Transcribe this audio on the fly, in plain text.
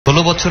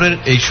16 বছরের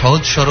এই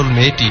সহজ সরল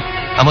মেয়েটি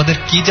আমাদের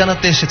কি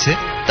জানাতে এসেছে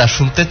তা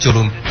শুনতে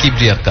চলুন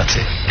কিবরিয়ার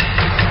কাছে।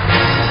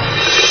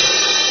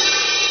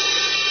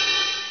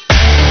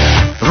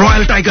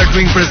 রয়্যাল টাইগার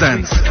ড্রিঙ্ক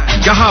প্রেজেন্টস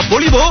যাহা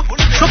বলিবো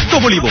সত্য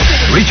বলিব,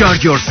 রিচার্জ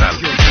ইয়োরসেলফ।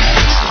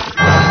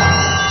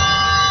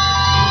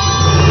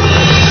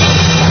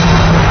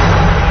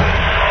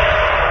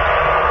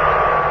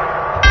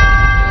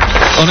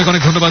 অনেক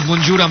অনেক ধন্যবাদ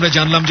মঞ্জুর। আমরা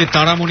জানলাম যে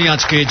তারামণি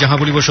আজকে যাহা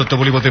বলিব সত্য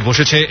বলিবতে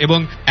বসেছে, এবং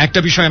একটা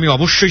বিষয় আমি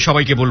অবশ্যই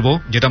সবাইকে বলবো,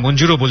 যেটা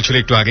মঞ্জুরও বলছিল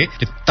একটু আগে,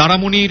 যে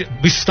তারামণির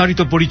বিস্তারিত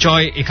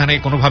পরিচয় এখানে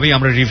কোনোভাবেই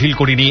আমরা রিভিল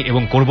করিনি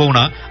এবং করবও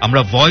না।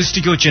 আমরা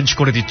ভয়েসটিকেও চেঞ্জ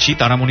করে দিচ্ছি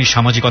তারামণির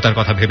সামাজিকতার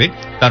কথা ভেবে।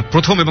 তার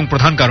প্রথম এবং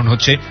প্রধান কারণ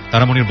হচ্ছে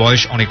তারামণির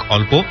বয়স অনেক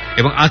অল্প,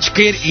 এবং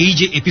আজকের এই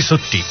যে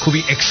এপিসোডটি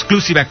খুবই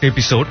এক্সক্লুসিভ একটা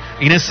এপিসোড।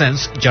 ইন এ সেন্স,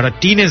 যারা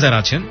টিনেজার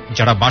আছেন,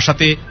 যারা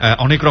বাসাতে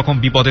অনেক রকম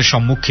বিপদের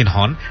সম্মুখীন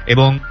হন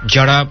এবং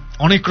যারা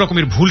অনেক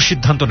রকমের ভুল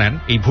সিদ্ধান্ত নেন,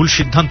 এই ভুল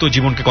সিদ্ধান্ত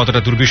জীবনকে কতটা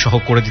দুর্বিষহ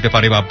করে দিতে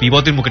পারে বা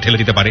বিপদের মুখে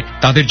ঠেলে দিতে পারে,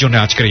 তাদের জন্য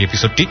আজকের এই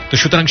এপিসোডটি। তো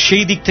সুতরাং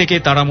সেই দিক থেকে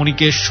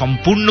তারামণিকে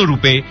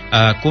সম্পূর্ণরূপে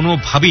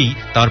কোনোভাবেই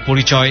তার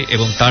পরিচয়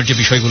এবং তার যে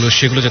বিষয়গুলো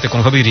সেগুলো যাতে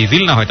কোনোভাবেই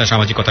রিভিল না হয় তার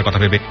সামাজিকতার কথা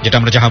ভেবে, যেটা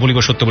আমরা যাহা বলিব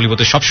সত্য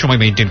বলিবতে সবসময়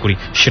মেইনটেইন করি,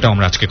 সেটাও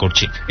আমরা আজকে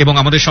করছি। এবং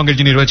আমাদের সঙ্গে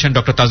যিনি রয়েছেন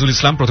ডক্টর তাজুল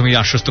ইসলাম, প্রথমেই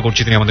আশ্বস্ত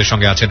করছি তিনি আমাদের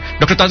সঙ্গে আছেন।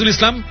 ডক্টর তাজুল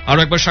ইসলাম, আরো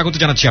একবার স্বাগত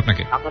জানাচ্ছি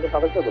আপনাকে।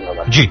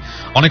 জি,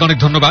 অনেক অনেক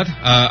ধন্যবাদ।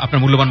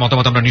 আপনার মূল্যবান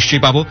মতামত আমরা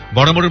নিশ্চয়ই পাবো।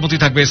 বরাবরের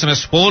মতোই থাকবে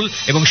SMS পোল,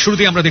 এবং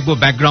শুরুতেই আমরা দেখব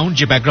ব্যাকগ্রাউন্ড,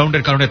 যে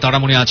ব্যাকগ্রাউন্ডের কারণে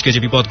তারামণি আজকে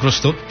যে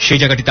বিপদগ্রস্ত, সেই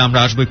জায়গাটিতে আমরা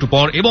আসবো একটু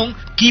পর, এবং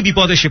কি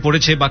বিপদে সে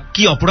পড়েছে বা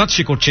কি অপরাধ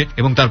সে করছে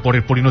এবং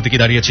তারপরের পরিণতি কি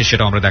দাঁড়িয়েছে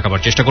সেটাও আমরা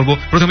দেখাবার চেষ্টা করব।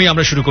 প্রথমেই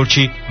আমরা শুরু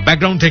করছি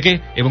ব্যাকগ্রাউন্ড থেকে,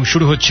 এবং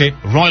শুরু হচ্ছে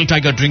রয়্যাল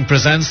টাইগার ড্রিঙ্ক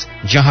প্রেজেন্টস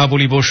যাহা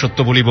বলিব সত্য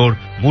বলিবর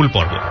মূল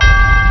পর্ব।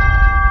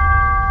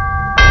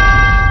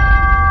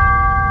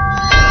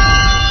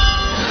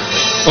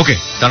 ওকে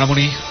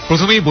তারামণি,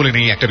 প্রথমেই বলে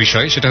নেই একটা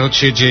বিষয়, সেটা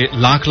হচ্ছে যে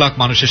লাখ লাখ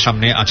মানুষের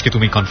সামনে আজকে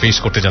তুমি কনফেস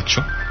করতে যাচ্ছ,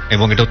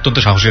 এবং এটা অত্যন্ত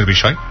সাহসের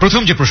বিষয়।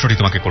 প্রথম যে প্রশ্নটি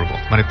তোমাকে করব,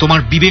 মানে তোমার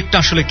বিবেকটা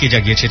আসলে কে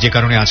জাগিয়েছে যে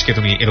কারণে আজকে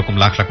তুমি এরকম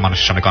লাখ লাখ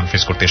মানুষের সামনে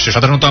কনফেস করতে এসছো?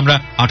 সাধারণত আমরা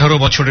 18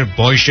 বছরের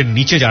বয়সের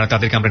নিচে যারা,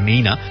 তাদেরকে আমরা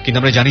নেই না, কিন্তু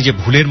আমরা জানি যে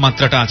ভুলের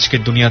মাত্রাটা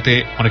আজকের দুনিয়াতে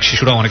অনেক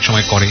শিশুরাও অনেক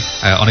সময় করে,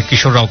 অনেক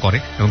কিশোররাও করে,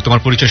 এবং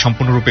তোমার পরিচয়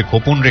সম্পূর্ণরূপে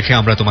গোপন রেখে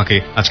আমরা তোমাকে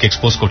আজকে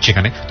এক্সপোজ করছি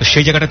এখানে। তো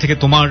সেই জায়গাটা থেকে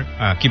তোমার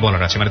কি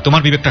বলার আছে, মানে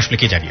তোমার বিবেকটা আসলে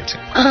কে জাগিয়েছে?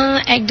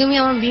 একদমই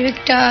আমার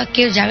বিবেকটা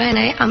কেউ জাগায়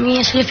নাই। আমি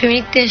আসলে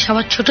ফ্যামিলিতে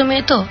সবার ছোট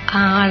মেয়ে, তো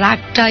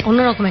রাগটা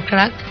অন্যরকম একটা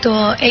রাগ, তো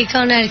এই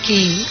কারণে আর কি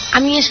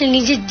আমি আসলে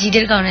নিজের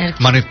জিদের কারণে আর কি।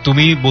 মানে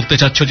তুমি বলতে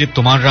চাচ্ছ যে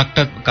তোমার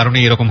রাগটার কারণে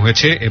এরকম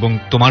হয়েছে এবং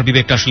তোমার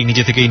বিবেকটা আসলে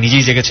নিজে থেকেই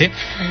নিজেই জেগেছে,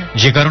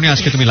 যে কারণে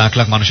আজকে তুমি লাখ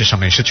লাখ মানুষের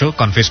সামনে এসেছো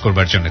কনফেস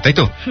করবার জন্য, তাই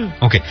তো?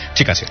 ওকে,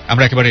 ঠিক আছে।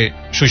 আমরা একেবারে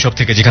শৈশব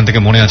থেকে যেখান থেকে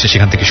মনে আছে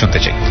সেখান থেকে শুনতে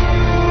চাই।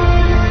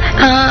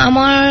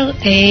 আমার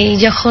এই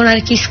যখন আর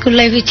কি স্কুল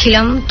লাইফে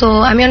ছিলাম, তো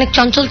আমি অনেক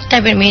চঞ্চল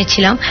টাইপের মেয়ে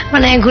ছিলাম,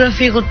 মানে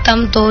ঘোরাফিরি করতাম,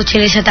 তো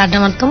ছেলের সাথে আড্ডা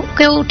মারতাম,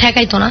 কেউ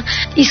ঠেকাইতো না।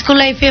 স্কুল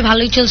লাইফে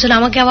ভালোই চলছিল,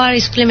 আমাকে আবার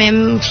স্কুলে ম্যাম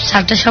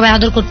স্যারটা সবাই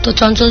আদর করতো,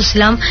 চঞ্চল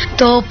ছিলাম।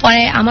 তো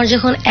পরে আমার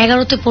যখন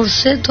 11তে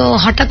পড়ছে, তো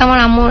হঠাৎ আমার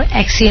আম্মুর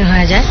অ্যাক্সিডেন্ট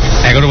হয়ে যায়।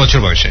 11 বছর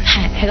বয়সে?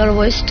 হ্যাঁ, 11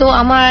 বয়স। তো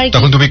আমার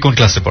তখন তুমি কোন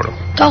ক্লাসে পড়ো?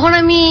 তখন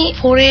আমি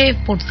 4-এ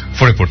পড়তাম।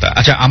 4-এ পড়তা?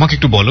 আচ্ছা, আমাকে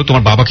একটু বলো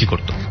তোমার বাবা কি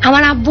করতো?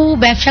 আমার আব্বু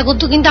ব্যবসা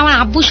করতো, কিন্তু আমার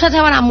আব্বুর সাথে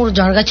আমার আম্মুর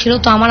ঝগড়া ছিল,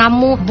 তো আমার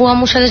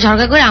আম্মুর সাথে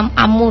ঝগড়া করে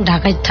আম্মু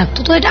ঢাকায় থাকতো,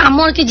 তো এটা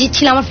আম্মু আর কি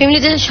জিতছিল, আমার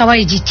ফ্যামিলিতে সবাই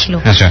জিতছিল।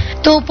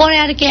 তো পরে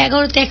আর কি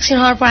 11তে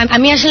অ্যাক্সিডেন্ট হওয়ার পর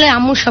আমি আসলে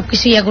আম্মুর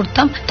সবকিছু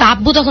করতাম, তো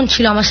আব্বু তখন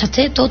ছিল আমার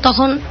সাথে, তো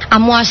তখন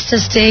আম্মু আস্তে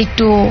আস্তে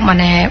একটু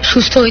মানে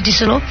সুস্থ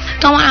হইতেছিল।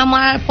 তো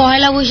আমার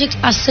 1লা বৈশাখ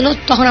আসছিল,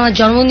 তখন আমার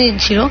জন্মদিন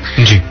ছিল,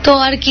 তো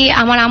আর কি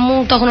আমার আম্মু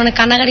তখন অনেক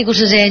কান্নাকাটি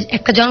করছে যে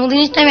একটা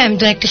জন্মদিনের টাইমে আমি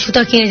তো একটা সুতো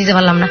কিনে দিতে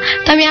পারলাম না।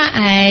 তো আমি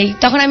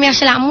তখন আমি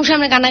আসলে আম্মুর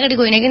সামনে কান্নাকাটি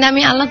করি না, কিন্তু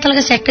আমি আল্লাহ তাআলার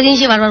কাছে একটা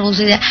জিনিসই বারবার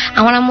বলছি যে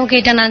আমার আম্মুকে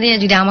এটা না দিয়ে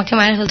যদি আমাকে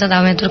মায়ের ফেলতে দাও,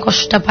 আমি এত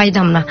কষ্টটা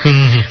পাইতাম না।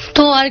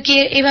 তো আর কি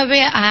এইভাবে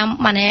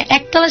মানে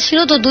 1তলা ছিল,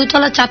 তো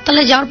 2তলা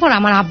 4তলায় যাওয়ার পর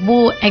আমার আব্বু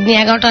একদিন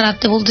 11টা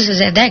রাতে বলতেছে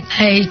যে দেখ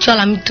চল,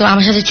 আমি তো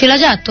আমার সাথে চলে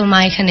যা, তোর মা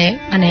এখানে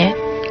মানে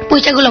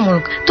পয়সাগুলো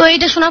মরুক। তো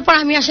এইটা শোনার পর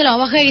আমি আসলে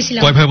অবাক হয়ে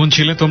গেছিলাম। কয় ভাই বোন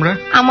ছিলে তোমরা?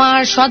 আমার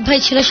সৎ ভাই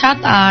ছিল 7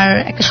 আর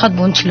একটা সৎ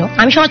বোন ছিল।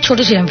 আমি সবার ছোট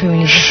ছিলাম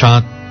ফ্যামিলিতে।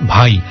 7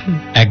 ভাই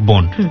 1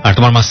 বোন। আর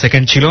তোমার মা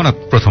সেকেন্ড ছিল না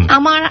প্রথম?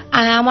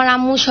 আমার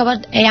আম্মু সবার,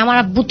 আমার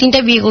আব্বু 3টা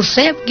বিয়ে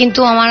করছে, কিন্তু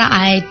আমার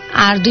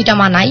আর 2টা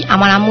মা নাই।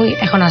 আমার আম্মু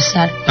এখন আছে।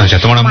 আর আচ্ছা,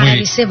 তোমার আম্মু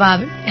এসে বা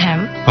হ্যাঁ।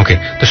 ওকে,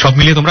 তো সব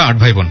মিলিয়ে তোমরা 8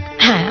 ভাই বোন?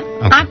 হ্যাঁ,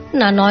 8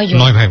 না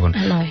 9 ভাই বোন।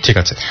 ঠিক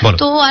আছে, বলো।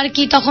 তো আর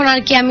কি তখন আর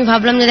কি আমি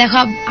ভাবলাম যে দেখো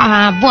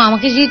আব্বু,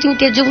 আমাকে যদি তুমি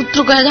তেজপুত্র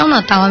করে দাও না,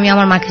 তাও আমি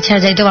আমার মাকে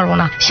ছেড়ে যাইতে পারবো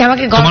না। সে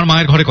আমাকে। তোমার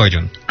মায়ের ঘরে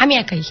কয়জন? আমি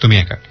একাই। তুমি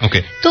একা? ওকে।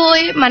 তো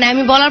মানে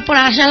আমি বলার পর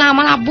আসলে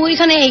আমার আব্বু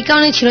এখানে এই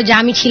কারণে ছিল যে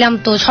আমি ছিলাম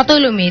তো শত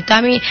হইলো মেয়ে, তো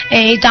আমি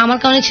এই তো আমার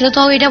কারণে ছিল। তো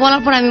এটা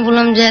বলার পর আমি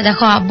বললাম যে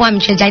দেখো আব্বু, আমি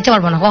যাইতে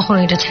পারবো না কখনো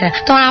এটা ছেড়ে।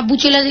 তো আমার আব্বু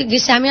চলে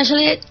গেছে। আমি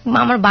আসলে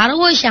আমার 12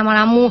 বয়সে আমার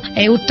আম্মু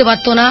উঠতে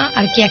পারতো না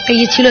আর কি, একটা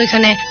ছিল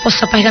এখানে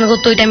প্রস্তাব পায়খানা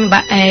করতো, ওইটা আমি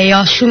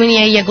সুমি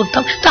নিয়ে করতো।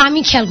 করতাম। তো আমি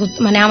খেয়াল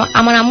করতাম, মানে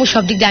আমার আম্মু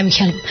সব দিক দিয়ে আমি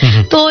খেয়াল করতাম।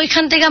 তো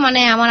ওইখান থেকে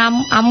মানে আমার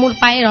আম্মুর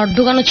পায়ে রড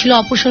ঢুকানো ছিল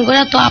অপারেশন করে,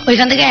 তো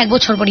ওইখান থেকে 1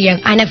 বছর পর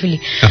আয়না ফেলি।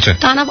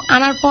 তো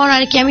আনার পর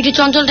আর কি আমি একটু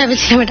চঞ্চল টাইপের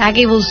ছিলাম, এটা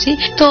আগেই বলছি।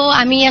 তো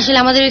আমি আসলে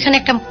আমাদের ওইখানে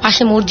একটা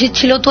পাশে মসজিদ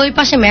ছিল, তো ওই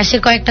পাশে ম্যাসের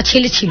কয়েকটা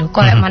ছেলে ছিল,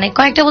 মানে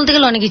কয়েকটা বলতে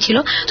গেলে অনেকেই ছিল।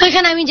 তো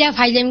এখানে আমি যা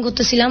ফাইজলামি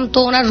করতেছিলাম, তো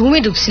ওনার রুমে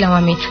ঢুকছিলাম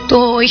আমি। তো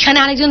ওইখানে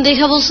আরেকজন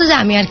দেখা বলছে যে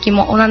আমি আর কি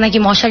ওনার নাকি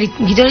মশারির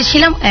ভিতরে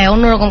ছিলাম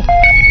অন্যরকম।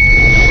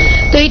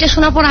 তো এইটা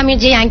শোনার পর আমি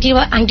যে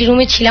আংটির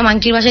রুমে ছিলাম,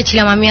 আংটির বাসায়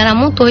ছিলাম আমি আর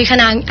আম্মু। তো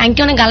ওইখানে আংটি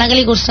অনেক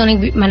গালাগালি করছে, অনেক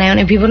মানে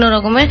অনেক বিভিন্ন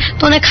রকমের,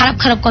 তো অনেক খারাপ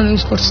খারাপ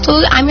কমেন্টস করছে। তো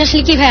আমি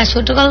আসলে কি ভাই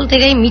ছোটকাল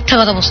থেকেই মিথ্যা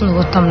কথা পছন্দ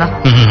করতাম না।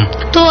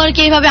 তো আর কি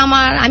এইভাবে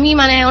আমি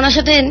মানে ওনার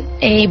সাথে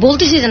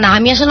বলতেছি যে না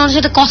আমি আসলে ওনার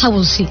সাথে কথা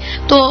বলছি।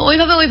 তো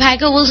ওইভাবে ওই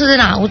ভাইকেও বলছে যে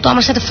না ও তো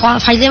আমার সাথে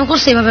ফাইজলামি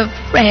করছে, এইভাবে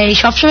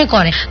সবসময়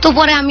করে। তো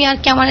পরে আমি আর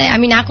কি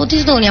আমি না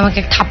করতেছি, তো উনি আমাকে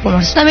থাপ্পড়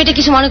মারছে। আমি এটা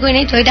কিছু মনে করি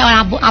নাই। তো এটা আমার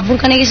আব্বুর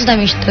কানে গেছে, তো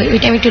আমি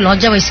ওইটা আমি একটু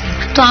লজ্জা পাইছি।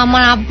 তো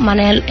আমার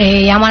মানে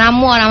আমার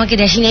আম্মু আর আমাকে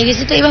দেশে নিয়ে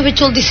গেছে। তো এইভাবে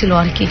চলতেছিল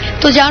আর কি।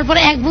 তো যাওয়ার পরে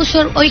 1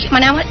 বছর ওই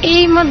মানে আমার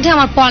এই মধ্যে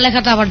আমার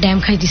পড়ালেখাটা আবার ড্যাম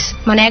খাইতেছে,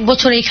 মানে 1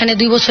 বছর এইখানে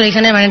 2 বছর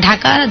এখানে, মানে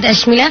ঢাকা দেশ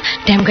মিলা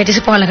ড্যাম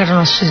খাইতেছে, পড়ালেখাটা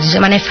নষ্ট হয়েছে।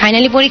 মানে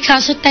ফাইনালি পরীক্ষা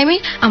আসার টাইমে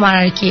আমার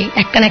আর কি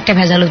একটা না একটা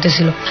ভেজাল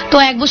হইতেছিল। তো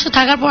 1 বছর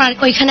থাকার পর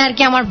ওইখানে আর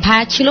কি আমার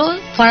ভাই ছিল,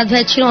 ফরাদ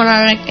ভাই ছিল,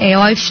 ওনার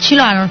ওয়াইফ ছিল,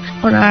 আর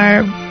ওনার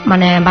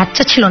মানে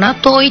বাচ্চা ছিল না।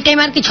 তো ওই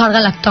টাইমে আর কি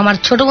ঝগড়া লাগতো। আমার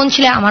ছোট বোন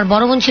ছিল, আমার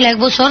বড় বোন ছিল 1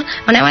 বছর,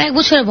 মানে আমার 1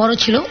 বছরের বড়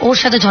ছিল, ওর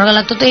সাথে ঝগড়া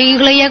লাগতো। তো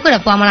এইগুলো করে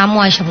আমার আম্মু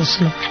আয়সা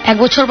পড়ছিল। 1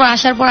 বছর পর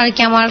আসার পর আর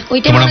কি আমার ওই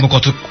টাইমে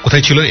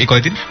কোথায় ছিল এই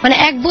কয়দিন, মানে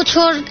 1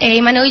 বছর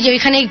মানে ওই যে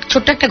ওইখানে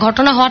ছোট্ট একটা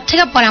ঘটনা হওয়ার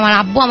থেকে পরে আমার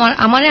আব্বু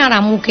আমারে আর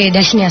আম্মুকে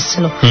দেশে নিয়ে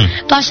আসছিল।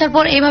 তো আসার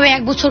পর এইভাবে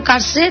 1 বছর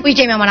কাটছে। ওই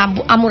টাইমে আমার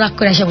আম্মু রাগ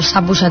করে আসা পড়ছে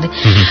আব্বুর সাথে।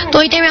 তো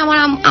ওই টাইমে আমার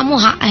আম্মু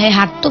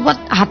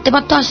হাঁটতে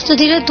পারতো আস্তে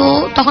ধীরে। তো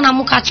তখন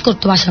আম্মু কাজ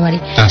করতো বাসা বাড়ি।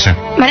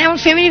 মানে আমার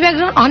ফ্যামিলি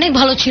ব্যাকগ্রাউন্ড অনেক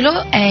ভালো ছিল,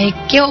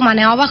 কেউ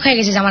মানে অবাক হয়ে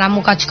গেছে যে আমার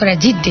আম্মু কাজ করে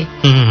জিততে।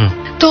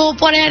 তো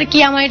পরে আর কি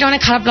আমার এটা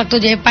অনেক খারাপ লাগতো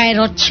যে পায়ে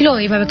রড ছিল,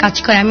 এইভাবে কাজ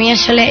করে। আমি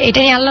আসলে এটা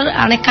নিয়ে আল্লাহর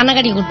অনেক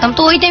কান্নাকাটি করতাম।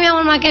 তো ওই টাইমে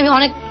আমার মাকে আমি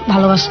অনেক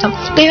ভালোবাসতাম।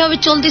 তো এইভাবে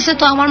চলতেছে।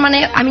 তো আমার মানে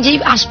আমি যেই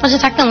আশপাশে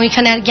থাকতাম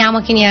ওইখানে আর কি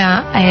আমাকে নিয়ে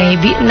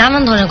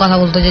নানান ধরনের কথা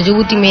বলতো যে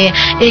যুবতী মেয়ে,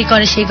 এই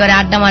করে সেই করে,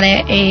 আড্ডা মারে।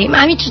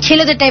 আমি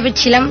ছেলেদের টাইপের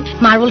ছিলাম,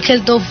 মার্বল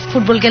খেলতো,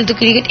 ফুটবল খেলতো,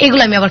 ক্রিকেট,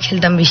 এগুলো আমি আবার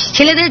খেলতাম বেশি।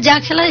 ছেলেদের যা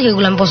খেলা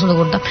সেগুলো আমি পছন্দ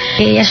করতাম।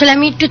 আসলে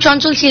আমি একটু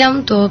চঞ্চল ছিলাম।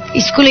 তো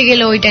স্কুলে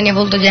গেলে ওইটা নিয়ে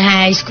বলতো যে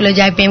হ্যাঁ স্কুলে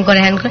যাই, প্রেম করে,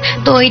 হ্যান করে।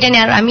 তো ওইটা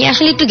নিয়ে আর আমি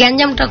আসলে একটু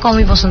গ্যাঞ্জামটা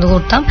কমই পছন্দ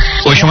করতাম।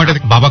 ওই সময়টা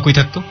বাবা কই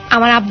থাকতো?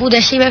 আমার আব্বু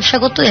দেশে ব্যবসা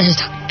করতো, দেশে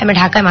থাকতো। আমি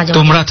ঢাকায় মাঝে।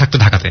 তোমরা থাকতো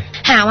ঢাকাতে?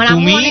 হ্যাঁ, আমার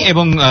তুমি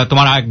এবং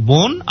তোমার এক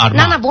বোন? আর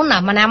না বোন না,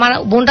 মানে আমার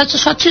বোনটা তো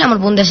সৎ ছিল, আমার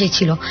বোন দেশেই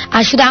ছিল।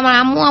 আর শুধু আমার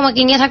আম্মু আমাকে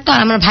নিয়ে থাকতো,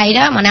 আর আমার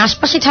ভাইরা মানে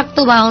আশপাশে থাকতো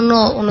বা অন্য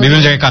বিভিন্ন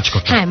জায়গায় কাজ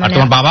করতো। হ্যাঁ, মানে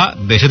তোমার বাবা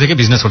দেশে থেকে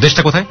বিজনেস করতো।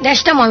 দেশটা কোথায়?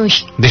 দেশটা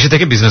ময়মনসিংহ। দেশে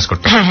থেকে বিজনেস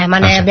করতো? হ্যাঁ,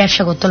 মানে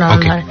ব্যবসা করতো না।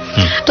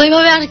 তো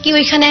এইভাবে আর কি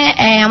ওইখানে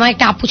আমার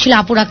একটা আপু ছিল,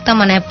 আপু রাখতাম,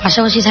 মানে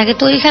পাশাপাশি থাকে।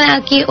 তো ওইখানে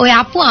আর কি ওই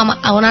আপু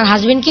ওনার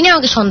হাজবেন্ড কিনে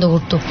আমাকে সন্দেহ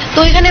করতো। তো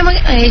ওইখানে আমাকে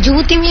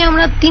যুবতী মেয়ে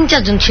আমরা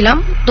 3-4 জন ছিলাম,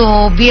 তো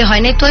বিয়ে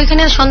হয়নি। তো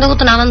এখানে সন্দেহ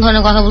করতো, নানান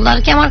ধরনের কথা বলতো আর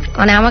কি।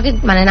 আমাকে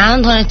মানে নানান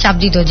ধরনের চাপ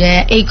দিত যে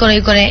এই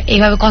করে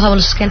এইভাবে কথা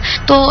বলছিস কেন।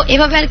 তো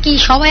এভাবে আর কি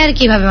সবাই আর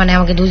কি এইভাবে মানে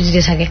আমাকে দোষ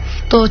দিতে থাকে।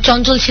 তো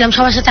চঞ্চল ছিলাম,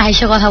 সবার সাথে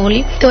হাইসে কথা বলি।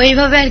 তো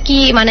এইভাবে আর কি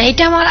মানে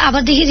এটা আমার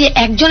আবার দেখি যে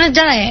একজনের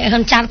দ্বারা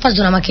এখন 4-5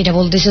 জন আমাকে এটা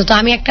বলতেছে। তো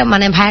আমি একটা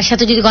মানে ভাইয়ের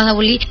সাথে যদি কথা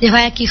বলি যে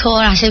ভাইয়া কি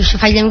খবর, আশেপাশে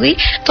ফাইজলামি করি,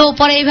 তো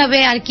পরে এইভাবে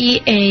আর কি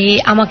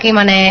আমাকে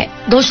মানে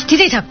দোষ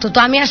দিতেই থাকতো। তো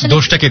আমি আসলে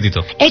দোষটা কে দিত?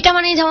 এটা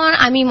মানে যেমন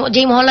আমি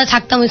যেই মহল্লায়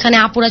থাকতাম ওইখানে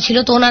আপুরা ছিল,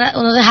 তো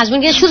ওনাদের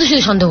হাজবেন্ডকে শুধু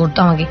সন্দেহ করতো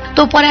আমাকে।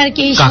 তো পরে আর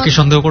কি কাকে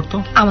সন্দেহ করতো?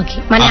 আমাকে,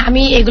 মানে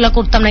আমি এগুলা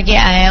করতাম নাকি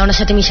ওনার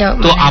সাথে মিশা।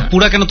 তো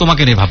আপুরা কেন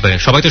তোমাকে নিয়ে ভাববে?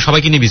 সবাই তো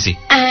সবাইকে নিয়ে বিজি,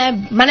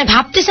 মানে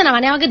ভাবতেছে না,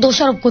 মানে আমাকে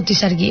দোষারোপ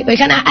করতেছে আর কি।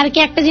 ওইখানে আর কি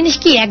একটা জিনিস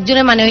কি,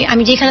 একজনের মানে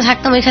আমি যেখানে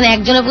থাকতাম ওইখানে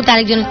একজনের প্রতি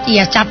আরেকজনের কি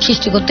চাপ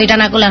সৃষ্টি করতো। এটা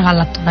না করলে আর ভালো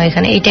লাগতো না।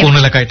 এখানে কোন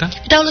এলাকা এটা?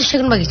 এটা হলো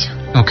সেগুন বাগিচা।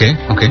 ওকে।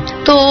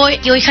 তো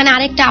ওইখানে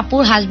আরেকটা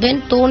আপুর হাজবেন্ড,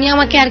 তো উনি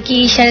আমাকে আর কি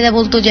ইশারায়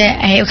বলতো যে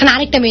ওখানে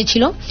আরেকটা মেয়ে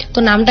ছিল, তো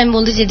নামটা আমি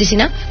বলতে চাইতেছি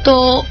না। তো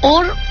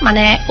ওর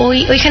মানে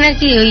ওইখানে আর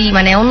কি ওই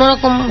মানে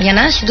অন্যরকম ইয়ে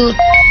না, শুধু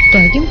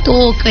তো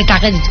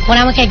টাকা দিত। পরে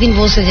আমাকে একদিন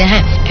বলছে যে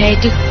হ্যাঁ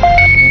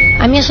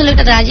আমি আসলে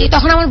এটা রাজি।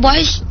 তখন আমার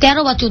বয়স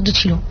 13 বা 14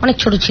 ছিল, অনেক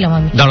ছোট ছিলাম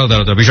আমি। দাঁড়াও,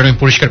 বিষয়টা আমি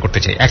পরিষ্কার করতে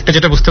চাই। একটা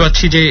যেটা বুঝতে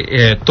পারছি যে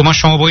তোমার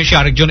সমবয়সী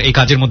আরেকজন এই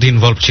কাজের মধ্যে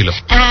ইনভলভ ছিল।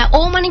 ও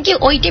মানে কি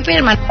ওই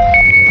টাইপের, মানে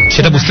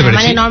সেটা বুঝতে পেরেছি,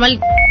 মানে নরমালি।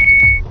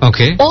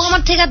 ওকে। ও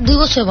আমার থেকে 2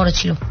 বছর বড়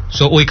ছিল।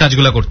 সো ওই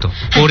কাজগুলো করতো,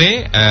 করে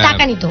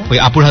টাকা নিত ওই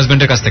আপুর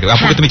হাজবেন্ডের কাছ থেকে।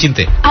 আপুকে তুমি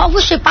চিনতে?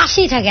 অবশ্যই,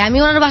 পাশেই থাকে। আমি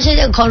ওনার বাসায়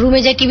রুমে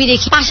যাই, টিভি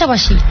দেখি,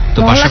 পাশাপাশি। তো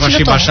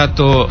পাশাপাশি বাসা।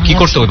 তো কি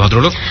করতো ওই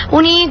ভদ্রলোক?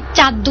 উনি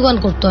চার দোকান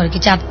করতো আর কি,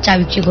 চা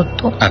বিক্রি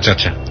করতো।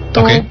 আচ্ছা। তো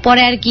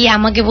পরে আর কি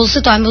আমাকে বলছে,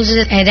 তো আমি বলছি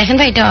যে দেখেন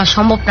ভাই এটা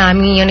সম্ভব না।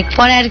 আমি অনেক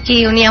পরে আর কি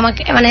উনি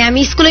আমাকে মানে আমি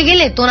স্কুলে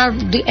গেলে তো ওনার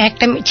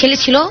একটা ছেলে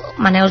ছিল,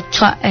 মানে ওর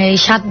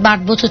 7 বা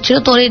 8 বছর ছিল,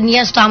 তো ওরে নিয়ে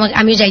আসতো,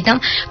 আমিও যাইতাম।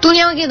 তো উনি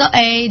আমাকে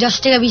 10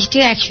 টাকা 20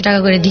 টাকা 100 টাকা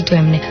করে দিত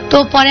এমনি। তো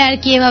পরে আর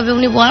কি এভাবে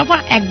উনি বলার পর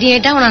একদিন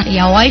এটা ওনার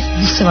ওয়াইফ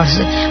বুঝতে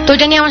পারছে। তো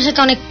এটা নিয়ে আমার সাথে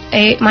অনেক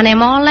মানে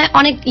মহল্লায়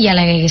অনেক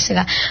লেগে গেছে।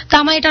 তো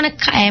আমার এটা অনেক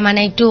মানে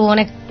একটু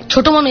অনেক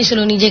ছোট মনে হয়েছিল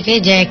নিজেকে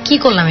যে কি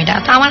করলাম এটা।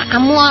 তো আমার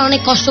আম্মু আর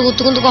অনেক কষ্ট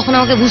করতো, কিন্তু কখনো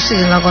আমাকে বুঝতে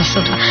দিত না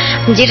কষ্টটা,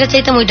 যেটা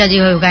চাইতাম ওইটা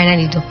যেভাবে গায়না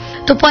দিত।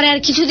 তো পরে আর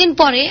কিছুদিন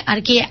পরে আর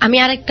কি আমি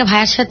আর একটা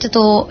ভাইয়ের সাথে,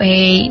 তো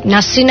এই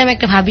নাসরিন নামে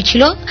একটা ভাবি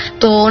ছিল,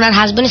 তো ওনার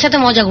হাজবেন্ডের সাথে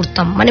মজা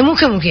করতাম, মানে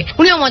মুখে মুখে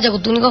উনিও মজা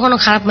করতো, উনি কখনো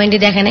খারাপ মাইন্ডে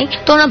দেখে নাই।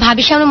 তো ওনার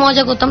ভাবির সামনে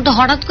মজা করতাম। তো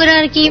হঠাৎ করে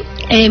আর কি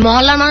এই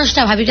মহল্লার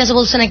মানুষটা ভাবির কাছে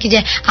বলছে নাকি যে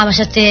আমার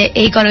সাথে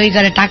এই করে ওই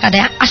করে টাকা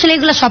দেয়, আসলে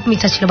এগুলো সব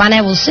মিথ্যা ছিল,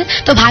 বানায় বলছে।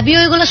 তো ভাবি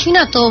ওইগুলো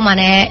শুনা তো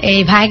মানে এই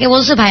ভাইকে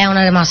বলছে ভাই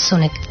ওনারে মারছে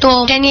অনেক। তো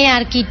এটা নিয়ে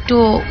আর কি একটু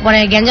পরে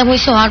গ্যাঞ্জাম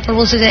হয়েছে, হওয়ার পর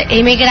বলছে যে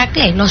এই মেয়েকে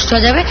রাখলে নষ্ট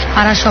হয়ে যাবে,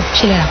 পাড়ার সব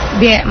ছেলেরা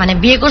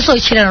বিয়ে করছে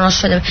ওই ছেলেরা নষ্ট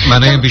হয়ে যাবে।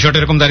 মানে বিষয়টা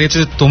এরকম দাঁড়িয়েছে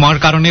তোমার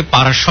কারণে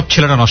পাড়ার সব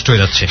ছেলেরা নষ্ট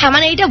হয়ে যাচ্ছে। হ্যাঁ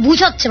মানে এটা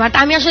বুঝাচ্ছে, বাট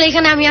আমি আসলে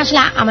এখানে আমি আসলে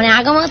মানে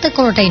আগামাতে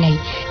কোনোটাই নাই,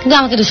 কিন্তু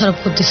আমাকে দোষারোপ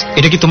করতেছে।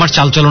 এটা কি তোমার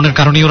চালচলনের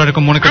কারণেই ওরা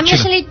এরকম মনে করছিল? আমি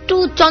আসলে একটু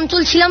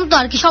চঞ্চল ছিলাম তো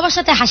আর কি, সবার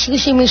সাথে হাসি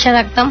খুশি মিশে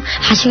রাখতাম,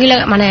 হাসিগুলো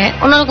মানে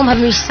অন্যরকম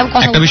ভাবে মিশতাম।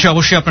 একটা বিষয়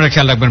অবশ্যই আপনারা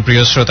খেয়াল রাখবেন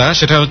প্রিয় শ্রোতা,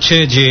 সেটা হচ্ছে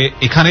যে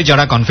এখানে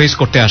যারা কনফেস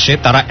করতে আসে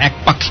তারা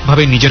একপাক্ষিক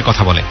ভাবে নিজের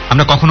কথা বলে।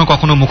 আমরা কখনো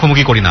কখনো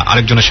মুখোমুখি করি না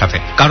আরেকজনের সাথে,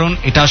 কারণ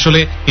এটা আসলে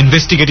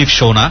ইনভেস্টিগেটিভ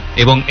শো না,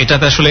 এবং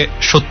এটাতে আসলে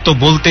সত্য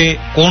বলতে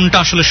কোনটা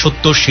আসলে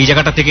সত্য সেই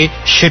জায়গাটা থেকে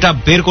সেটা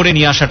বের করে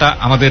নিয়ে আসাটা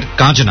আমাদের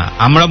কাজ না।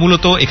 আমরা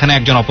মূলত এখানে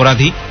একজন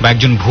অপরাধী বা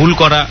একজন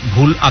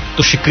ভুল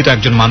আত্মস্বীকৃত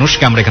একজন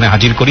মানুষকে আমরা এখানে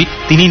হাজির করি।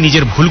 তিনি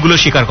নিজের ভুলগুলো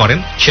স্বীকার করেন,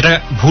 সেটা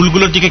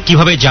ভুলগুলোর দিকে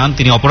কিভাবে যান,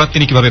 তিনি অপরাধ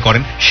তিনি কিভাবে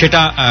করেন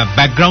সেটা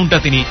ব্যাকগ্রাউন্ডটা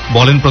তিনি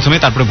বলেন প্রথমে,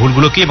 তারপরে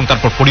ভুলগুলো কি এবং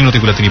তারপর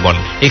পরিণতিগুলো তিনি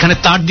বলেন। এখানে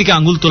তার দিকে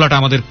আঙুল তোলাটা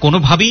আমাদের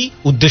কোনোভাবেই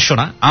উদ্দেশ্য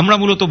না। আমরা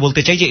মূলত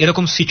বলতে চাই যে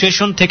এরকম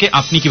সিচুয়েশন থেকে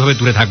আপনি কিভাবে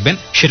দূরে থাকবেন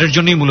সেটার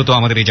জন্যই মূলত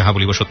আমাদের এই যাহা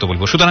বলিব সত্য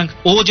বলবো। সুতরাং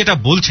ও যেটা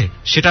বলছে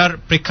সেটার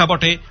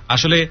প্রেক্ষাপটে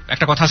আসলে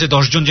একটা কথা আছে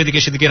 10 জন যেদিকে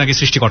সেদিকে নাকি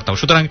সৃষ্টিকর্তাও।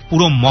 সুতরাং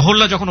পুরো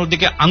মহল্লা যখন ওর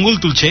দিকে আঙুল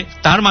তুলছে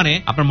তার মানে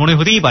আপনার মনে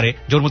হতেই পারে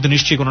যে ওর মধ্যে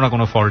নিশ্চয়ই কোনো না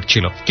কোনো ফল্ট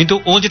ছিল। কিন্তু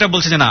ও যেটা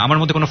বলছে যে না আমার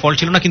মধ্যে কোনো ফল্ট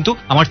ছিল না, কিন্তু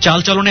আমার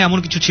চালচলনে এমন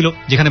কিছু ছিল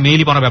যেখানে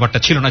মেয়েলিপনা ব্যাপারটা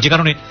ছিল না, যে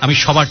কারণে আমি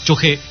সবার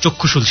চোখে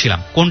চক্ষুশূল ছিলাম।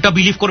 কোনটা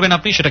বিলিভ করবেন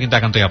আপনি সেটা কিন্তু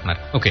একান্তই আপনার।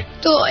 ওকে,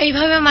 তো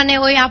এইভাবে মানে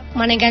ওই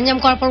মানে গ্যাঞ্জাম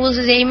করার পর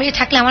বলছে যে এই মেয়ে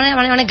থাকলে আমার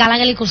মানে অনেক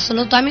গালাগালি করছিল।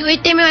 তো আমি ওই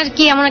টাইমে আর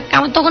কি আমার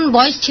তখন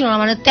বয়স ছিল না,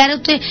 মানে 13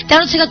 থেকে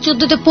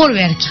 14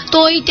 পড়বে আর কি। তো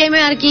ওই টাইমে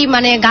আর কি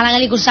মানে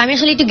গালাগালি করছে। আমি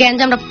আসলে একটু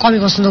গ্যাঞ্জামটা কমই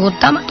পছন্দ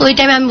করতাম। তো ওই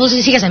টাইমে আমি বলছি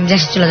ঠিক আছে আমি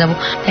দেশে চলে যাবো।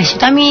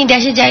 তো আমি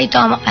দেশে যাই, তো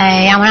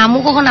আমার আম্মু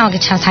কখনো আমাকে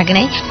ছাড়া থাকে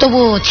নাই, তবু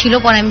ছিল।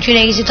 পরে আমি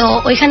চলে গেছি। তো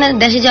ওইখানে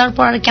দেশে যাওয়ার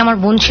পর আর কি আমার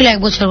বোন ছিল 1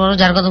 বছর বড়,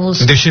 যার কথা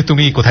বলছি। দেশে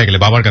তুমি কোথায় গেলে?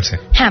 বাবার কাছে?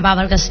 হ্যাঁ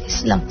বাবার কাছে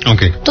গেছিলাম।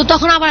 ওকে। তো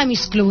তখন আবার আমি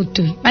স্কুলে ভর্তি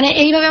হই, মানে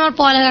এইভাবে আমার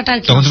পড়ালেখাটা আর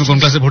কি। তখন তুমি কোন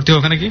ক্লাসে ভর্তি হও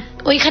ওখানে? কি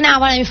ওইখানে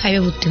আবার আমি 5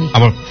 এ ভর্তি হই।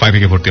 আবার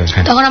 5 এ ভর্তি হয়েছে?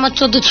 তখন আমার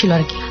 14 ছিল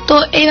আর কি। তো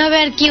এইভাবে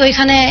আর কি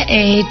ওইখানে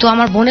তো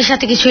আমার বোনের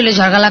সাথে কিছু হলে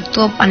ঝগড়া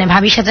লাগতো, মানে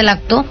ভাবির সাথে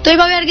লাগতো। তো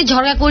এইভাবে আর কি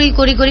ঝগড়া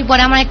করি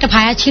পরে আমার একটা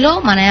ভাইয়া ছিল,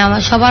 মানে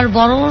আমার সবার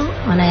বড়,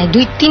 মানে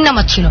 2-3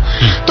 নাম্বার ছিল।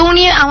 তো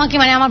উনি আমাকে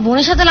মানে আমার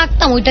বোনের সাথে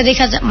লাগতাম, ওইটা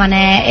দেখা মানে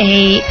এই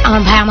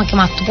আমার ভাই আমাকে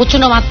মারতো,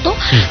 প্রচন্ড মারতো।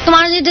 তো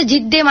মানে যেটা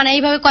জিদ দিয়ে মানে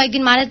এইভাবে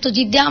কয়েকদিন মারে, তো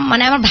জিদ দিয়ে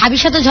মানে আমার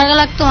ভাবির সাথে ঝগড়া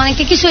লাগতো, মানে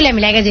কিছু হলে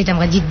আমি লেগে যেতাম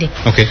জিদ দিয়ে।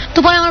 তো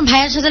পরে আমার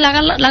ভাইয়ের সাথে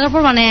লাগার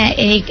পর মানে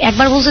এই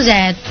একবার বলছে যে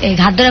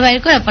ঘাট ধরে বাইরে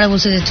করে, পরে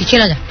বলছে যে তুই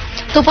চলে যা।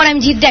 তো পরে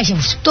আমি জিদ্দে আসি।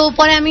 তো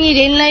পরে আমি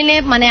রেল লাইনে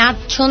মানে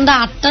সন্ধ্যা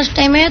 8টার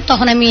টাইমে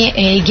তখন আমি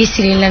গেছি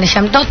রেল লাইনের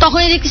সামনে।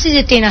 তখনই দেখেছি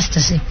যে ট্রেন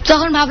আসতেছে।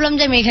 তখন ভাবলাম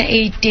যে আমি এখানে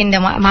এই ট্রেনটা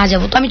মা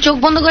যাবো। তো আমি চোখ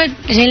বন্ধ করে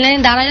রেল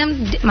লাইনে দাঁড়ালাম,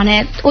 মানে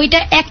ওইটা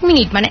 1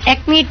 মিনিট, মানে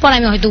 1 মিনিট পর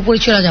আমি হয়তো উপরে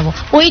চলে যাবো।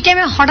 ওই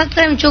টাইমে হঠাৎ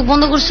করে আমি চোখ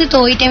বন্ধ করছি। তো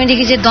ওই টাইমে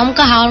দেখি যে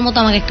দমকা হাওয়ার মতো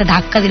আমাকে একটা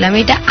ধাক্কা দিল। আমি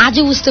এটা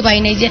আজও বুঝতে পারি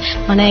নাই যে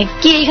মানে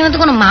কি এখানে তো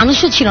কোনো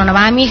মানুষও ছিল না,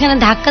 বা আমি এখানে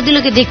ধাক্কা দিল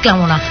কে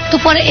দেখলামও না। তো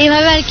পরে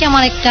এইভাবে আর কি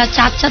আমার একটা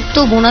চাচার তো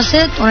বোন আছে,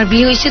 ওনার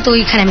বিয়ে হয়েছে। তো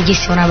ওইখানে আমি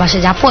গেছি ওনার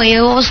বাসায়, যাবো এই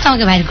অবস্থা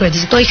আমাকে বাইর করে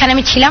দিচ্ছে। তো ওইখানে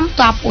আমি ছিলাম।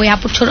 তো ওই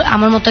আপুর ছোট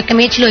আমার মতো একটা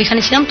মেয়ে ছিল,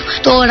 ওইখানে ছিলাম।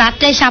 তো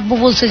রাত্রে এসে আব্বু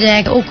বলছে যে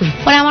ও কই।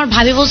 পরে আমার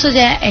ভাবি বলছে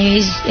যে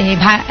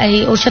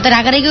ওর সাথে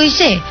রাগারাগি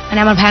হয়েছে, মানে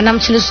আমার ভাইয়ের নাম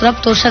ছিল সুরভ,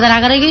 তোর সাথে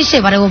রাগারাগি হয়েছে,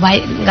 এবারে ও ভাই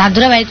গাছ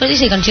ধরে বাইর করে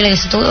দিয়েছে, এখানে চলে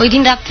গেছে। তো ওই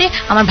দিন রাত্রে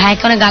আমার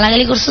ভাইকে অনেক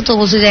গালাগালি করছে। তো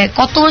বলছে যে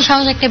কত বড়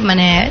সাহস একটা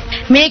মানে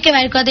মেয়েকে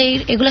বাইর করে দেয়,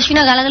 এগুলো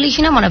শুনে গালাগালি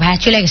শুনে মানে ভাইয়া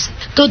চলে গেছে।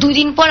 তো 2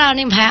 দিন পর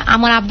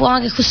আমার আব্বু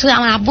আমাকে খুঁজতে,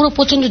 আমার আব্বুরও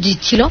প্রচন্ড জিদ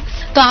ছিল।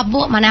 তো আব্বু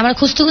মানে আমার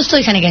খুঁজতে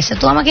ওইখানে গেছে।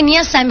 তো আমাকে নিয়ে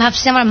আসছে, আমি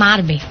ভাবছি আমার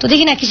মারবে। তো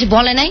দেখি না কিছু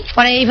বলে নাই,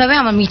 পরে এইভাবে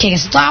আমার মিঠে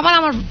গেছে। তো আবার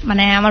আমার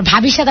মানে আমার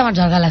ভাবির সাথে আমার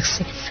ঝগড়া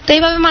লাগছে। তো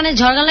এইভাবে মানে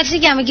ঝগড়া লাগছে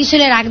কি আমি কিছু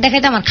রাগ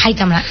দেখাইতাম আর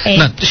খাইতাম না।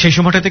 সেই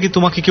সময়টাতে কি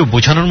তোমাকে কেউ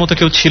বোঝানোর মতো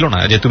কেউ ছিল না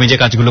যে তুমি যে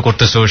কাজগুলো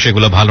করতেছো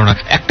সেগুলো ভালো না?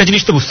 একটা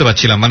জিনিস তো বুঝতে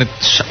পারছিলাম, মানে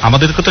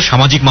আমাদেরকে তো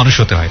সামাজিক মানুষ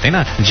হতে হয়, তাই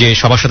না? যে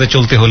সবার সাথে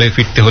চলতে হলে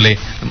ফিরতে হলে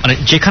মানে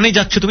যেখানেই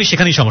যাচ্ছ তুমি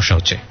সেখানেই সমস্যা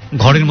হচ্ছে।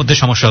 ঘরের মধ্যে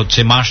সমস্যা হচ্ছে,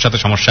 মার সাথে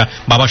সমস্যা,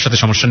 বাবার সাথে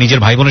সমস্যা, নিজের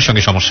ভাই বোনের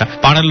সঙ্গে সমস্যা,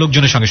 পাড়ার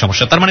লোকজনের সঙ্গে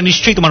সমস্যা। তার মানে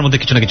নিশ্চয়ই তোমার মধ্যে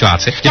কিছু না কিছু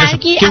আছে।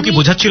 কেউ কি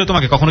বোঝাচ্ছিল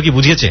তোমাকে? কখনো কি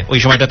বুঝিয়েছে ওই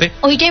সময়টাতে?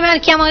 ওই টাইমে আর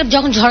কি আমার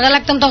যখন ঝগড়া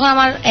লাগতাম তখন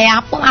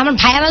আমার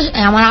ভাইয়ারা,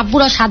 আমার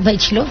আব্বুরা 7 ভাই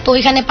ছিল। তো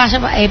ওইখানে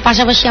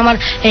পাশাপাশি আমার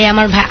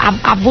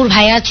আব্বুর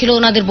ভাইয়া ছিল,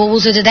 ওনাদের বউ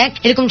বলছে যে দেখ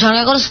এরকম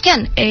ঝগড়া করছ কেন,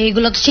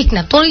 এইগুলো তো ঠিক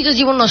না, তোরই তো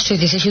জীবন নষ্ট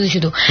হইতেছে,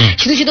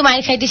 শুধু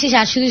মায়ের খাইতেছিস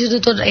আর শুধু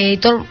তোর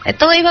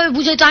তো এইভাবে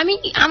বুঝাই। তো আমি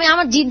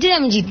আমার জিদ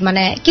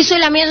মানে কিছু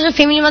হলে আমি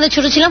ফ্যামিলির মধ্যে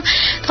ছোট ছিলাম,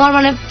 তোমার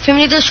মানে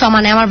ফ্যামিলিতে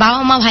সমানে আমার বাবা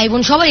মা ভাই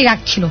বোন সবারই রাগ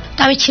ছিল। তো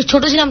আমি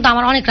ছোট ছিলাম, তো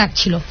আমার অনেক রাগ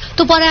ছিল।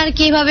 তো পরে আর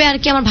কি এইভাবে আর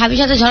কি আমার ভাবির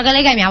সাথে ঝগড়া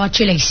লেগে আমি আবার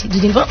চলে গেছি। 2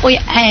 দিন পর পর ওই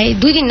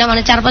 2 দিন না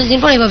মানে 4-5 দিন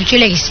পর এইভাবে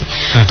চলে গেছি।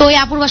 তো ওই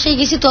আপুর বাসায়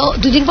গেছি, তো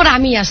 2 দিন পর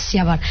আমি আসছি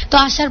আবার। তো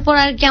আসার পর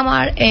আর কি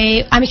আমার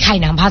আমি খাই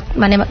না ভাত,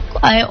 মানে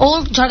ও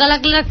ঝগড়া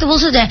লাগতে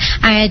বলছে যে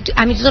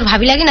আমি তো তোর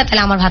ভাবি লাগি না,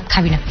 তাহলে আমার ভাত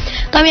খাবি না।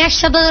 তো আমি 1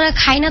 সপ্তাহ ধরে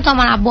খাই না। তো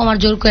আমার আব্বু আমার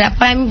জোর করে,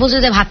 পরে আমি বলছি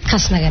যে ভাত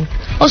খাস না কেন।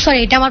 ও সরি,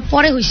 এটা আমার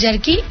পরে হয়েছে আর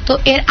কি। তো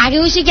এর আগে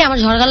হয়েছে কি, আমার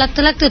ঝগড়া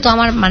লাগতে তো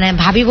আমার মানে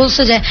ভাবি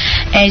বলছে যে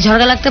এই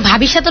ঝগড়া লাগতে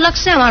ভাবির সাথে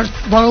লাগছে, আমার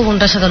বড়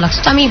বোনটার সাথে লাগছে।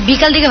 তো আমি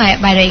বিকাল দিকে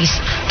বাইরে হয়ে গেছি।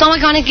 তো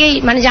আমাকে অনেকেই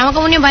মানে জামা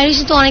কাপড় নিয়ে বাইরে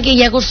হয়েছি, তো অনেকে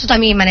ইয়া করছে। তো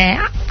আমি মানে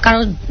কারো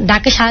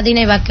ডাকে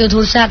সারাদিনে বা কেউ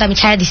ধরছে হাত, আমি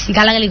ছায়া দিচ্ছি,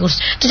 গালাগালি করছি।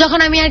 তো যখন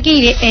আমি আর কি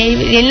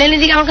রেল লাইনের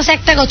দিকে, আমার কাছে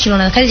 1 টাকাও ছিল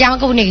না, খালি জামা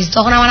কাপড় নিয়ে গেছি।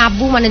 তখন আমার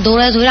আব্বু মানে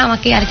দৌড়ায় ধরে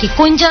আমাকে আর কি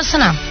কঞ্চা আছে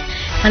না,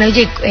 মানে ওই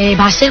যে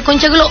বাঁশের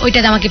কঞ্চাগুলো,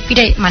 ওইটাতে আমাকে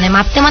পিটাই মানে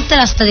মারতে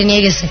রাস্তা দিয়ে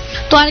নিয়ে গেছে।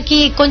 তো আর কি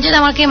কঞ্চাতে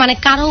আমাকে মানে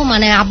কারো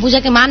মানে আব্বু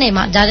যাকে মানে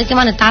যাদেরকে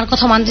মানে তার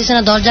কথা মানতেছে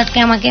না, দরজাটকে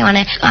আমাকে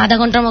মানে আধা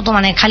ঘন্টার মতো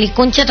মানে খালি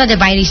কঞ্চাটা যে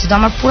বাইরে এসেছে। তো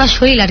আমার পুরো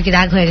শরীর আর কি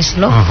রাগ হয়ে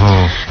গেছিল।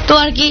 তো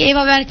আর কি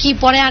এইভাবে আর কি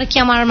পরে আর কি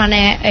আমার মানে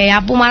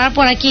আব্বু মারার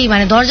পর আর কি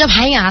মানে দরজা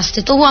ভাঙা আসছে,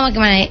 তবু আমাকে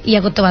মানে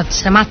ইয়া করতে পারছে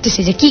না,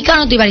 মারতেছে যে কি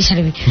কারণ তুই বাড়ি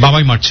ছাড়বি।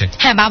 বাবাই মারছে?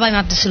 হ্যাঁ, বাবাই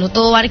মারতেছিল।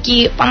 তো আর কি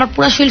আমার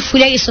পুরো শরীর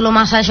ফুলে গেছিল,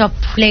 মাথায় সব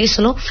ফুলে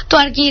গেছিল। তো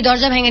আর কি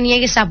দরজা ভেঙে নিয়ে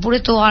গেছে আব্বুরে।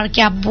 তো আর কি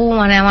আব্বু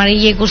মানে আমার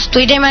ইয়ে করছে। তো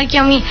এই টাইম আর কি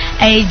আমি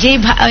যে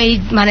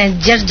মানে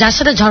যার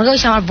সাথে ঝগড়া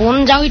হয়েছে আমার বোন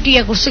যাও একটু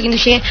ইয়ে করছে, কিন্তু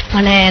সে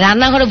মানে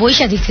রান্নাঘরে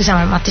বইসা দেখতেছে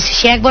আমার মারতেছে।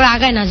 সে একবার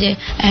আগায় না যে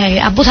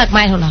আব্বু থাক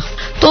মায়ের হলো।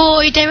 তো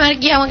এই টাইম আর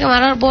কি আমাকে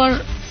মারার পর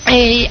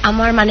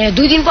আমার মানে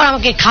 2 দিন পর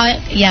আমাকে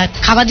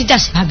খাবার দিতে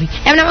আসে ভাবি,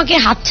 এমন আমাকে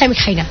হাতছে, আমি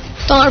খাই না।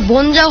 তো আমার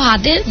বোন যাও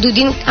হাতে, 2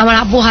 দিন আমার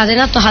আব্বু হাতে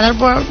না। তো হাতার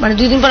পর মানে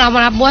 2 দিন পর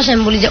আমার আব্বু আসে,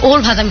 আমি বলি যে ওর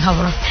ভাত আমি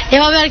খাবো না।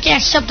 এভাবে আর কি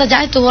 1 সপ্তাহ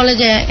যায়। তো বলে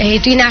যে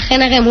তুই না খাই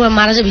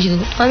মারা যাবি শুধু।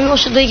 আমি ওর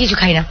সাথে কিছু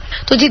খাই না।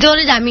 তো জিতে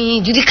বলে যে আমি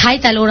যদি খাই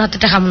তাহলে ওর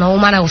হাতেটা খাবো না, ও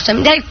মানা করছে।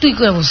 আমি ডাইরেক্ট তুই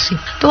করে বসছি।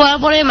 তো বলার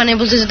পরে মানে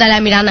বলছে যে তাহলে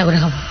আমি রান্না করে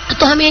খাবো।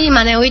 তো আমি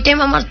মানে ওই টাইম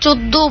আমার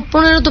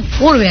 14-15 তো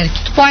পড়বে আর কি,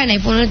 পড়ে নাই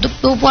 15।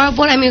 তো পড়ার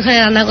পর আমি ওখানে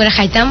রান্না করে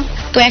খাইতাম।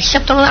 তো 1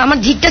 সপ্তাহ আমার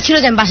জিদটা ছিল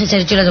যে আমি বাসা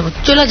ছেড়ে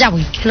চলে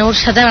যাবোই, কেন ওর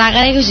সাথে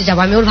রাগারাগি হয়েছে, যাবো,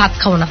 আমি ওর ভাত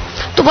খাবো না।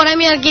 তো পরে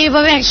আমি আর কি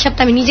এইভাবে 1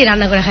 সপ্তাহ আমি নিজে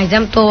রান্না করে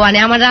খাইতাম। তো মানে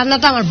আমার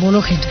রান্নাটা আমার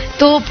বোনও খাইতো।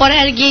 তো পরে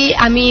আর কি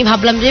আমি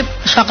ভাবলাম যে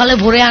সকালে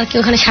ভোরে আর কি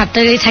ওখানে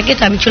 7টায় থাকে,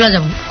 তো আমি চলে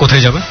যাবো।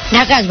 কোথায় যাবে?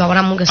 ঢাকা আসবো, আবার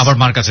আম্মুর কাছে। আবার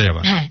মার কাছে যাবে?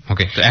 হ্যাঁ।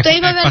 ওকে। তো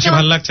এইভাবে এক পাশে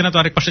ভালো লাগছে না, তো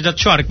আরেক পাশে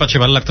যাচ্ছ, আরেক পাশে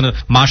ভালো লাগছে না,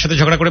 মার সাথে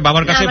ঝগড়া করে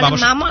বাবার কাছে।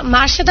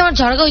 মার সাথে আমার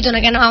ঝগড়া হইতো না,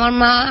 কেন আমার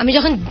মা, আমি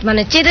যখন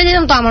মানে চেতে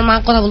যেতাম তো আমার মা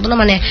কথা বলতো না,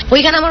 মানে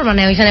ওইখানে আমার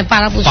মানে ওইখানে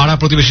পাড়া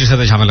প্রতিবেশীর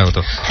সাথে ঝামেলা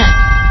হতো। হ্যাঁ।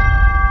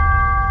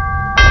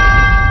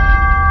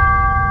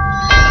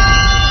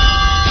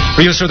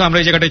 প্রিয় শ্রোতা, আমরা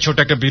এই জায়গাটায় ছোট্ট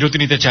একটা বিরতি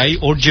নিতে চাই।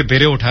 ওর যে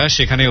বেড়ে ওঠা,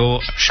 সেখানে ও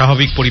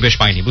স্বাভাবিক পরিবেশ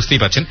পায়নি।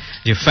 বুঝতেই পারছেন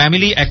যে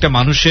ফ্যামিলি একটা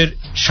মানুষের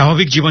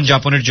স্বাভাবিক জীবন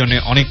যাপনের জন্য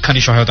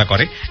অনেকখানি সহায়তা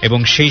করে, এবং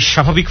সেই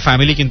স্বাভাবিক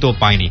ফ্যামিলি কিন্তু ও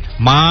পায়নি।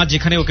 মা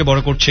যেখানে ওকে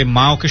বড় করছে,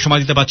 মা ওকে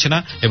সময় দিতে পারছে না,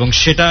 এবং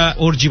সেটা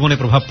ওর জীবনে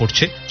প্রভাব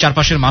পড়ছে।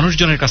 চারপাশের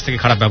মানুষজনের কাছ থেকে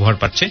খারাপ ব্যবহার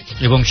পাচ্ছে,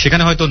 এবং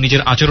সেখানে হয়তো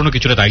নিজের আচরণও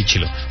কিছুটা দায়ী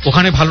ছিল।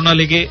 ওখানে ভালো না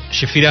লেগে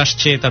সে ফিরে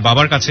আসছে তার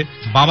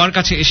বাবার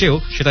কাছে এসেও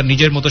সে তার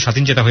নিজের মতো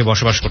স্বাধীনচেতা হয়ে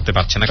বসবাস করতে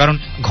পারছে না, কারণ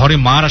ঘরে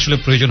মার আসলে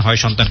প্রয়োজন হয়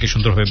সন্তানকে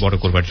সুন্দরভাবে বড়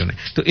করবার জন্য।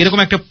 তো এরকম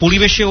একটা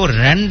পরিবেশে ও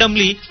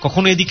র্যান্ডামলি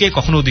কখনো এদিকে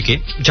কখনো ওদিকে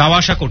যাওয়া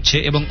আসা করছে,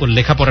 এবং ওর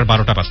লেখাপড়ার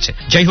 12টা পাচ্ছে।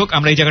 যাই হোক,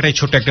 আমরা এই জায়গাটায়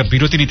ছোট্ট একটা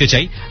বিরতি নিতে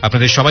চাই।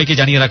 আপনাদের সবাইকে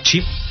জানিয়ে রাখছি,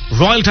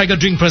 রয়্যাল টাইগার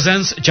ড্রিঙ্ক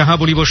প্রেজেন্স যাহা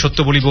বলিব সত্য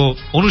বলিব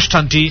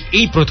অনুষ্ঠানটি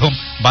এই প্রথম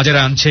বাজারে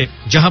আনছে।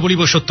 যাহা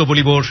বলিব সত্য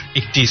বলিবর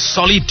একটি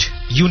সলিড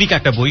ইউনিক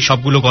একটা বই,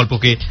 সবগুলো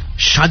গল্পকে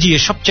সাজিয়ে,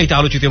 সবচাইতে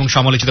আলোচিত এবং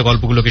সমালোচিত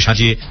গল্পগুলোকে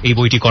সাজিয়ে এই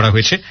বইটি করা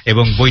হয়েছে,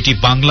 এবং বইটি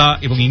বাংলা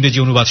এবং ইংরেজি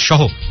অনুবাদ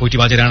সহ বইটি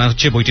বাজারে আনা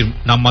হচ্ছে। বইটির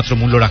নামমাত্র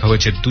মূল্য রাখা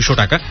হয়েছে 200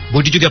 টাকা।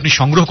 বইটি যদি আপনি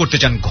সংগ্রহ করতে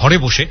চান ঘরে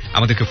বসে,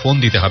 আমাদেরকে ফোন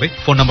দিতে হবে।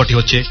 ফোন নাম্বারটি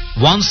হচ্ছে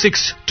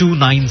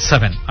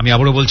 16297। আমি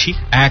আবারও বলছি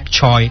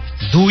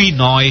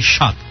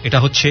 16297। এটা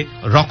হচ্ছে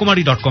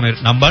রকমারি.com এর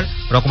নাম্বার।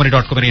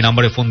 রকমারি.com এর এই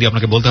নাম্বারে ফোন দিয়ে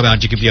আপনাকে বলতে হবে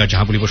আরজি কিবরিয়া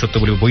যাহা বলিব সত্য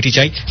বলিব বইটি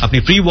চাই। আপনি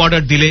প্রি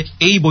অর্ডার দিলে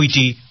এই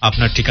বইটি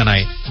আপনার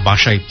ঠিকানায়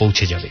বাসায়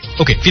পৌঁছে যাবে।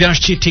 ওকে, ফিরে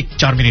আসছি ঠিক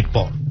 4 মিনিট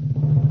পর।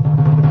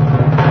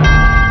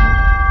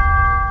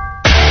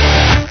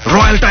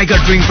 রয়্যাল টাইগার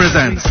ড্রিঙ্ক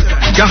প্রেজেন্টস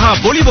যাহা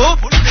বলিব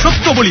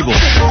সত্য বলিব।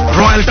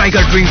 রয়্যাল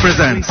টাইগার ড্রিঙ্ক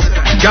প্রেজেন্টস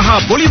যাহা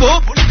বলিব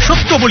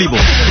সত্য বলিব।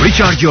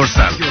 Recharge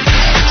yourself.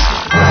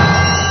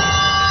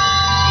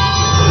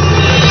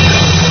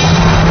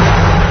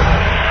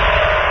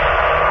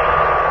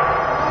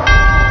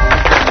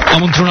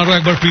 আমন্ত্রণ আরো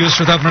একবার প্রিয়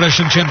শ্রোতা, আপনারা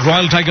শুনছেন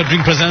রয়্যাল টাইগার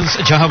ড্রিঙ্ক প্রেজেন্স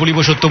যাহা বলিব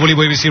সত্য বলিব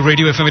এবিসি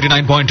রেডিও এফএম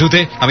 89.2 তে।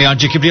 আমি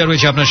আরজি কিবরিয়া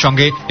রয়েছে আপনার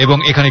সঙ্গে, এবং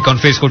এখানে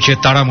কনফেস করছে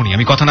তারামণি।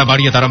 আমি কথা না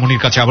বাড়িয়ে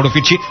তারামণির কাছে আবারও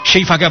ফিরছি।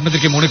 সেই ফাঁকে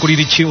আপনাদেরকে মনে করিয়ে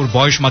দিচ্ছি, ওর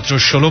বয়স মাত্র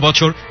 16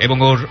 বছর, এবং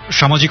ওর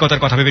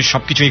সামাজিকতার কথা ভেবে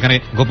সবকিছু এখানে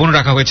গোপন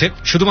রাখা হয়েছে।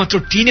 শুধুমাত্র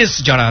টিনেজ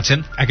যারা আছেন,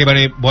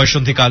 একেবারে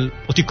বয়ঃসন্ধিকাল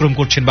অতিক্রম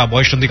করছেন বা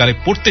বয়ঃসন্ধিকালে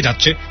পড়তে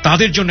যাচ্ছে,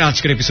 তাদের জন্য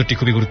আজকের এপিসোডটি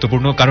খুবই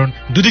গুরুত্বপূর্ণ, কারণ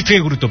দুদিক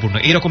থেকে গুরুত্বপূর্ণ।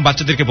 এরকম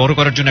বাচ্চাদেরকে বড়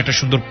করার জন্য একটা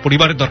সুন্দর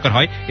পরিবারের দরকার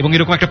হয়, এবং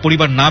এরকম একটা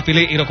পরিবার না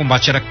পেলে এরকম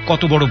বাচ্চারা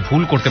কত বড়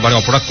ভুল করতে পারে,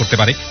 অপরাধ করতে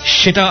পারে,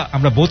 সেটা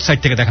আমরা বোথ সাইড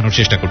থেকে দেখানোর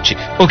চেষ্টা করছি।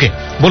 ওকে,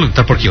 বলুন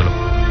তারপর কি হলো?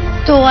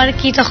 তো আর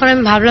কি তখন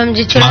আমি ভাবলাম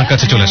যে মার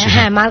কাছে চলে আসি।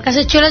 হ্যাঁ, মার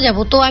কাছে চলে যাব।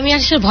 তো আমি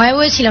আসলে ভয়ে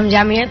হয়েছিলাম যে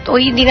আমি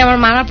ওই দিন আমার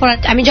মারার পর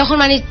আমি যখন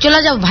মানে চলে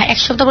যাবো 1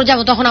 সপ্তাহ পর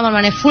যাবো, তখন আমার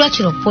মানে ফুলা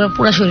ছিল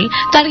পুরো শরীর।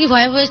 তো আর কি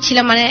ভয়ে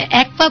হয়েছিলাম, মানে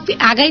 1 পা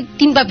আগাই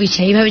 3 পা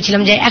পিছিয়ে এইভাবে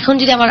ছিলাম যে এখন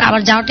যদি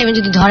আবার যাওয়ার টাইমে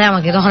যদি ধরে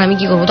আমাকে তখন আমি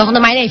কি করবো, তখন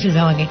তো মাইরাই ফেলবে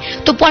আমাকে।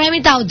 তো পরে আমি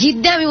তাও জিদ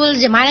দিয়ে আমি বলছি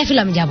যে মাইরাই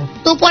ফেলে আমি যাবো।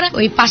 তো পরে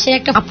ওই পাশে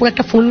একটা আপুর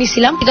একটা ফোন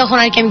নিয়েছিলাম, তখন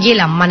আর কি আমি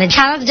গেলাম, মানে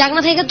সারা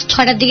জাগনা থেকে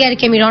 6টার দিকে আর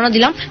কি আমি রওনা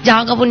দিলাম।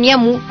 জামা কাপড় নিয়ে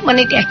মুখ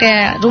মানে একটা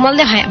রুমাল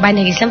দিয়ে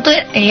বাইরে গেছিলাম। তো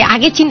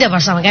আগে চিনতে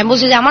পারছে আমাকে। আমি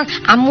বলছি যে আমার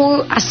আম্মু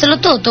আসছিল,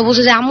 তো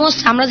বলছে যে আম্মু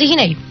আমরা দেখি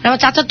নাই, আমার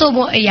চাচা তো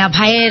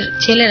ভাইয়ের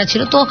ছেলেরা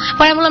ছিল। তো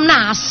পরে আমি বললাম না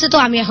আসছে, তো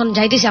আমি এখন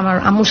যাইতেছি আমার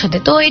আম্মুর সাথে।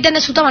 তো এটা না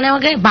শুধু মানে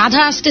আমাকে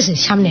বাধা আসতেছে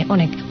সামনে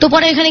অনেক। তো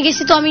পরে এখানে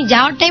গেছি, তো আমি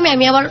যাওয়ার টাইমে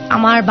আমি আবার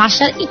আমার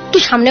বাসার একটু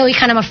সামনে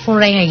ওইখানে আমার ফোন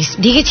রেখে গেছি,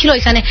 ঢেকে ছিল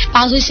ওইখানে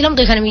পাস হয়েছিলাম। তো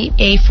এখানে আমি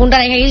এই ফোনটা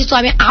রেখে গেছি। তো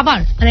আমি আবার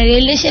মানে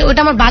রেল এসে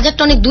ওইটা আমার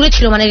বাজারটা অনেক দূরে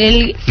ছিল, মানে রেল।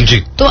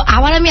 তো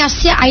আবার আমি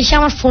আসছি আইসা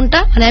আমার ফোনটা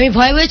মানে আমি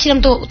ভয়ে হয়েছিলাম।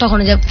 তো তখন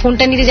যে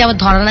ফোনটা নিতে যে আবার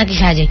ধরা নাকি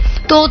খাওয়া যায়।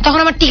 তো তখন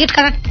আমার টিকিট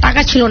কাটার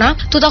টাকা ছিল না।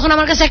 তো তখন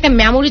আমার কাছে একটা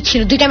মেমোরি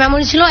ছিল, 2টা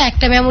মেমোরি ছিল।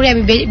 একটা মেমোরি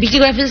আমি বিক্রি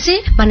করে ফেলছি,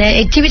 মানে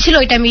এই টিভি ছিল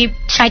ওইটা আমি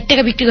 60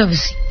 টাকা বিক্রি করে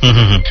ফেলছি,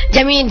 যে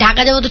আমি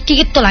ঢাকা যাবো তো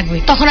টিকিট তো লাগবে।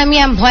 তখন আমি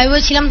ভয়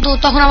হয়েছিলাম। তো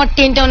তখন আমার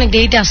ট্রেনটা অনেক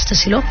দেরিতে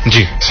আসতেছিল,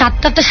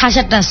 7টা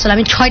 7:30 আসছিল।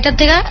 আমি 6টা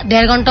থেকে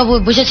 1.5 ঘন্টা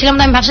বসেছিলাম।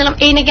 তো আমি ভাবছিলাম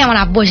এই নাকি আমার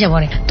আব্বু এসে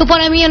পড়ে। তো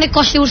পরে আমি অনেক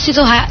কষ্টে উঠছি।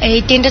 তো এই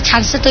ট্রেনটা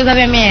ছাড়ছে। তো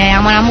এইভাবে আমি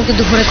আমার আম্মুকে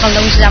দুপুরে কল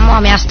দেবো যে আম্মু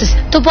আমি আসতেছি।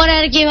 তো পরে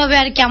আর কি এইভাবে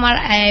আর কি আমার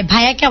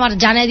ভাইয়াকে আমার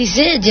জানিয়ে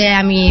দিছে যে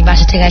আমি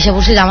বাসা থেকে এসে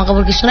বসে, জামা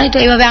কাপড় কিছু নাই। তো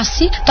এইভাবে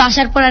আসছি। তো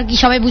আসার পর আর কি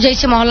সবাই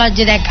বুঝাইছে মহল্লার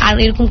যে দেখ আর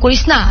এরকম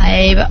করিস না,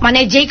 মানে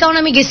যেই কারণে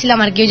আমি গেছিলাম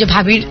আর কি ওই যে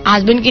ভাবির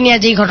হাজবেন্ডকে নিয়ে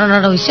যেই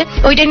ঘটনাটা হয়েছে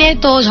ওইটা নিয়ে।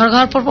 তো ঝড়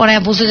খাওয়ার পর পরে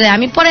বসে যায়।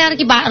 আমি পরে আর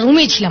কি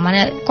রুমেই ছিলাম, মানে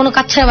কোনো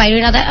কাজ ছাড়া বাইরে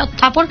না।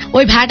 তারপর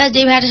ওই ভাইয়াটা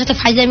যেই ভাইয়াটার সাথে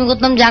ফাইজলামি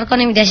করতাম যার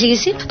কারণে আমি দেশে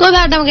গেছি। তো ওই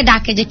ভাইয়াটা আমাকে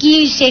ডাকে যে কি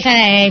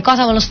সেখানে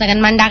কথা বলছ না কেন,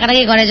 মানে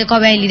ডাকাটাকে করে যে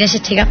কবে আইলি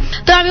দেশের থেকে।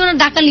 তো আমি ওনার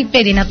ডাকা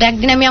লিপটাই দিই না। তো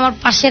একদিন আমি আমার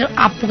পাশের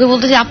আপুকে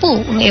বলতেছি আপু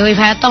ওই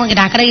ভাইয়া তো আমাকে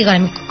ডাকাটাকে করে,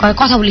 আমি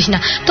কথা বলিস না।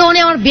 তো উনি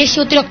আমার বেশি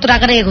অতিরিক্ত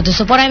ডাকাটাকে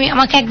করতেছে। পরে আমি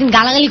আমাকে একদিন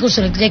গালাগালি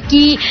করছিল যে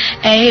কি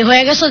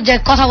হয়ে গেছো যে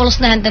কথা বলছ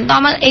না হ্যান। তো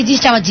আমার এই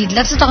জিনিসটা আমার জিদ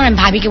লাগছে। তখন আমি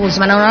ভাবিকে বলছি,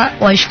 মানে ওনার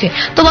ওয়াইফকে।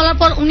 তো বলার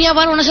পর উনি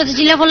আবার ওনার সাথে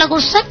চিল্লাফাল্লা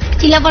করছে।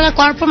 চিল্লাফাল্লা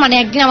করার পর মানে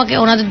একদিন আমাকে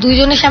ওনাদের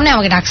 2জনের সামনে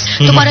আমাকে ডাকছে।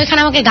 তো পরে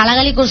ওখানে আমাকে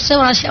গালাগালি করছে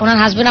ওনার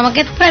হাজবেন্ড আমাকে।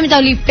 তারপরে আমি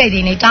তাও লিপটাই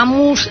দিই নাই। তো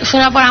আম্মু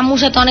শোনার পর আম্মুর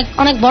সাথে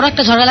অনেক বড়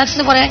একটা ঝগড়া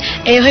লাগছে। পরে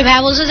এই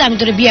ভাইয়া বলছে যে আমি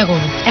তোরে বিয়ে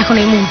করবো এখন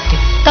এই মুহূর্তে।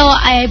 তো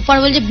পরে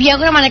বলছে বিয়ে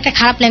করে, মানে একটা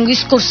খারাপ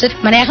ল্যাঙ্গুয়েজ করছে,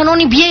 মানে এখন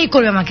উনি বিয়েই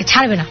করবে, আমাকে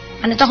ছাড়বে না।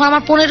 মানে তখন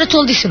আমার 15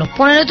 চলতেছিল,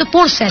 15 তো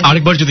পড়ছে।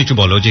 আরেকবার যদি একটু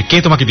বলো যে কে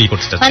তোমাকে বিয়ে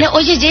করতে চাচ্ছে? মানে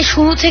ওই যে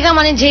শুরু থেকে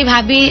মানে যে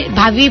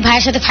ভাবি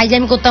ভাইয়ের সাথে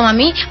ফাইজলামি করতাম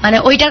আমি, মানে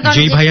ওইটার কারণে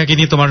যেই ভাইয়াকে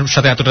নিয়ে তোমার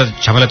সাথে এতটা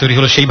ঝামেলা তৈরি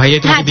হলো, সেই ভাইয়াই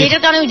তোমাকে বিয়ে,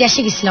 যেটার কারণে আমি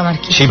দেশে গেছিলাম আর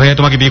কি, সেই ভাইয়া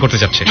তোমাকে বিয়ে করতে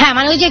যাচ্ছে। হ্যাঁ,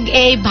 মানে ওই যে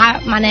এই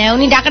মানে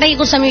উনি ডাকাটাকি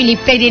করছে, আমি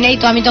লিপটাই দিই নাই।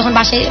 তো আমি তখন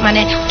বাসায়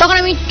মানে তখন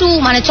আমি একটু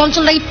মানে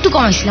চঞ্চলটা একটু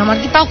কমাইছিলাম আর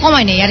কি, তাও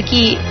কমাই নাই আর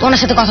কি, ওনার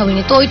সাথে কথা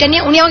বলিনি। তো ওইটা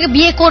নিয়ে উনি আমাকে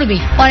বিয়ে করবে।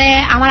 পরে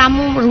আমার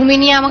আম্মু রুমে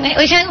নিয়ে আমাকে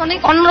ওইখানে অনেক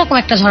অন্যরকম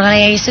একটা ঝগড়া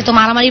লেগে গেছে। তো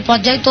মারামারি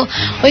পর্যায়ে তো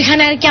ওইখানে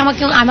আর কি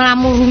আমাকে আমার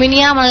আম্মু রুমে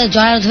নিয়ে আমার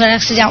জড়া ধরে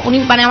রাখছে যে উনি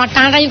মানে আমার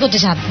টানাটানি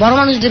করতেছে, বড়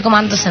মানুষদেরকে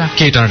মানতেছে না।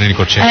 কে টানাটানি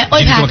করছে?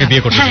 তোমাকে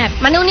বিয়ে করতে? হ্যাঁ,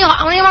 মানে উনি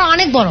আমার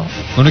অনেক বড়।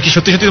 উনি কি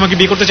সত্যি সত্যি তোমাকে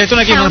বিয়ে করতে চাইতো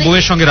নাকি আমার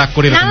বউয়ের সঙ্গে রাগ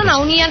করে? না না,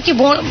 উনি আর কি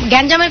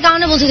গ্যাঞ্জামের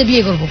কারণে বলছে যে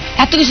বিয়ে করবো,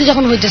 এত কিছু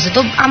যখন হইতেছে।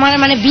 তো আমার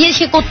মানে বিয়ে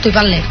সে করতেই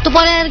পারলে। তো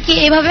পরে আর কি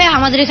এইভাবে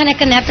আমাদের এখানে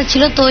একটা নেতা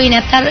ছিল। তো ওই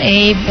নেতার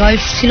এই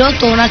ওয়াইফ ছিল,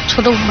 তো ওনার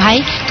ছোট ভাই।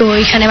 তো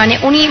ওইখানে মানে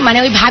উনি মানে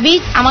ওই ভাবি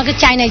আমাকে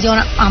চাই নাই যে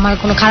আমার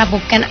কোনো খারাপ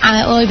হোক। কেন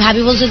ওই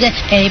ভাবি বলছে যে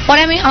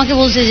পরে আমাকে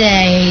বলছে যে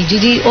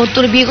যদি ওর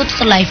তোর বিয়ে করতো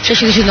তো লাইফ শেষ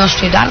কিছু নষ্ট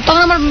হইতো। আর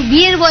তখন আমার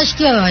বিয়ের বয়স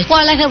কিভাবে হয়,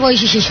 পড়ালেখার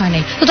বয়সই শেষ হয়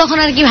নাই। তো তখন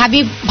আর কি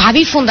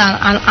ভাবি ফোন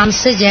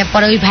আনছে যে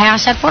পরে ওই ভাইয়া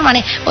আসার পর মানে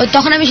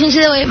তখন আমি শুনছি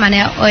যে ওই মানে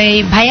ওই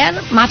ভাইয়ার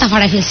মাথা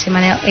ফাড়া ফেলছে,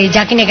 মানে ওই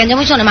যাকে নিয়ে গ্যাঞ্জাম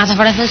হয়েছে মাথা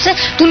ফাড়া ফেলছে।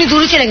 তুমি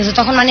দূরে চলে গেছে।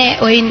 তখন মানে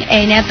ওই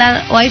নেতার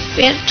ওয়াইফ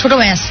এর ছোট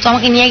ভাই আছে, তো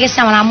আমাকে নিয়ে গেছে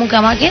আমার আম্মুকে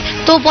আমাকে।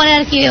 তো পরে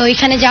আর কি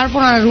ওইখানে যাওয়ার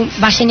পর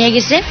বাসায় নিয়ে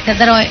গেছে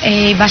নেতার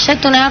এই বাসায়।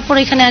 তো নেওয়ার পর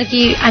ওইখানে আর কি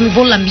আমি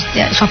বললাম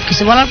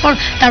সবকিছু বলার পর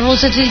তার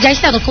বলছে তুই যাইস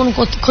না তো কোন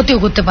ক্ষতিও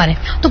করতে পারে।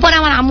 তো পরে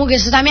আমার আম্মু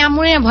গেছে। তো আমি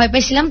আম্মু ভয়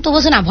পাইছিলাম। তো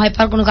বলছে না ভয়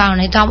পাওয়ার কোনো কারণ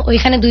নেই। তো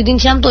ওইখানে 2 দিন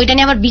ছিলাম। তো ওইটা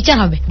নিয়ে আবার বিচার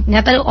হবে।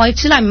 নেতার ওয়াইফ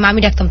ছিল, আমি মামি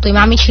ডাকতাম। তো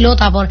মামি ছিল।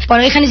 তারপর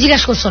পরে ওইখানে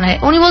জিজ্ঞাসা করছো না,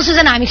 উনি বলছে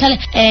যে না আমি খালি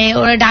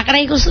ওরা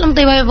ডাকারাই করছিলাম। তো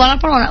এইভাবে বলার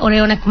পর ওরা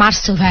অনেক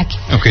মারছে ভাইয়াকে।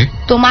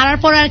 তো মারার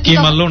পর আর কি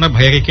মারলো না,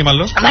 ভাইয়াকে কে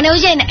মারলো? মানে ওই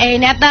যে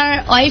নেতার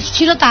ওয়াইফ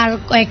ছিল, তার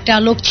কয়েকটা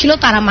লোক ছিল,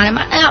 তারা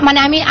মানে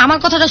আমি আমার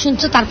কথাটা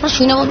শুনছে। তারপর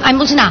শুনে আমি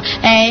বলছি না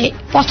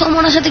প্রথম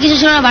ওনার সাথে কিছু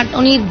ছিল না, বাট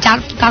উনি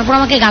তারপর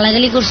আমাকে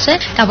গালাগালি করছে।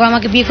 তারপর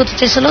আমাকে বিয়ে করতে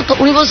চেয়েছিল। তো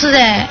উনি বলছে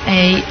যে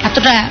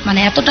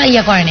এতটা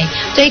ইয়া করে নাই।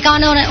 তো এই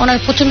কারণে ওনার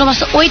প্রচন্ড মাস।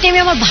 ওই টাইমে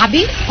আমার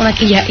ভাবি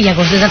ওনাকে ইয়া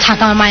করছে যে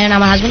থাকা আমার মায়ের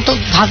আমার হাজবেন্ড। তো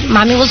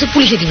মামি বলছে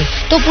পুলিশে দিবে।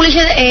 তো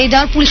পুলিশে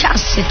দেওয়ার পুলিশ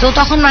আসছে। তো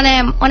তখন মানে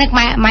অনেক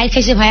মায়ের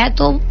খাইছে ভাইয়া।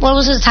 তো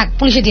বলছে থাক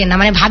পুলিশে দিয়ে না,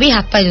 মানে ভাবি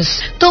হাত পায়ে দিচ্ছে।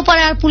 তো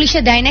পরে আর পুলিশে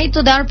দেয় নাই। তো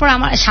দেওয়ার পর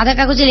আমার সাদা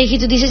কাগজে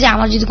লিখিত দিয়েছে যে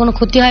আমার যদি কোনো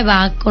ক্ষতি হয় বা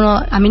কোনো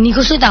আমি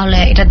নিখোঁজ হই তাহলে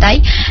এটা দায়ী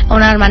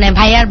ওনার মানে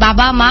ভাইয়ার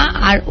বাবা মা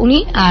আর উনি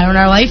আর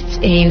ওনার ওয়াইফ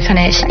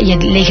এইখানে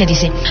লিখে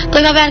দিছে। তো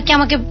এইভাবে আর কি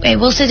আমাকে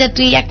বলছে যে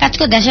তুই এক কাজ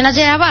কর, দেশে না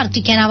যায় আবার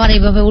তুই কেন আবার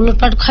এইভাবে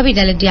উলটপালট খাবি,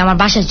 তাহলে তুই আমার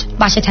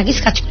বাসায় থাকিস,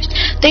 কাজ করিস।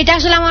 তো এটা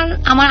আসলে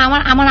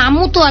আমার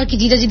আম্মু তো আর কি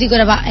জিদাজিদি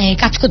করে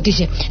কাজ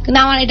করতেছে, কিন্তু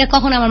আমার এটা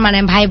কখন আমার মানে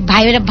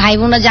ভাই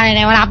বোনরা জানে না,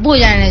 আমার আব্বুও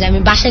জানে না যে আমি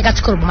বাসায় কাজ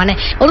করবো। মানে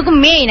ওরকম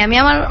মেইন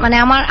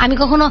আমি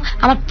কখনো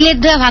আমার প্লেট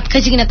ধরে ভাত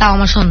খাইছি কিনা তাও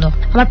আমার সন্দেহ।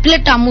 আমার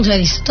প্লেটটা আম্মু ধরে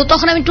দিচ্ছে। তো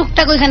তখন আমি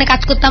টুকটাক ওইখানে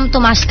কাজ করতাম। তো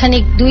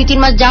মাসখানিক 2-3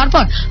 মাস যাওয়ার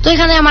পর তো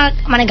এখানে আমার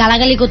মানে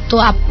গালাগালি করতো,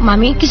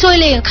 মামি কিছু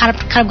হইলে খারাপ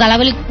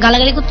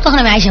গালাগালি করতো। তখন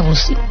আমি আয়সা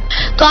বলছি।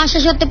 তো আসা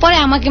সত্ত্বে পরে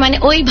আমাকে মানে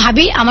ওই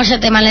ভাবি আমার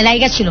সাথে মানে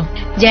লাইগা ছিল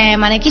যে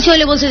মানে কিছু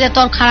হইলে বলছে যে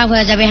তোর খারাপ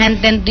হয়ে যাবে, হ্যান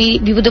তেন, তুই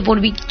বিপদে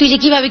পড়বি, তুই যে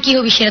কিভাবে কি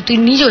হবি সেটা তুই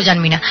নিজেও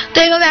জানবি না। তো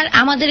এইভাবে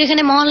আমাদের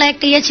এখানে মহল্লায়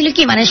একটা ইয়ে ছিল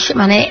কি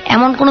মানে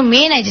এমন কোনো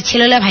মেয়ে নাই যে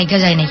ছেলেরা ভাইগা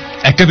যায় নাই।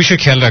 একটা বিষয়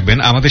খেয়াল রাখবেন,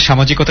 আমাদের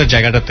সামাজিকতার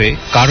জায়গাটাতে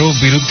কারো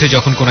বিরুদ্ধে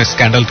যখন কোনো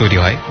স্ক্যান্ডাল তৈরি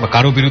হয় বা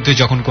কারো বিরুদ্ধে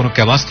যখন কোনো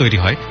কেবাস তৈরি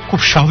হয়, খুব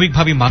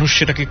স্বাভাবিকভাবে মানুষ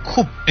সেটাকে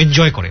খুব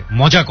এনজয় করে,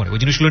 মজা করে। ওই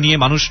জিনিসগুলো নিয়ে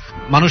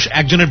মানুষ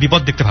একজনের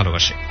বিপদ দেখতে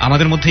ভালোবাসে।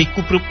 আমাদের মধ্যে এই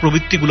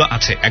কুপ্রবৃত্তিগুলো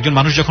আছে। একজন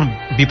মানুষ যখন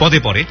বিপদে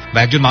পড়ে বা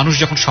একজন মানুষ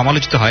যখন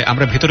সমালোচিত হয়,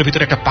 আমরা ভেতরে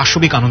ভেতরে একটা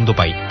পাশবিক আনন্দ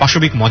পাই,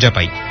 পাশবিক মজা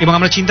পাই, এবং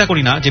আমরা চিন্তা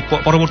করি না যে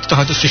পরবর্তীতে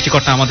হয়তো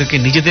সৃষ্টিকর্তা আমাদেরকে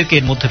নিজেদেরকে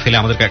এর মধ্যে ফেলে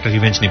আমাদেরকে একটা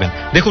রিভেঞ্জ নেবেন।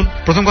 দেখুন,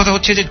 প্রথম কথা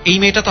হচ্ছে যে এই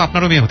মেয়েটা তো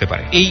আপনারও মেয়ে হতে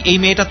পারে, এই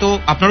মেয়েটা তো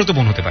আপনারও তো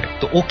বোন হতে পারে।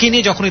 তো ওকে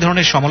নিয়ে যখন এই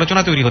ধরনের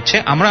সমালোচনা তৈরি হচ্ছে,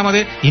 আমরা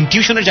আমাদের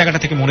ইনটিউশনের জায়গাটা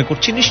থেকে মনে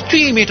করছি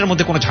নিশ্চয়ই এই মেয়েটার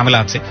মধ্যে কোনো ঝামেলা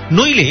আছে,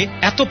 নইলে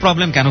এত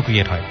প্রবলেম কেন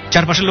ক্রিয়েট হয়,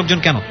 চারপাশের লোকজন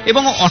কেন,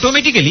 এবং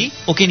অটোমেটিক্যালি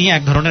ওকে নিয়ে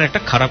এক ধরনের একটা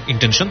খারাপ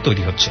ইন্টেনশন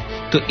তৈরি হচ্ছে।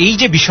 তো এই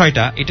যে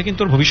বিষয়টা, এটা কিন্তু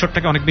ওর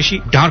ভবিষ্যৎটাকে অনেক বেশি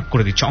ডার্ক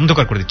করে দিচ্ছে,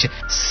 অন্ধকার করে দিচ্ছে।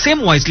 সেম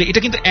ওয়াইজলি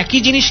এটা কিন্তু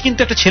একই জিনিস কিন্তু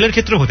একটা ছেলের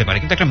ক্ষেত্রে হতে পারে,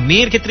 কিন্তু একটা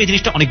মেয়ের ক্ষেত্রে এই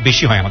জিনিসটা অনেক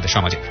বেশি হয় আমাদের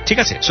সমাজে। ঠিক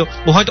আছে, সো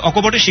ও হয়তো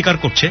অকপটের শিকার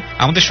করছে।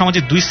 আমাদের সমাজে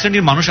 2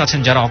 শ্রেণীর মানুষ আছেন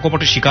যারা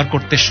অকপটের শিকার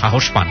করতে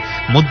সাহস পান।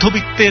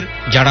 মধ্যবিত্তের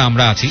যারা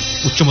আমরা আছি,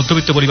 উচ্চ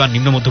মধ্যবিত্ত বলি বা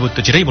নিম্ন মধ্যবিত্ত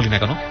যেটাই বলি না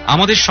কেন,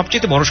 আমাদের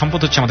সবচেয়ে বড় সম্পদ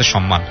হচ্ছে আমাদের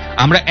সম্মান।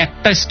 আমরা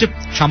একটা স্টেপ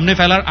সামনে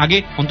ফেলার আগে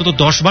অন্তত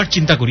 10 বার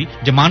চিন্তা করি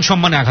যে মান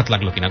সম্মানে আঘাত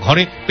লাগলো কিনা।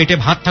 ঘরে পেটে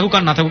ভাত থাকুক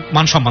আর না থাকুক,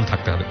 মান সম্মান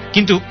থাকতে হবে।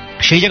 কিন্তু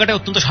সেই জায়গাটা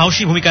অত্যন্ত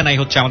সাহসী ভূমিকা নাই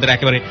হচ্ছে আমাদের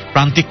একেবারে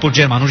প্রান্তিক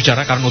পর্যায়ের মানুষ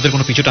যারা, কারণ ওদের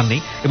কোনো পিছুটান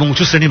নেই, এবং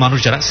উঁচু শ্রেণীর মানুষ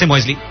যারা সেম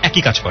ওয়াইজলি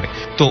একই কাজ করে।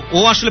 তো ও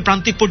আসলে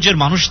প্রান্তিক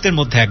পর্যায়ের মানুষদের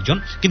মধ্যে একজন,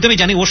 কিন্তু আমি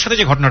জানি ওর সাথে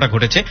যে ঘটনাটা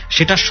ঘটেছে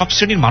সেটা সব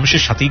শ্রেণীর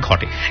মানুষের সাথেই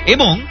ঘটে।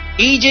 এবং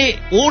এই যে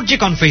ওর যে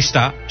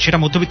কনফেসটা, সেটা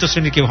মধ্যবিত্ত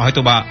শ্রেণীর কেউ হয়তো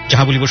বা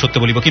যাহা বলিব সত্য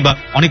বলিব কিংবা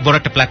অনেক বড়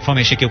একটা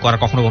প্ল্যাটফর্মে এসে কেউ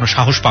করার কখনো কোনো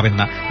সাহস পাবেন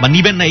না বা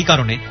নিবেন না, এই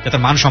কারণে যাতে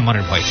মান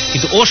সম্মানের ভয়।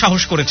 কিন্তু ও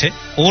সাহস করেছে,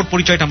 ওর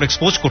পরিচয়টা আমরা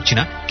এক্সপোজ করছি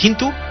না,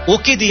 কিন্তু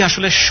ওকে দিয়ে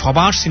আসলে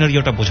সবার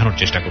সিনারিওটা বোঝানোর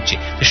চেষ্টা করছি।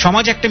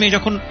 সমাজ একটা মেয়ে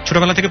যখন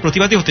ছোটবেলা থেকে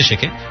প্রতিবাদী হতে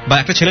শেখে বা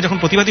একটা ছেলে যখন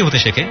প্রতিবাদী হতে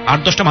শেখে,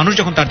 8-10টা মানুষ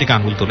যখন তার দিকে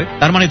আঙুল তোলে,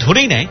 তার মানে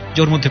ধরেই নেয় যে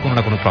ওর মধ্যে কোনো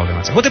না কোনো প্রবলেম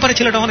আছে। হতে পারে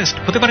ছেলেটা অনেস্ট,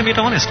 হতে পারে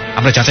মেয়েটা অনেস্ট,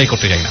 আমরা যাচাই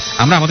করতে যাই না।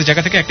 আমরা আমাদের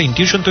জায়গা থেকে একটা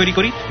ইনটিউশন তৈরি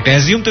করি, একটা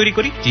অ্যাজিউম তৈরি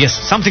করি, ইয়েস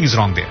সামথিং ইজ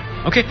রং দেয়ার।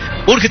 ওকে,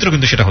 ওর ক্ষেত্রেও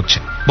কিন্তু সেটা হচ্ছে।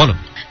 বলো।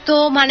 তো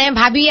মানে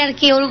ভাবি আর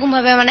কি ওরকম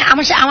ভাবে মানে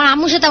আমার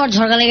আম্মুর সাথে আমার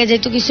ঝগড়া লেগে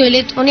যেত, কিছু হইলে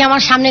উনি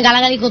আমার সামনে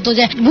গালাগালি করতো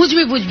যে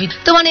বুঝবি।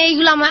 তো মানে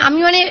এইগুলো আমি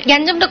মানে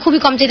গ্যাঞ্জামটা খুবই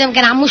কম চাইতাম,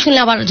 কেন আম্মু শুনলে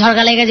আবার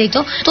ঝগড়া লেগে যেত।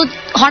 তো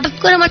হঠাৎ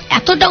করে আমার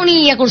এতটা উনি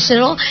ইয়ে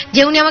করছিল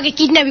যে উনি আমাকে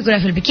কিডন্যাপই করে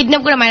ফেলবে,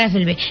 কিডন্যাপ করে মারা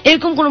ফেলবে,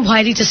 এরকম কোনো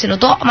ভয় দিতেছিল।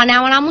 তো মানে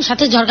আমার আম্মুর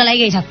সাথে ঝগড়া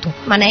লেগেই থাকতো।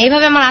 মানে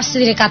এইভাবে আমার আস্তে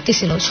ধীরে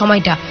কাটতেছিল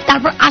সময়টা।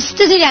 তারপর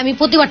আস্তে ধীরে আমি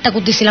প্রতিবাদটা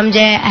করতেছিলাম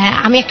যে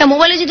আমি একটা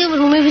মোবাইলে যদি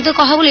রুমের ভিতরে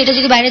কথা বলি, এটা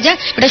যদি বাইরে যায়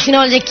ওটা শুনে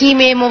বলে যে কি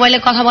মেয়ে মোবাইলে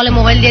কথা বলে,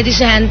 মোবাইল দিয়ে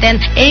দিছে হ্যান তেন,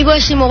 এই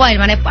বয়সী মোবাইল।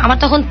 মানে আমার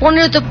তখন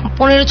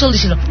 15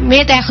 চলতেছিল,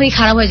 মেয়েটা এখনই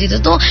খারাপ হয়ে যেত।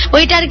 তো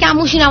ওইটা আর কি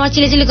আম্মু শুনে আমার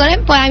চিলেচিলি করে।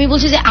 পরে আমি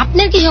বলছি যে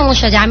আপনার কি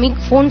সমস্যা যে আমি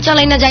ফোন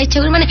চালাই না, যা ইচ্ছে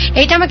করি, মানে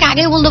এটা আমাকে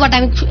আগে বলতো, বাট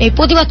আমি এই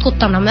প্রতিবাদ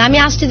করতাম না। আমি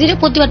আস্তে ধীরে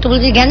প্রতিবাদটা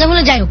বলছি, গ্যাঞ্জাম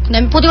হলে যাই হোক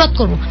আমি প্রতিবাদ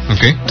করবো।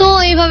 তো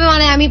এইভাবে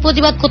মানে আমি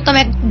প্রতিবাদ করতাম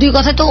 1-2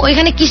 কথা। তো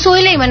ওইখানে কিছু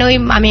হইলেই মানে ওই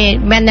আমি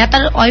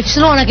নেতার ওয়াইফ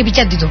ছিল, ওনাকে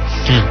বিচার দিত।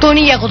 তো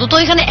উনি ইয়ে করতো। তো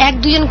ওইখানে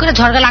 1-2 জন করে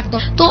ঝগড়া লাগতো।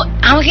 তো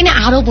আমাকে নিয়ে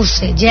আরো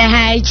পড়ছে যে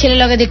হ্যাঁ এই ছেলে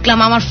লগে দেখলাম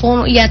আমার ফোন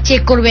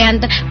চেক করবে, হ্যান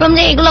বললাম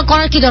যে এগুলো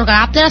করার কি দরকার,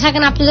 আপনারা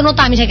থাকেন আপনাদের মতো,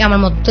 আমি থাকি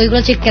আমার মতো, তো এগুলো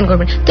চেক কেন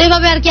করবেন। তো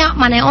এইভাবে আর কি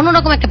মানে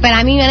অন্যরকম একটা প্যারা।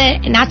 আমি মানে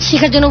নাচ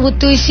শেখার জন্য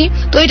ভর্তি হয়েছি,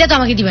 তো এটা তো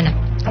আমাকে দিবে না,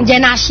 যে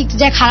নাচ শিখতে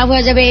যায় খারাপ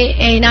হয়ে যাবে,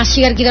 এই নাচ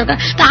শিখার কি দরকার।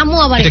 তা আম্মু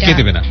আবার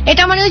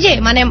এটা মানে ওই যে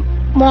মানে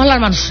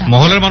মহল্লার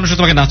মানুষরা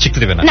তোমাকে নাচ শিখতে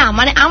দেবে না,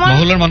 মানে আমার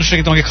মহল্লার মানুষরা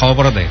কি তোমাকে খাওয়া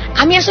পড়া দেয়?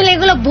 আমি আসলে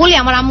এগুলো বলি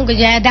আমার আম্মুকে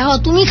যে দেখো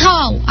তুমি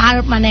খাওয়াও, আর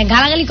মানে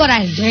গালাগালি করা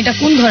একজন, এটা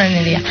কোন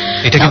ধরনের ইয়া।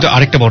 এটা কিন্তু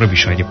আরেকটা বড়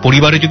বিষয় যে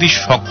পরিবারে যদি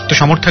শক্ত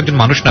সামর্থ্য একজন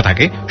মানুষ না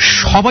থাকে,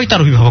 সবাই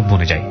তার অভিভাবক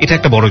বনে যায়। এটা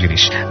একটা বড়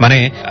জিনিস। মানে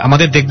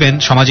আমাদের দেখবেন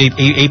সমাজে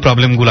এই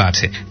প্রবলেম গুলো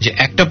আছে যে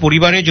একটা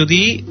পরিবারে যদি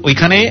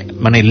ওইখানে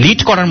মানে লিড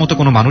করার মতো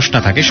কোনো মানুষ না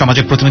থাকে,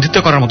 সমাজের প্রতিনিধিত্ব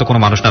করার মতো কোনো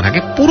মানুষ না থাকে,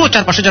 পুরো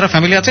চারপাশে যারা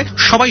ফ্যামিলি আছে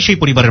সবাই সেই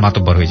পরিবারের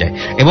মাতব্বর হয়ে যায়।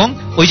 এবং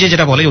ওই যে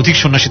যেটা বলে অধিক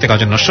সন্ন্যাসীতে কাজ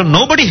নষ্ট,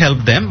 nobody help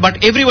them but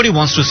everybody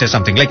wants to say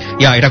something like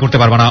এটা করতে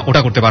পারবা না,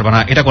 ওটা করতে পারবা না,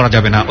 এটা করা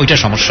যাবে না, ওইটা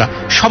সমস্যা,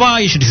 সবাই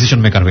এসে ডিসিশন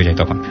মেকার হয়ে যায়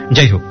তখন।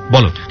 যাই হোক,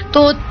 বলো।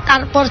 তো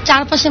তারপর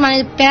চারপাশে মানে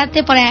পেরাতে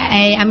পরে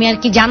আমি আর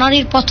কি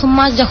জানুয়ারির 1ম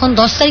মাস যখন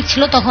 10 তারিখ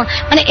ছিল, তখন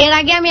মানে এর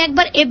আগে আমি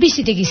একবার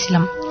এবিসিতে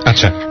গেছিলাম।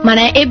 আচ্ছা,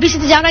 মানে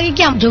এফবিসিতে যাওয়ার আগে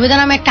কি জবেদা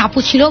নামে একটা আপু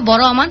ছিল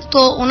বড় আমার,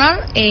 তো ওনার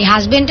এই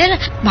হাজবেন্ডের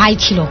ভাই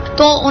ছিল,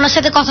 তো ওনার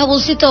সাথে কথা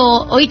বলছি। তো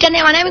ওইটা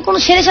নিয়ে মানে আমি কোন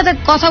ছেলের সাথে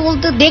কথা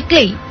বলতে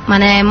দেখলেই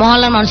মানে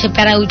মহল্লার মানুষের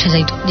প্যারা উঠে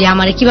যাইতো যে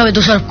আমার কিভাবে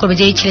দোষারোপ করবে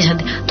যে এই ছেলের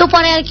সাথে। তো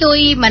পরে আর কি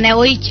ওই মানে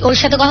ওর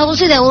সাথে কথা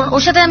বলছি,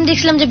 ওর সাথে আমি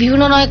দেখছিলাম যে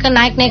বিভিন্ন নায়ক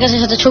নায়িকার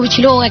সাথে ছবি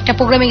ছিল, ও একটা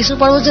প্রোগ্রামে গেছিল,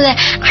 পরে বলছে যে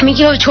আমি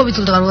কিভাবে ছবি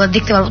তুলতে পারবো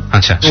দেখতে পারবো।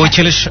 আচ্ছা, ওই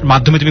ছেলের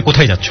মাধ্যমে তুমি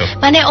কোথায় যাচ্ছ?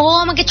 মানে ও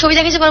আমাকে ছবি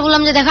দেখাইছে, পরে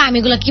বললাম যে দেখো আমি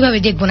এগুলো কিভাবে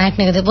দেখবো নায়ক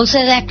নায়িকাদের, বলছে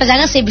যে একটা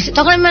জায়গা সে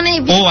তখন আমি মানে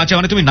ও আচ্ছা,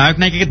 মানে তুমি নায়ক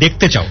নায়িকাকে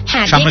দেখতে চাও,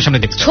 সামনাসামনি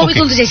দেখতে ছবি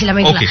তুলতে চাইছিলাম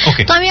এগুলো।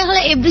 তো আমি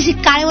আসলে এফবিসি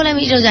কারে বলে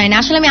আমি এটাও জানি না,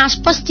 আসলে আমি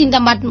আশপাশ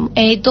চিনতাম, বাট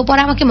এই তো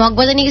পরে আমাকে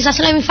মগবাজার নিয়ে গেছে।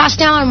 আসলে আমি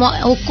ফার্স্টে আমার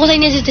কোথায়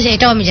নিয়ে যেতে চাই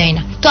এটাও আমি জানি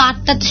না। তো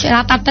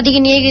রাত 8টার দিকে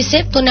নিয়ে গেছে।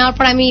 তো নেওয়ার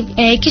পর আমি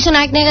কিছু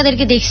নায়ক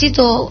নায়িকাদেরকে দেখছি,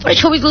 তো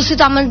ছবি তুলছি,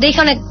 তো আমার দেখে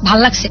অনেক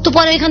ভালো লাগছে। তো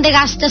পরে এখান থেকে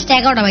আস্তে আস্তে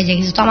 11টা বাজে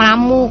গেছে। তো আমার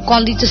আম্মু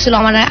কল দিতেছিল,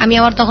 আমি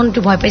আবার তখন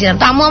একটু ভয় পেয়েছিলাম।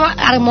 তো আম্মু আমার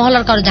আর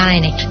মহল্লার কারো জানাই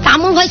নাই। তো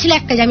আম্মুর ভয় ছিল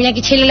একটা যে আমি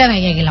নাকি ছেলেলা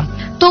ভেঙে গেলাম।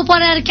 তো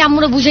পরে আর কি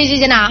আম্মুরা বুঝাইছে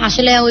যে না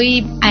আসলে ওই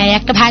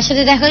একটা ভাইয়ের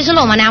সাথে দেখা হয়েছিল,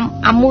 মানে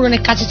আম্মুর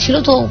অনেক কাছে ছিল।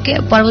 তো ওকে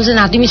পরে বলছে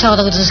না তুমি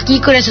কথা করতেছো, কি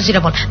করেছো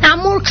সেটা বল।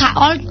 আম্মুর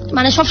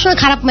মানে সবসময়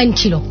খারাপ মাইন্ড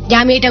ছিল যে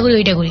আমি এটা করি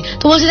ওইটা করি।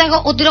 তো বলছে দেখো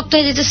অতিরিক্ত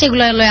হয়ে যেতে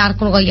সেগুলো আর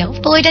কোনো ইয়া,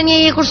 তো ওইটা নিয়ে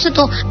ইয়ে করছে।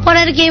 তো পরে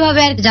আর কি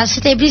এইভাবে আর যার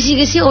সাথে এফবিসি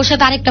গেছি ওর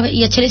সাথে আরেকটা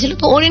ইয়ে ছেলে ছিল,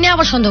 তো ওর নিয়ে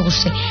আবার সন্দেহ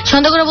করছে।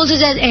 সন্দেহ করে বলছে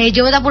যে এই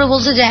জবেদাপুরে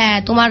বলছে যে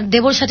তোমার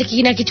দেবর সাথে কি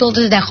না কি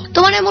চলতেছে দেখো। তো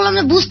মানে বললাম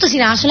যে বুঝতেছি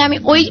না, আসলে আমি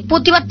ওই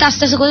প্রতিবাদটা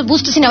আস্তে আস্তে করে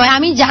বুঝতেছি না ভাই,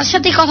 আমি যার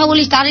সাথে কথা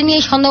বলি তারে নিয়ে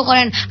সন্দেহ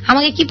করেন,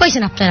 আমাকে কি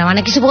পাইছেন আপনারা, মানে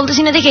কিছু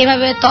বলতেছি না দেখে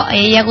এইভাবে তো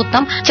ইয়া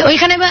করতাম।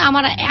 ওইখানে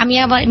আমি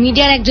আবার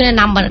মিডিয়ার একজনের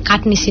নাম্বার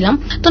কাট নিছিলাম।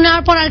 তো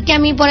নেওয়ার পর আর কি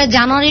আমি পরে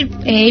জানুয়ারির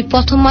এই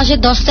প্রথম মাসের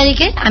 10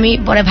 তারিখে আমি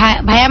পরে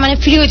ভাইয়া মানে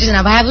ফ্রি হইতেছে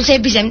না, ভাইয়া বলছে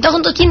এফবিসি, আমি তখন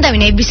তো চিন্তাই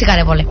না এফবিসি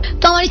কারে বলে।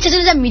 তো আমার ইচ্ছা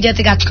ছিল যে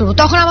মিডিয়াতে কাজ করবো,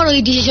 তখন আবার ওই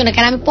ডিসিশনে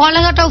কেন আমি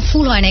পড়ালেখাটাও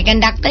ফুল হয় না, কেন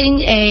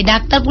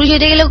ডাক্তার পুলিশ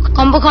হইতে গেলে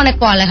কমপক্ষে অনেক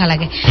পড়ালেখা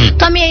লাগে।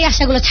 তো আমি এই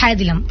আশাগুলো ছাড়ে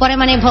দিলাম। পরে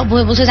মানে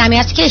বলছে যে আমি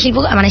আজকে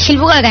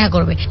শিল্পকলা দেখা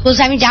করবে,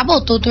 বলছে আমি যাবো,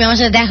 তো তুমি আমার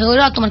সাথে দেখা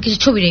করো আর তোমার কিছু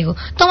ছবি রেখো।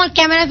 তো আমার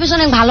ক্যামেরা ফেস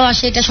অনেক ভালো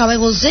আসে এটা সবাই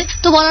বলছে।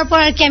 তো বলার পর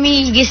আর কি আমি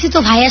গেছি, তো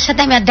ভাইয়ার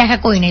সাথে আমি আর দেখা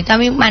করি নাই। তো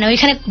আমি মানে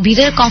ওইখানে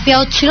ভিতরে কফি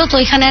হাউস ছিল, তো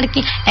ওইখানে আর কি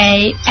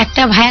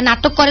একটা ভাইয়া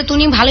নাটক করে,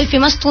 তুমি ভালোই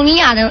ফেমাস, তুমি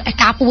আর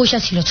একটা আপু বসা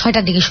ছিল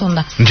 6টার দিকে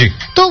সন্ধ্যা।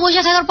 তো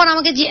বসে থাকার পর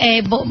আমাকে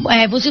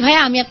বলছি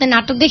ভাইয়া আমি আপনার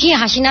নাটক দেখি,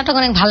 হাসি নাটক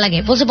অনেক ভালো লাগে,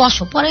 বলছে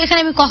বসো। পরে এখানে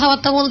আমি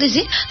কথাবার্তা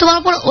বলতেছি, তো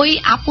বলার পর ওই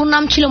আপুর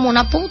নাম ছিল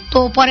মোনাপু। তো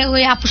পরে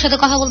ওই আপুর সাথে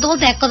কথা বলতে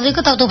বলতে এক কথা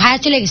দেখো তো ভাইয়া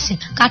চলে গেছে,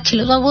 কাজ ছিল।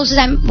 তো বলছে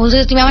যে আমি বলছি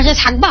তুমি আমার সাথে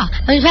থাকবা,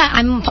 আমি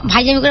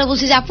ভাই আমি করে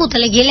বলছি যে আপু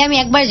তাহলে গেলে আমি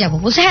একবার যাবো,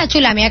 বলছে হ্যাঁ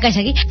চলে আমি একাই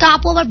থাকি। তো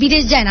আপু আবার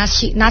বিদেশ যায়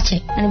নাচে,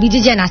 মানে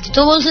বিদেশ যায় নাচে।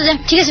 তো বলছে যে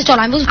ঠিক আছে চলো,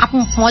 আমি বলছি আপু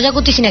মজা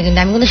করতেছি না কিন্তু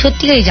আমি কিন্তু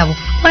সত্যিকারই যাবো।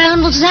 পরে এখন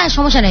বলছে হ্যাঁ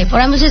সমস্যা নেই।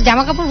 পরে আমি বলছি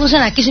জামা কাপড় বলছে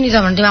না কিছু নিতে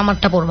পারো না, তুমি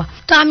আমারটা পরবা।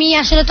 তো আমি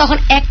আসলে তখন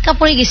এক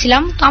কাপড়ে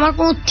গেছিলাম, তো আমার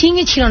কোনো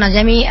থিংই ছিল না যে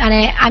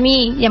আমি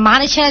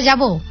মারে ছেড়ে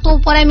যাবো। তো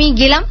পরে আমি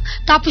গেলাম,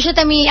 তো আপুর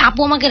সাথে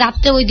আপু আমাকে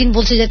রাত্রে ওই দিন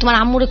বলছে যে তোমার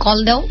আম্মুরে কল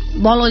দাও,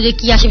 বলো যে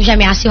কি আসে বিষয়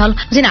আমি আসি, ভালো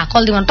যে না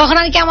কল দিব না। তখন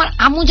আর কি আমার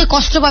আম্মু যে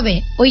কষ্ট পাবে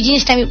ওই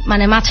জিনিসটা আমি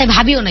মানে মাথায়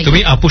ভাবিও নাই।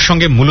 তুমি আপুর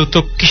সঙ্গে মূলত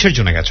কিসের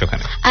জন্য গেছো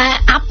ওখানে?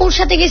 আপুর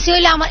সাথে গেছি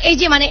হইলে আমার এই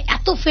যে মানে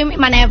এত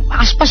মানে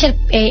আশপাশের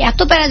এত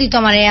প্যারা দিত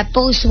আমার, এত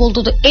কিছু বলতো,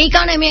 তো এই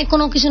কারণে আমি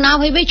কোনো কিছু না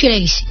ভেবেই চলে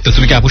গেছি। তো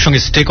তুমি কি আপুর সঙ্গে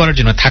স্টে করার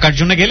জন্য থাকার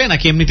জন্য গেলে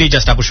নাকি এমনিতেই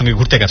জাস্ট আপুর সঙ্গে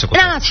ঘুরতে গেছো?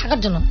 না না থাকার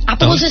জন্য,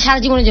 আপু বলছে সারা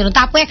জীবনের জন্য। তো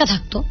আপু একা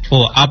থাকতো। ও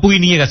আপুই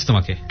নিয়ে গেছে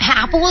তোমাকে? হ্যাঁ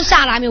আপু বলছে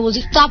আর আমি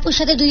বলছি। তো আপুর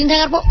সাথে 2 দিন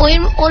থাকার পর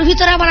ওর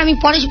ভিতরে আবার আমি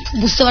পরে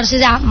বুঝতে পারছি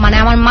যে মানে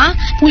আমার মা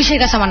পুলিশের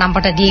কাছে আমার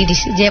নাম্বারটা দিয়ে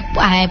দিছে যে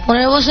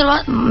 15 বছর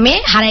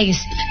মেয়ে হারাই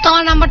গেছে। তো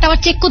আমার নাম্বারটা আবার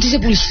চেক করতেছে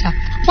পুলিশরা।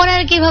 পরে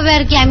আর কি এইভাবে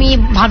আর কি আমি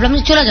ভাবলাম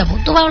যে চলে যাবো।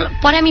 তো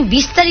পরে আমি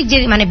 20 তারিখ যে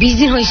মানে 20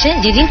 দিন হয়েছে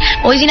যেদিন,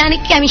 ওই দিন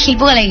আমি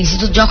শিল্পকলায় গেছি।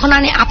 তো যখন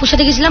আমি আপুর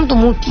সাথে গেছিলাম তো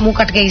মুখ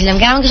আটকে গেছিলাম,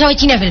 কারণ আমাকে সবাই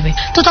চিনে ফেলবে।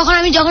 তো তখন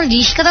আমি যখন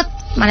রিস্কাটা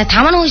মানে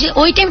থামানো হয়েছে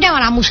ওই টাইমটা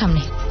আমার আম্মুর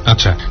সামনে।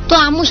 আচ্ছা। তো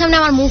আম্মুর সামনে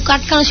আমার মুখ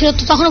আটকানো ছিল,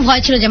 তো তখন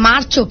ভয় ছিল যে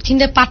মার চোখ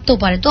চিনতে পারতেও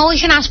পারে। তো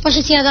ওইখানে আশপাশে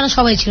চেনা জানা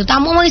সবাই ছিল, তো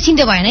আম্মু আমাকে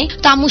চিনতে পারে নাই।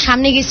 তো আম্মু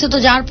সামনে গেছে, তো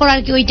যাওয়ার পর আর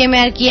কি ওই টাইমে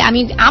আর কি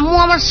আম্মু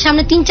আমার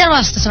সামনে 3-4 বার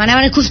আসতেছে, মানে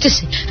আমার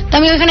খুঁজতেছে। তো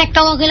আমি ওইখানে একটা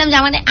অবাক হলাম যে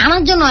মানে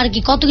আনার জন্য আর কি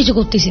কত কিছু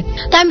করতেছে।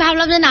 তো আমি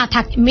ভাবলাম যে না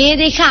থাক, মেয়ে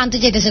দেখে আনতে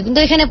চাইতেছে, কিন্তু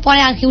এখানে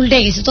পরে আর কি উল্টে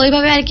গেছে। তো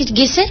ওইভাবে আর কি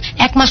গেছে,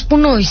 1 মাস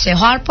পূর্ণ হয়েছে।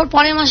 হওয়ার পর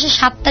পরের মাসের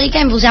 7 তারিখে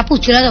আমি বলছি আপু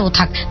চলে যাবো,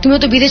 থাক তুমিও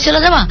তো বিদেশ চলে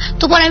যাবা।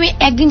 তো পরে আমি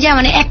একদিন যা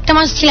মানে 1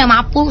 মাস ছিলাম,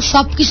 আপু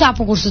সবকিছু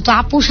আপু করছে। তো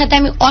আপুর সাথে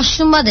আমি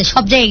অসম্বাদে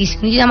সব জায়গায় গেছি।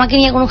 উনি যদি আমাকে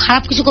নিয়ে কোনো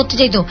খারাপ কিছু করতে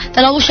চাইতো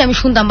তাহলে অবশ্যই আমি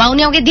শুনতাম, বা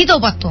উনি আমাকে দিতেও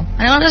পারতো,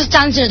 মানে আমার কাছে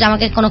চান্স ছিল যে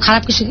আমাকে কোনো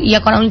খারাপ কিছু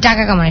করা, উনি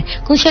টাকা কামায়,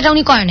 কিন্তু সেটা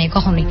উনি করে নাই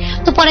কখনোই।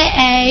 তো পরে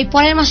এই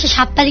পরের মাসে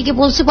 7 তারিখে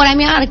বলছি। পরে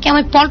আমি আর কি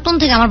আমার পল্টন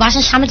থেকে আমার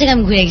বাসার সামনে থেকে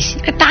আমি ঘুরে গেছি।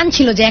 একটা টান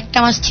ছিল যে 1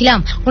 মাস ছিলাম,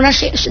 ওনার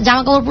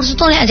জামা কাপড় পরছে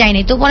তো যাই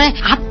নাই। তো পরে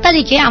 8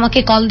 তারিখে আমাকে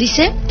কল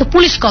দিছে, তো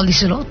পুলিশ কল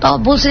দিছিল। তো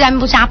বলছে যে আমি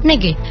বলছি আপনি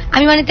কে,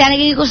 আমি মানে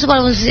তেরাগিরি করছি।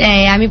 পরে বলছি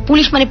আমি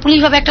পুলিশ, মানে পুলিশ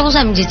ভাবে একটা বলছি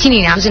আমি যে চিনি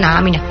না, বলছি না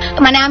আমি না,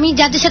 মানে আমি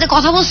যাদের সাথে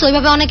কথা বলছি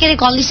ওইভাবে অনেকের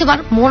কল কল দিছে,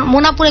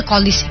 মোনাপুরে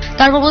কল দিছে।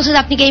 তারপর বলছে যে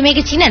আপনি কি এই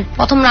মেয়েকে চিনেন?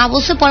 প্রথম না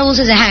বলছে, পরে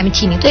বলছে যে হ্যাঁ আমি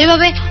চিনি। তো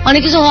এইভাবে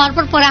অনেক কিছু হওয়ার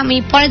পর পরে আমি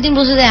পরের দিন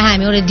বলছে যে হ্যাঁ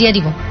আমি ওরে দিয়ে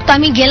দিব। তো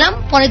আমি গেলাম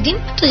পরের দিন।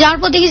 তো যাওয়ার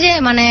পর দেখি যে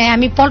মানে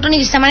আমি পল্টনে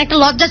গেছি, আমার একটা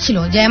লজ্জা ছিল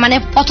যে মানে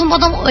প্রথম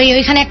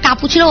ওইখানে একটা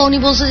আপু ছিল, উনি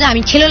বলছে যে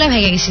আমি ছেলেলা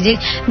ভেঙে গেছি, যে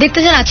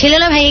দেখতেছে না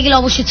ছেলেলা ভেঙে গেলে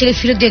অবশ্যই ছেলে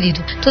ফেরত দিয়ে দিত।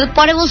 তো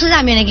পরে বলছে যে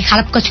আমি নাকি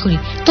খারাপ কাজ করি।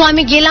 তো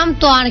আমি গেলাম,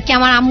 তো আর কি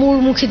আমার আম্মুর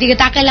মুখের দিকে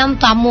তাকাইলাম।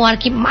 তো আম্মু আর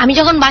কি আমি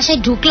যখন বাসায়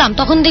ঢুকলাম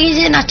তখন দেখি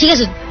যে না ঠিক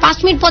আছে, 5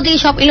 মিনিট পর দেখি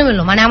সব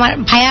এলোমেলো, মানে আমার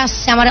ভাইয়া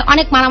আসছে, আমার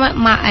অনেক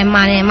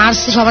মানে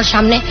মারছে সবার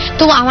সামনে।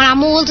 তো আমার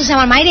আম্মু বলতেছে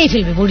আমার মাইরেই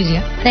ফেলবে বড়ি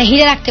দিয়া, মানে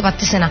হিরে রাখতে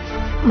পারতেছে না।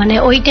 মানে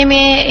ওই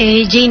টাইমে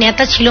যেই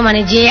নেতা ছিল, মানে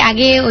যে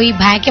আগে ওই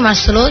ভাইয়াকে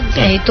মারছিল,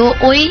 তো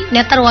ওই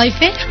নেতার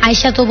ওয়াইফে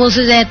আয়সা তো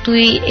বলছে যে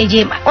তুই এই যে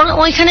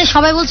ওইখানে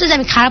সবাই বলছে যে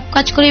আমি খারাপ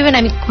কাজ করিবেন,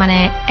 আমি মানে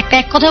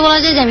এক কথা বলা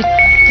যায় যে আমি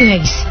হয়ে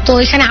গেছি। তো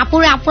ওইখানে আপুর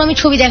আমি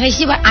ছবি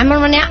দেখাইছি, আমার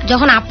মানে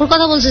যখন আপুর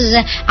কথা বলছে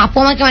যে আপু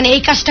আমাকে মানে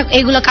এই কাজটা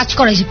এইগুলো কাজ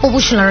করাইছি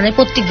প্রফেশনাল মানে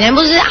প্রত্যেক দিন, আমি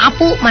বলছি যে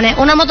আপু মানে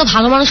ওনার মতো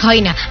ভালো মানুষ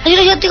হয় না।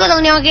 আসলে সত্যি কথা,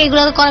 উনি আমাকে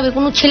এগুলো করাবে,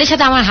 কোনো ছেলের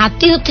সাথে আমার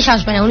হাতই ধরতে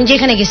সাহস পায় না। উনি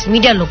যেখানে গেছে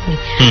মিডিয়ার লোক উনি,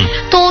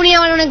 তো উনি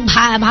আমার অনেক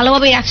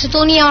ভালোভাবে রাখছে। তো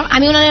উনি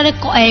আমি ওনার অনেক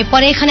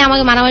পরে এখানে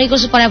আমাকে মারামারি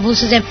করছে, পরে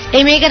বলছে যে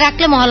এই মেয়েকে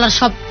রাখলে মহল্লার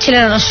সব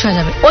ছেলেরা নষ্ট হয়ে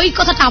যাবে। ওই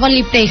কথাটা আবার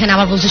লিপটা এখানে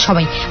আবার বলছে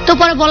সবাই। তো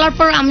পরে বলার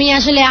পর আমি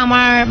আসলে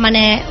আমার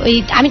মানে ওই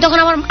আমি তখন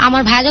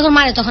আমার ভাইয়া যখন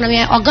মারে তখন আমি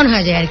অজ্ঞান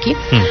হয়ে যায় আর কি।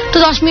 তো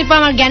 10 মিনিট পর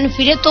আমার জ্ঞান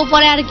ফিরে। তো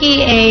পরে আর কি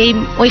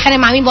ওইখানে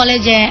মামি বলে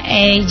যে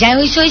যাই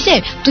হয়েছে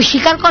তুই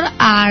স্বীকার কর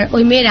আর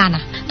ওই মেয়ের আনা।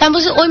 তো আমি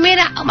বলছি ওই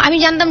মেয়েরা, আমি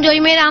জানতাম যে ওই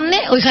মেয়েরা আনলে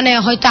ওইখানে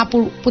হয়তো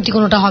আপুর প্রতি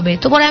কোনোটা হবে।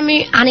 তো পরে আমি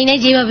আনি নাই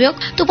যেভাবে হোক।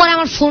 তো পরে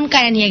আমার ফোন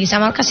কায়া নিয়ে গেছে,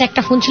 আমার কাছে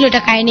একটা ফোন ছিল,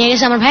 এটা কায়া নিয়ে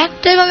গেছে আমার ভাইয়া।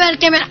 তো এইভাবে আর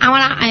কি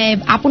আমার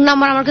আপুর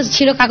নাম্বার আমার কাছে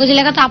ছিল কাগজে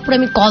লেখা। তো আপুর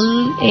আমি কল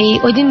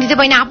ওই দিন দিতে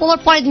পারি না, আপু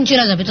আবার পরের দিন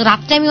চলে যাবে। তো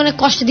রাত্রে আমি অনেক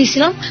কষ্ট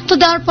দিচ্ছিলাম। তো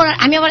দেওয়ার পর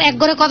আমি আবার এক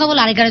ঘরে কথা বলে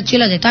আরেক ঘরে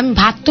চলে যাই। তো আমি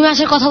তুমি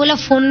আসার কথা বলে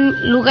ফোন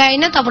লুকাই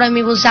না। তারপর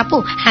আমি বলছি আপু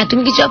হ্যাঁ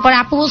তুমি কিছু, পরে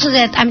আপু বলছে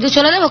যে আমি তো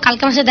চলে যাবো,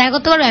 কালকে আমার সাথে দেখা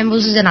করতে পারবে? আমি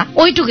বলছি যে না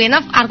ওইটুকু না,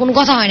 আর কোনো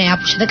কথা হয় না,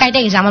 আপুর সাথে কাইটা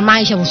গেছে, আমার মা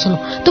এসে বলছিল।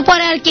 তো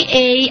পরে আর কি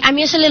আমি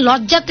আসলে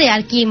লজ্জাতে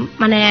আর কি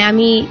মানে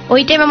আমি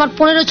ওই টাইম আমার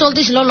 15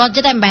 চলতেছিল,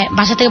 লজ্জাতে আমি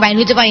বাসা থেকে বাইরে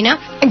হইতে পারি না,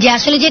 যে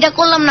আসলে যেটা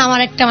করলাম না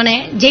আমার একটা মানে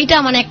যেটা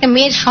মানে একটা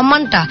মেয়ের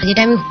সম্মানটা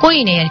যেটা আমি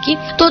করি নাই আর কি।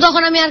 তো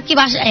তখন আমি আর কি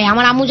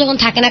আমার আম্মু যখন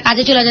থাকে না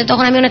কাজে চলে যায়,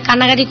 তখন আমি অনেক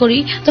কান্নাকাটি করি।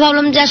 তো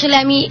ভাবলাম যে আসলে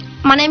আমি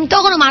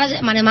তখনও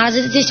মারা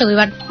যেতে চেষ্টা করি,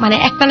 বাট মানে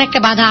একটা না একটা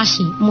বাধা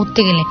আসি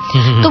মরতে গেলে।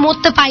 তো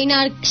মরতে পাই না,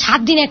 আর 7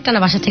 দিন একটা না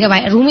বাসা থেকে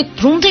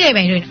রুম থেকে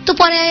বাইরে হই। তো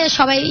পরে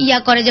সবাই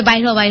করে যে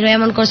বাইরে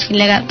এমন করে স্কিন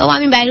লাগা। তো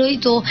আমি বাইরে হই,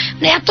 তো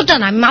মানে এতটা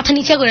না, আমি মাথা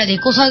নিচে করে দিই,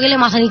 কোথাও গেলে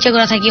মাথা নিচে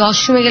করে থাকি,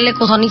 অসমে গেলে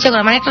কোথাও নিচে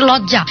করে, মানে একটা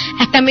লজ্জা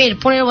একটা মেয়ের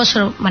 15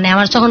 বছর, মানে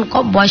আমার যখন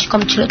বয়স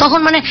কম ছিল তখন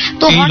মানে।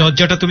 তো এই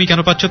লজ্জাটা তুমি কেন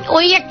পাচ্ছ?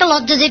 ওই একটা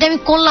লজ্জা যেটা আমি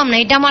করলাম না,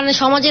 এটা মানে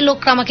সমাজের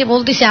লোকরা আমাকে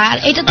বলতেছে, আর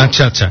এটা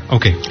আচ্ছা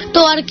ওকে। তো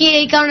আর কি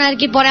এই কারণে আর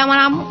কি পরে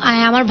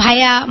আমার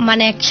ভাইয়া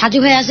মানে সাজু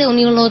ভাই আছে,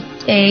 উনি হলো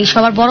এই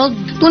সবার বড়,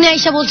 উনি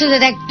আইসা বলছে যে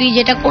দেখ তুই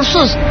যেটা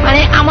করছোস, মানে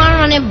আমার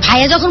মানে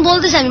ভাইয়া যখন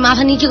বলতেছে আমি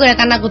মাথা নিচু করে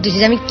কান্না করতেছি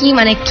যে আমি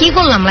কি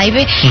করলাম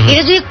লাইফে,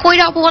 এটা যদি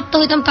কইরা অপবার্ত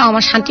হইতাম তাও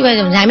আমার শান্তি পাই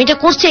যাবে, আমি এটা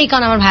করছি এই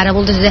কারণে। আমার ভাইরা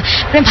বলতেছে যে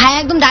মানে ভাইয়া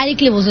একদম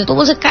ডাইরেক্টলি বলছে, তো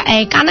বলছে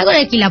কান্না করে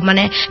কি লাভ,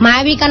 মানে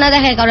মায়াবী কান্না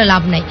দেখায় কারো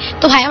লাভ নাই।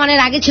 তো ভাইয়া মানে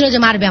রাগে ছিল যে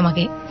মারবে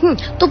আমাকে।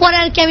 তো পরে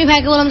আর কি আমি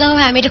ভাইকে বললাম দেখো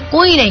ভাই আমি এটা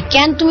করি নাই,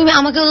 কেন তুমি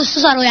আমাকে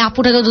দুষ্টছো আর ওই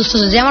আপুটাকে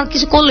দুষ্টছো, যে আমার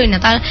কিছু করলোই না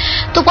তার।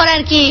 তো পরে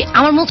আর কি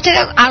আমার মুখ থেকে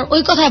আর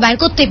ওই কথা বাইর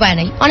করতেই পারে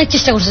নাই, অনেক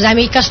চেষ্টা করছে যে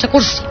আমি এই কাজটা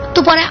করছি। তো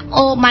পরে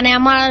ও মানে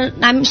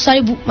আমি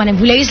সরি মানে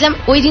ভুলে গেছিলাম,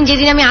 ওই দিন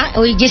যেদিন আমি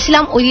ওই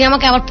গেছিলাম ওই দিন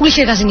আমাকে আবার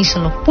পুলিশের কাছে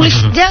নিয়েছিল, পুলিশ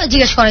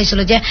জিজ্ঞেস করাইছিল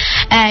যে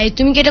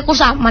তুমি কি এটা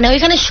করছো, মানে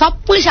ওইখানে সব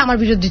পুলিশ আমার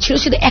বিরুদ্ধে ছিল,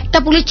 শুধু একটা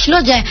পুলিশ ছিল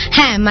যে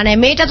হ্যাঁ মানে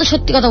মেয়েটা তো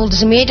সত্যি কথা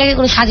বলতেছে, মেয়েটাকে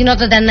কোনো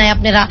স্বাধীনতা দেন নাই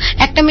আপনারা,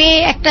 একটা মেয়ে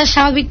একটা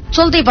স্বাভাবিক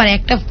চলতেই পারে,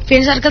 একটা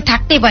ফ্রেন্ড সার্কেল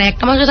থাকতেই পারে,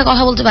 একটা মানুষের সাথে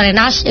কথা বলতে পারে,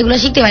 নাচ এগুলো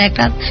শিখতে পারে,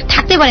 একটা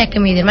থাকতে পারে একটা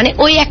মেয়েদের, মানে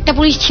ওই একটা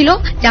পুলিশ ছিল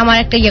যে আমার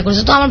একটা ইয়ে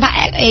করেছে। তো আমার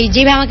এই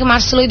যে ভাই আমাকে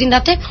মারছিল ওই দিন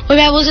রাতে, ওই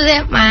ভাই বলছে যে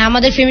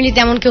আমাদের ফ্যামিলিতে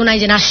এমন কেউ নাই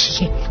যে নাচ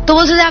শিখে। তো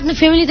বলছে যে আপনি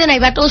ফ্যামিলিতে নাই,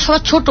 বাট ও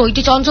সবার ছোট,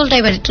 একটু চঞ্চল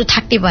টাইপের একটু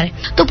থাকতেই পারে।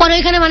 তো পরে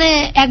ওইখানে মানে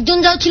একজন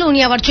যাও ছিল, উনি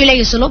আবার চলে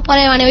গেছিল,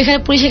 পরে মানে ওইখানে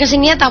পুলিশের কাছে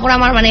নিয়ে তারপর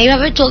আমার মানে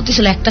এইভাবে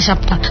চলতেছিল একটা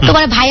সপ্তাহ। তো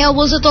মানে ভাইয়াও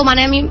বলছে, তো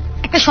মানে আমি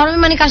একটা শরমে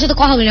মানে কার সাথে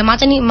কথা বলি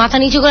মাথা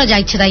নিচু করে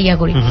যাইছে তাই ইয়া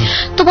করি।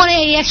 তো পরে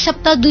এই 1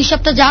 সপ্তাহ 2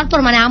 সপ্তাহ যাওয়ার পর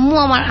মানে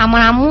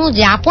আমার আম্মু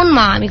যে আপন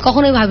মা, আমি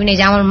কখনোই ভাবি নাই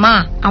যে আমার মা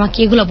আমাকে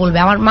এগুলো বলবে।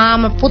 আমার মা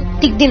আমার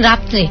প্রত্যেক দিন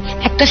রাত্রে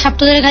একটা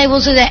সপ্তাহ ধরে খালি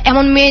বলছে যে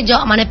এমন মেয়ে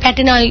মানে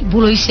প্যাটে নয়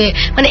ভুল হইছে,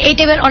 মানে এই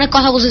টাইপের অনেক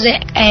কথা বলছে যে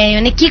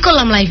মানে কি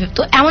করলাম লাইফে।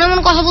 তো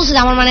এমন কথা বলছে যে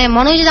আমার মানে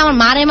মনে হয়েছে যে আমার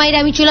মারে মাইরে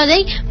আমি চলে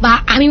যাই বা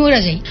আমি মরে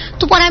যাই।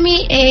 তো পরে আমি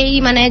এই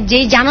মানে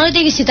যেই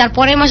জানুয়ারিতে গেছি তার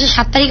পরের মাসে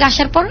 7 তারিখ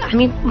আসার পর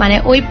আমি মানে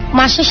ওই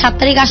মাসে 7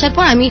 তারিখ আসার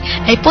পর আমি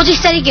এই 25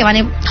 তারিখে মানে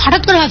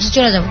হঠাৎ করে ভাবছি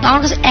চলে যাবো। তো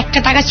আমার কাছে একটা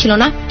টাকা ছিল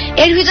না,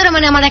 এর ভিতরে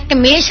মানে আমার একটা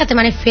মেয়ের সাথে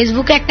মানে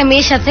ফেসবুকে একটা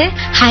মেয়ের সাথে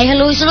হাই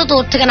হ্যালো হয়েছিল। তো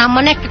ওর থেকে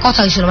নাম্বার নিয়ে একটা কথা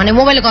হয়েছিল, মানে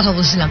মোবাইলে কথা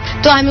বলছিলাম।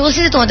 তো আমি বলছি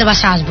যে তোমাদের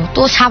বাসা আসবো। তো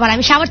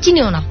আমি সাবার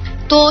চিনিও না।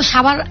 তো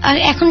সাভার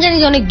এখন জানি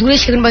যে অনেক দূরে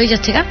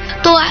সেগুনবাগিচার থেকে।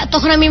 তো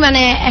তখন আমি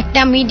মানে একটা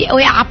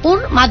ওই আপুর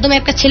মাধ্যমে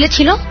একটা ছেলে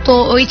ছিল, তো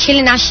ওই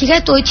ছেলে নাচ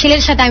শিখায়, তো ওই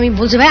ছেলের সাথে আমি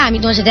বলছি ভাই আমি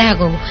তোমার সাথে দেখা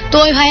করবো। তো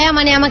ওই ভাইয়া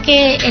মানে আমাকে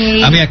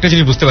আমি একটা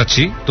জিনিস বুঝতে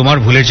পারছি, তোমার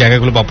ভুলের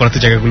জায়গাগুলো বা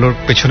অপরাধের জায়গাগুলোর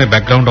পেছনে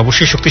ব্যাকগ্রাউন্ড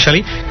অবশ্যই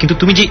শক্তিশালী, কিন্তু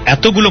তুমি যে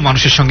এতগুলো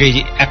মানুষের সঙ্গে এই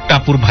যে একটা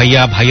আপুর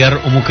ভাইয়া, ভাইয়ার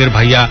অমুকের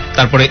ভাইয়া,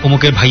 তারপরে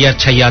অমুকের ভাইয়ার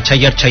ছাইয়া,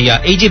 ছাইয়ার ছাইয়া,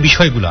 এই যে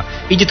বিষয়গুলো,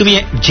 এই যে তুমি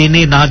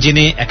জেনে না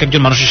জেনে এক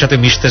একজন মানুষের সাথে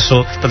মিশতেছো,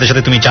 তাদের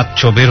সাথে তুমি যাচ্ছ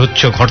বের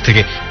হচ্ছ ঘর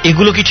থেকে,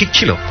 এগুলো কি ঠিক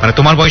ছিল? মানে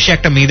তোমার বয়সে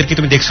একটা মেয়েদের কি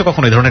তুমি দেখছো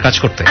কখনো এই ধরনের কাজ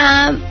করতে?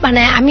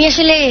 মানে আমি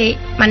আসলে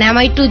মানে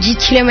আমার একটু জিত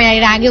ছিল,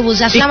 এর আগে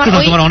বলছি আসলে আমার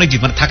তোমার অনেক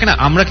জিত মানে থাকে না,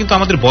 আমরা কিন্তু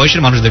আমাদের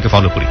বয়সের মানুষদেরকে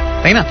ফলো করি,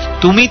 তাই না?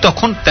 তুমি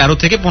তখন 13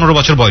 থেকে 15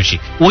 বছর বয়সী,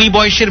 ওই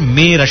বয়সের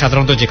মেয়েরা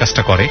সাধারণত যে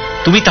কাজটা করে,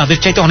 তুমি তাদের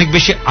চাইতে অনেক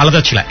বেশি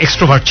আলাদা ছিলা,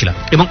 এক্সট্রোভার্ট ছিলা,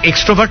 এবং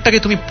এক্সট্রোভার্টটাকে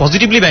তুমি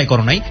পজিটিভলি ব্যয়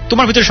করো নাই।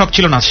 তোমার ভিতরে শখ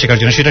ছিল নাচ শেখার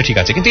জন্য, সেটা ঠিক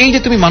আছে, কিন্তু এই যে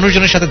তুমি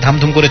মানুষজনের সাথে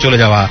ধামধুম করে চলে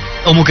যাওয়া,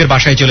 অমুকের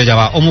বাসায় চলে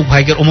যাওয়া, অমুক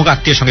ভাইকে অমুক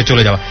আত্মীয়ের সঙ্গে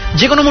চলে যাওয়া,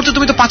 যে কোনো মুহূর্তে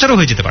তুমি তো পাচারও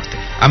হয়ে যেতে পারতে,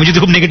 আমি যদি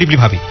খুব নেগেটিভলি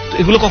ভাবি। তো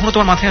এগুলো কখনো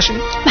তোমার মাথায় আসেনি?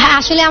 ভাই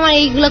আসলে আমার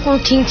এইগুলো কোনো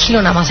থিং ছিল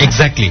না।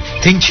 এক্স্যাক্টলি,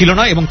 থিং ছিল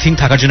না, এবং থিং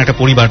থাকার জন্য একটা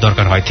পরিবার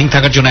দরকার হয়, থিং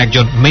থাকার জন্য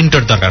একজন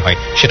মেন্টর দরকার হয়,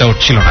 সেটা ওর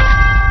ছিল না।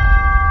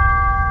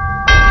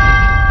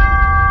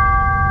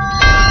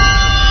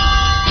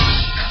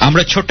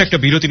 আমরা ছোট্ট একটা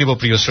বিরতি নেব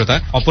প্রিয় শ্রোতা।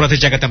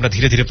 অপরাধের জায়গাতে আমরা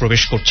ধীরে ধীরে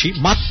প্রবেশ করছি,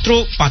 মাত্র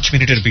 5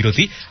 মিনিটের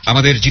বিরতি।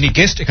 আমাদের যিনি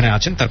গেস্ট এখানে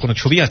আছেন তার কোনো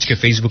ছবি আজকে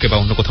ফেসবুকে বা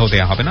অন্য কোথাও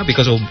দেওয়া হবে না,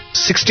 বিকজ ও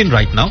 16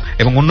 রাইট নাও,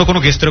 এবং অন্য কোনো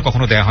গেস্টেরও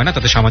কখনো দেওয়া হয় না,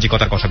 তাদের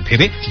সামাজিকতার কথা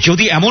ভেবে।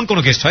 যদি এমন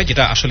কোনো গেস্ট হয়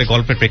যেটা আসলে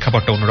গল্পের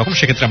প্রেক্ষাপটটা অন্যরকম,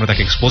 সেক্ষেত্রে আমরা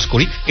তাকে এক্সপোজ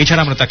করি,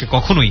 এছাড়া আমরা তাকে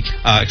কখনোই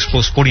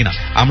এক্সপোজ করি না।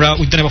 আমরা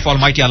with the name of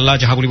Almighty আল্লাহ,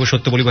 যাহা বলিব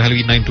সত্য বলিব,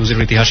 হ্যালোইন 920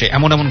 ইতিহাসে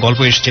এমন এমন গল্প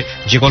এসছে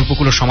যে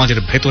গল্পগুলো সমাজের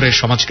ভেতরের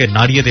সমাজকে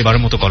নাড়িয়ে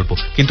দেবার মতো গল্প,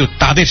 কিন্তু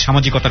তাদের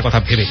সামাজিকতার কথা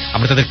ভেবে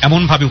আমরা তাদের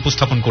এমন ভাবে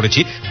উপস্থাপন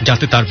করেছি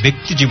যাতে তার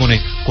ব্যক্তি জীবনে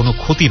কোনো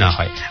ক্ষতি না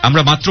হয়।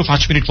 আমরা মাত্র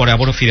 5 মিনিট পরে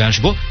আবারও ফিরে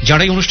আসবো।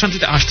 যারা এই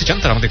অনুষ্ঠানটিতে আসতে চান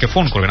তারা আমাদেরকে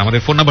ফোন করবেন।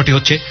 আমাদের ফোন নাম্বারটি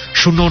হচ্ছে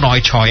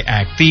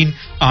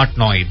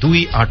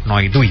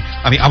 09613892892।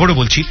 আমি আবারও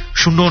বলছি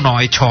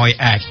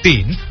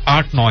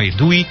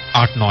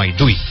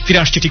 09613892892।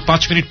 ফিরে আসছি ঠিক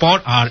 5 মিনিট পর।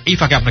 আর এই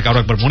ফাঁকে আপনাকে আরো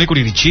একবার মনে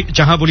করিয়ে দিচ্ছি,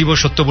 যাহা বলিব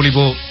সত্য বলিব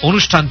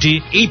অনুষ্ঠানটি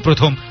এই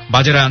প্রথম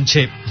বাজারে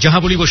আনছে যাহা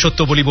বলিব সত্য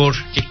বলিবর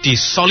একটি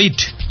সলিড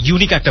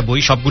ইউনিক একটা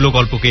বই। সবগুলো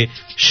গল্পকে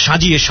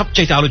সাজিয়ে,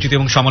 সবচাইতে আলোচিত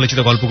এবং সমালোচিত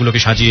গল্পগুলোকে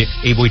সাজিয়ে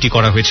এই বইটি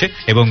করা হয়েছে,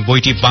 এবং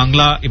বইটি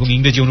বাংলা এবং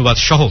ইংরেজি অনুবাদ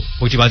সহ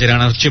বইটি বাজারে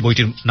আনা হচ্ছে।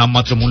 বইটির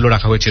নামমাত্র মূল্য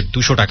রাখা হয়েছে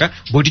 200 টাকা।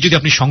 বইটি যদি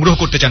আপনি সংগ্রহ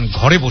করতে চান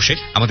ঘরে বসে,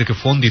 আমাদেরকে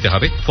ফোন দিতে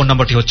হবে। ফোন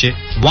নাম্বারটি হচ্ছে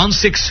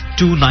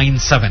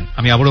 16297।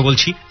 আমি আবারও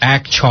বলছি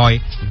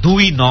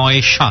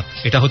 16297।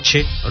 এটা হচ্ছে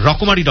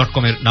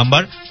রকমারি.com এর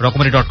নাম্বার।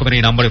 রকমারি.com এর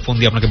এই নাম্বারে ফোন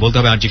দিয়ে আপনাকে বলতে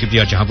হবে আরজি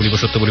কিবরিয়ার যাহা বলিব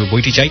সত্য বলিব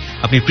বইটি চাই।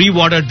 আপনি প্রি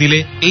অর্ডার দিলে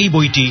এই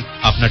বইটি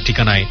আপনার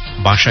ঠিকানায়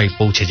বাসায়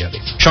পৌঁছে যাবে।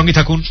 সঙ্গে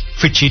থাকুন,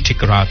 ফিরছি ঠিক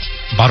রাত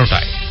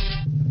 12টায়।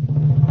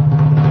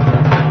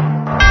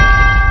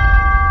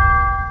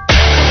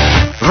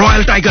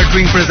 রয়্যাল টাইগার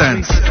ড্রিঙ্ক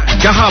প্রেজেন্টস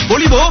যাহা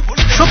বলিব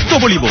সত্য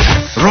বলিব।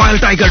 রয়্যাল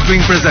টাইগার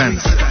ড্রিঙ্ক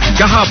প্রেজেন্টস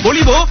যাহা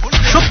বলিব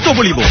সত্য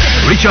বলিব।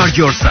 Recharge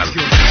yourself.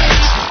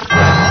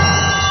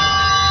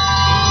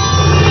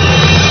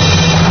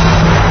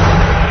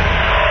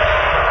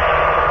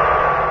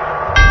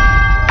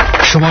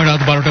 সময়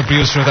রাত 12টা।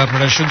 প্রিয় শ্রোতা,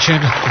 আপনারা শুনছেন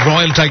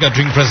রয়্যাল টাইগার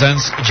ড্রিঙ্ক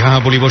প্রেজেন্টস যাহা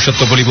বলিব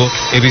সত্য বলিব,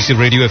 এবিসি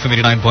রেডিও FM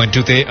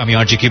 89.2 আমি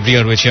আরজি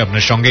কিবরিয়া রয়েছে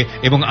আপনার সঙ্গে,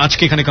 এবং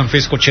আজকে এখানে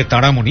কনফেস করছে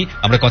তারামণি।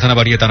 আমরা কথা না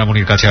বাড়িয়ে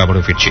তারামণির কাছে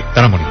আবারও ফিরছি।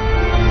 তারামণি,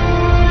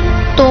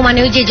 তো মানে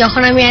ওই যে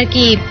যখন আমি আর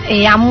কি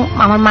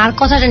আমার মার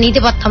কথাটা নিতে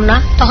পারতাম না,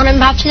 তখন আমি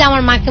ভাবছিলাম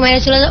আমার মাকে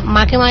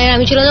মায়ের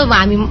আমি চলে যাবো বা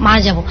আমি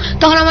মারা যাবো।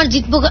 তখন আমার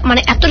জিতবো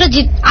মানে এতটা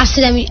জিত আসছে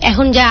যে আমি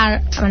এখন যা আর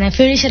মানে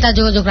ফ্রেন্ডের সাথে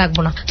যোগাযোগ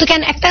রাখবো না। তো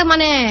কেন একটা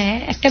মানে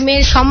একটা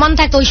মেয়ের সম্মান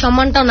থাকে, ওই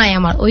সম্মানটাও নাই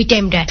আমার ওই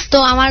টাইমটায়। তো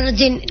আমার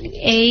যে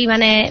এই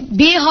মানে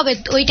বিয়ে হবে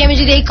ওই টাইমে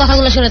যদি এই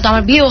কথাগুলো শুনে তো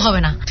আমার বিয়েও হবে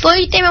না। তো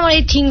ওই টাইমে আমার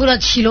এই থিং গুলো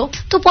ছিল।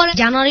 তো পরে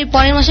জানুয়ারির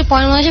পরের মাসে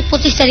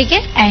 25 তারিখে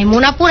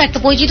মোনাপুর একটা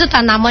পরিচিত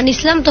তার নাম্বার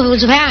নিয়েছিলাম। তো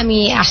বলছে ভাই আমি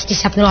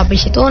আসতেছি আপনার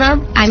অফিসে। তো ওনার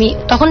আমি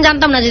তখন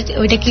জানতাম না যে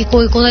ওইটা কি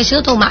কোথায় ছিল,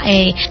 তো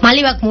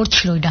মালিবাগ মোড়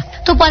ছিল ওইটা।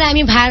 তো পরে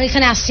আমি ভাইয়ের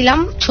এখানে আসছিলাম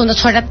সন্ধ্যা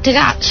 6টা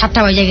থেকে 7টা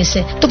বাজে গেছে।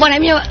 তো পরে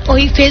আমি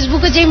ওই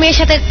ফেসবুকে যে মেয়ের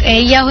সাথে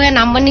ইয়া হয়ে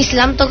নাম্বার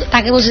নিয়েছিলাম, তো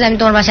তাকে বলছি আমি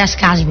তোমার বাসায়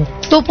আজকে আসবো।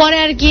 তো পরে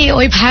আর কি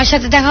ওই ভাইয়ের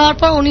সাথে দেখা হওয়ার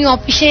পর উনি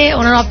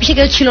ওনার অফিসে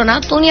কেউ ছিল না,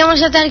 তো উনি আমার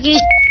সাথে আর কি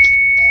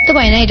তো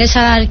পাই না এটা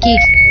ছাড়া আর কি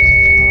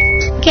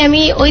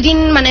আমি ওই দিন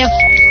মানে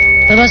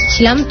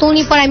ছিলাম। তো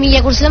উনি পরে আমি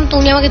ইয়ে করছিলাম, তো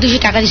উনি আমাকে 200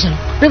 টাকা দিয়েছিল।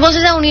 উনি বলছে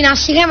যে উনি নাচ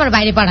শিখে আমার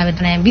বাইরে পাঠাবে,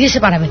 মানে বিদেশে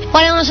পাঠাবে।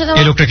 পরে ওনার সাথে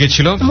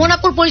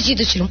মোনাপুর পরিচিত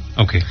ছিল।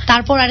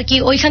 তারপর আর কি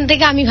ওইখান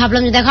থেকে আমি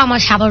ভাবলাম যে দেখো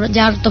আমার সাভার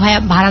যাওয়ার তো ভাই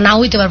ভাড়া না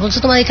হইতে পারে, বলছো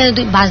তোমার এখানে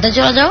বাসটা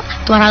চলে যাও,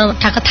 তোমার আরো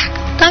টাকা থাক।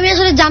 তো আমি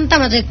আসলে জানতাম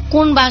না যে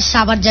কোন বাস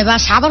সাভার যাবে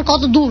আর সাভার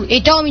কত দূর,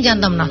 এটাও আমি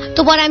জানতাম না।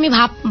 তো পরে আমি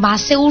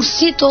বাসে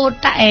উঠছি, তো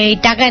এই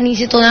টাকা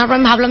নিয়েছি। তো তারপর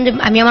আমি ভাবলাম যে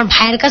আমি আমার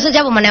ভাইয়ের কাছে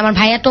যাব, মানে আমার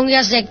ভাইয়ের টঙ্গি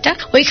আছে একটা,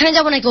 ওইখানে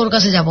যাবো নাকি ওর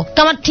কাছে যাব। তো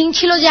আমার থিং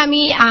ছিল যে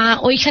আমি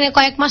ওইখানে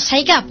কয়েক মাস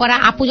থাইকা পরে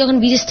আপু যখন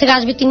বিদেশ থেকে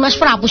আসবে 3 মাস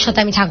পর আপুর সাথে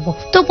আমি থাকবো।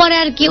 তো পরে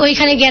আর কি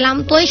ওইখানে গেলাম।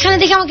 তো ওইখানে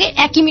দেখে আমাকে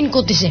একই মিন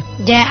করতেছে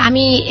যে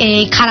আমি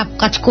এই খারাপ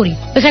কাজ করি।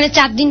 ওইখানে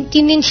 3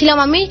 দিন ছিলাম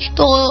আমি।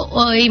 তো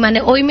ওই মানে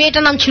ওই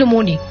মেয়েটার নাম ছিল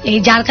মনি, এই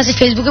যার কাছে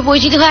ফেসবুকে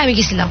পরিচিত হয় আমি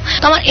গেছিলাম।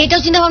 তো আমার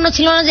এটাও চিন্তা ভাবনা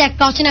ছিল না যে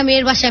একটা অচেনা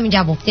মেয়ের বাসায় আমি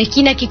যাবো, যে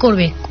কি না কি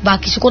করবে বা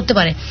কিছু করতে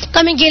পারে। তো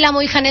আমি গেলাম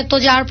ওইখানে, তো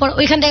যাওয়ার পর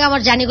ওইখান থেকে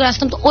আমার জার্নি করে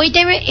আসতাম। তো ওই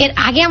টাইমে এর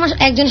আগে আমার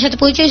একজনের সাথে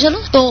পরিচয় ছিল,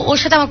 তো ওর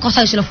সাথে আমার কথা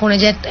হয়েছিল ফোনে,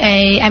 যে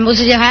আমি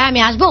বলছি যে ভাই আমি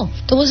আসবো,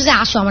 তো বলছে যে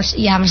আসো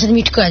আমার সাথে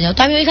মিট করে যাও।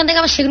 তো আমি ওইখান থেকে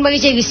আমার সেগুন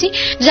বাগিচায় গেছি,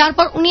 যাওয়ার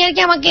পর উনি আর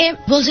কি আমাকে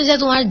বলছে যে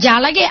তোমার যা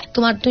লাগে,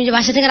 তুমি যে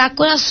বাসা থেকে রাগ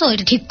করে আসছো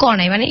এটা ঠিক কর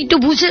নাই, মানে একটু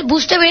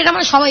বুঝতে পেরে, এটা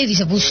মানে সবাই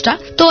দিছে বুঝটা।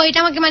 তো এটা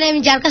আমাকে মানে আমি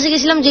যার কাছে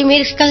গেছিলাম, যে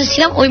মেয়ের কাছে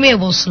ছিলাম, ওই মেয়ে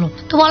বলছিল।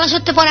 তো বলা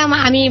সত্ত্বে পরে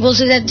আমি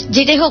বলছি যে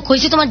যেটাই হোক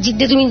হয়েছে, তোমার জিদ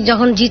দিয়ে তুমি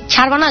যখন জিদ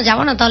ছাড়বা না,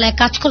 যাবো না, তাহলে এক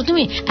কাজ করো,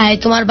 তুমি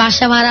তোমার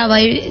বাসা ভাড়া বা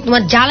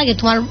তোমার যা লাগে,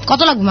 তোমার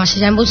কত লাগবে মাসে?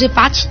 আমি বলছি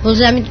 5।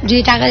 বলছে আমি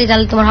যদি টাকা দিই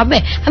তাহলে তোমার হবে।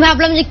 আমি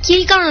ভাবলাম যে কি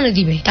কারণে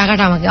দিবে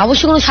টাকাটা আমাকে,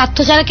 অবশ্যই কোনো স্বার্থ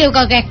ছাড়া কেউ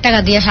কাউকে 1 টাকা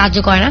দিয়ে সাহায্য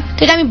করে না। তো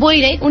এটা আমি বলি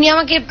নাই। উনি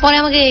আমাকে পরে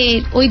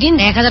ওই দিন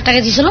 1000 টাকা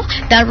দিয়েছিল,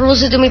 তারপর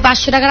বলছে তুমি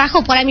 500 টাকা রাখো।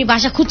 পরে আমি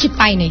বাসা খুঁজছি,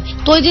 পাই নাই।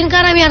 তো ওই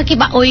দিনকার আমি আর কি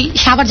ওই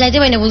সাবার যাইতে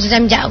পারি না। বলছে যে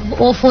আমি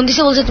ও ফোন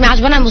দিছে, বলছে তুমি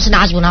আসবে না? আমি বলছি না,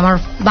 আসবো না, আমার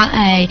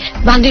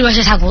বান্ধবীর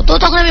বাসায় থাকবো। তো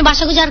তখন আমি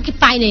বাসা খুঁজে আর কি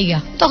পাই নাই গা।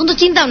 তখন তো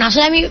চিন্তাম না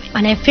আসলে, আমি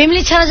মানে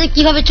ফ্যামিলি ছাড়া যে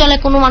কিভাবে চলে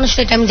কোনো মানুষ,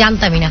 এটা আমি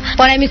জানতামই না।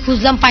 পরে আমি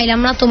খুঁজলাম, পাইলাম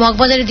না। তো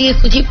মগবাজারে দিয়ে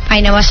খুঁজি, পাই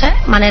না বাসায়,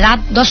 মানে রাত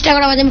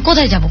 10টা-11টা বাজে, আমি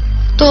কোথায় যাবো?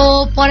 তো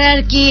পরে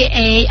আর কি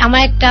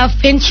আমার একটা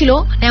ফ্রেন্ড ছিল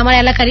আমার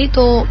এলাকারই,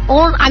 তো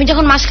আমি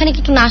যখন মাঝখানে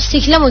একটু নাচ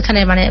শিখলাম ওইখানে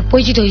মানে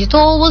পরিচিত হয়েছে। তো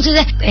ও বলছে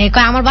যে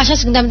আমার বাসা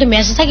আছে, কিন্তু আমি তো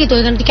মেসে থাকি, তো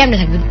ওইখানে কেমনে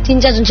থাকবে,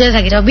 3-4 জন ছেলে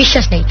থাকি,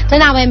 বিশ্বাস নেই। তাই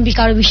না, আমি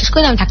কারো বিশ্বাস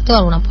করি আমি থাকতে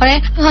পারবো না। পরে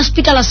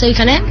হসপিটাল আছে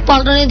ওইখানে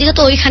পল্টনের দিকে,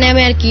 তো ওইখানে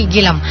আমি আর কি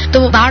গেলাম। তো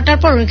 12টার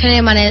পর ওইখানে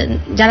মানে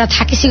যারা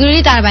থাকে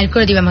সিকিউরিটি, তারা বাইর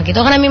করে দিবে আমাকে।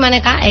 তখন আমি মানে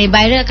এই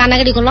বাইরে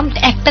কান্নাকাটি করলাম।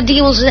 1টার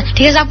দিকে বলছে যে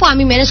ঠিক আছে আপু,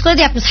 আমি ম্যানেজ করে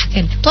দিই, আপনি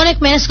থাকেন। তো অনেক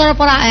ম্যানেজ করার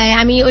পর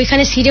আমি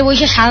ওইখানে সিটে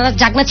বসে সারা রাত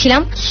জাগনা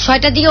ছিলাম।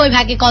 6টার দিকে ওই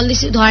ভাইকে কল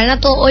দিছি, ধরে না।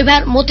 তো ওই ভাই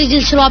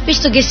মতিঝিল ছিল অফিস,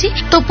 তো গেছি।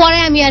 তো পরে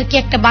আমি আর কি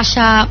একটা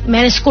বাসা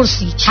ম্যানেজ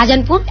করছি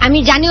শাহজাহানপুর। আমি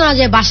জানিও না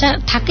যে বাসা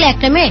থাকলে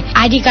একটা মেয়ে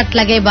আইডি কার্ড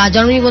লাগে বা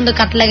জন্ম নিবন্ধন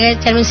কার্ড লাগে,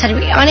 চেয়ারম্যান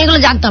সার্টিফিকেট, মানে এগুলো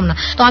জানতাম না।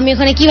 তো আমি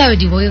ওখানে কিভাবে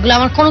দিব, এগুলো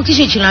আমার কোনো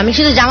কিছুই ছিল না। আমি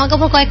শুধু জামা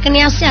কাপড় কয়েকটা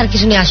নিয়ে আসছি, আর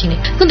কিছু নিয়ে আসিনি।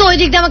 কিন্তু ওই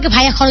দিক দিয়ে আমাকে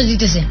ভাইয়া খরচ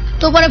দিতেছে।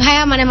 তো পরে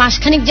ভাইয়া মানে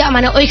মাসখানিক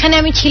মানে ওইখানে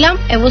আমি ছিলাম,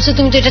 বলছে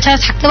তুমি তো এটা ছাড়া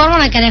থাকতে পারবো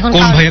না কেন। এখন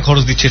কোন ভাইয়া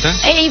খরচ দিচ্ছে এটা?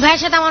 এই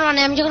ভাইয়ের সাথে আমার মানে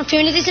আমি যখন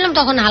ফ্যামিলিতে ছিলাম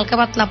তখন হালকা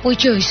পাতলা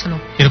পরিচয় হয়েছিল।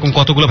 এরকম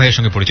কতগুলো ভাইয়ের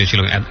সঙ্গে পরিচয় ছিল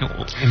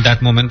ইন দ্যাট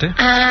মোমেন্টে?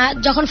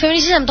 যখন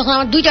ফ্যামিলি ছিলাম তখন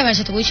আমার 2টা ভাইয়ের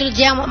সাথে পরিচয়,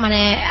 যে মানে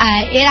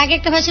এর আগে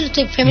একটা ভাই ছিল।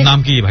 নাম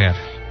কি ভাইয়ার?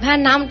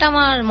 ভাইয়ার নামটা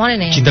আমার মনে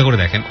নেই। চিন্তা করে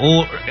দেখেন,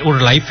 ওর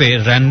লাইফে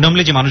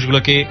র্যান্ডমলি যে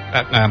মানুষগুলোকে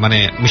মানে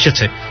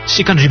মিশেছে,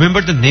 she can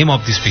remember the name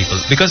of this people,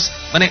 because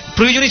মানে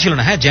প্রয়োজনই ছিল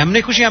না। হ্যাঁ, যেমনে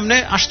খুশি এমনে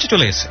আসতে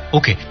চলে এসে।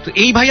 ওকে, তো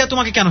এই ভাইয়া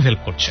তোমাকে কেন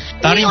হেল্প করছে?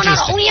 তার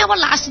ইন্টারেস্ট উনি আবার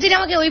লাস্ট দিন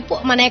আমাকে ওই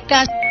মানে একটা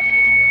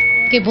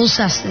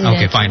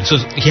Okay, fine. So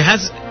he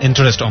has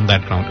interest on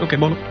that ground. Okay,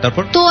 বলো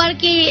তারপর। তো আর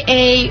কি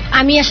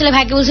আমি আসলে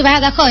ভাইকে বলছি,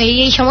 ভাইয়া দেখো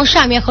এই সমস্যা,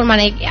 আমি এখন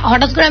মানে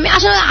হঠাৎ করে আমি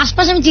আসলে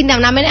আশপাশে আমি চিন্তাম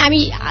না, মানে আমি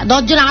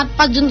 10 জন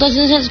 8-5 জন 10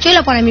 জনের সাথে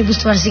চলে পরে আমি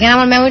বুঝতে পারছি, কারণ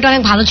আমার মেমোরিটা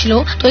অনেক ভালো ছিল।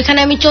 তো এখানে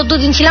আমি 14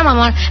 দিন ছিলাম,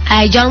 আমার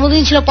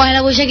জন্মদিন ছিল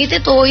 1লা বৈশাখীতে।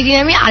 তো ওই দিন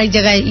আমি আরেক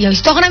জায়গায়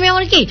হয়েছি। তখন আমি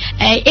আমার কি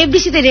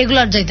এফডিসিতে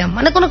রেগুলার যাইতাম,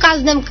 মানে কোনো কাজ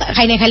নাম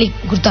খাই না, খালি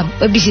ঘুরতাম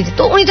এফডিসিতে।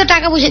 তো উনি তো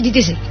টাকা পয়সা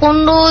দিতেছে।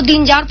 15 দিন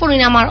যাওয়ার পর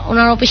উনি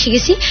ওনার অফিসে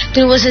গেছি।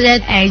 তুমি বলছে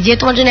যে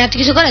তোমার জন্য এত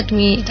কিছু করে,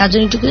 তুমি তার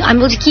জন্য একটু, আমি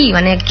বলছি কি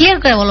মানে ক্লিয়ার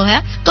করে বলো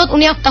ভাইয়া। তো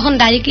উনি তখন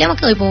ডাইরেক্টলি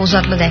আমাকে ওই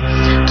প্রপোজালটা দেয়।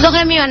 তো তখন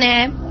আমি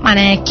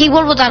মানে কি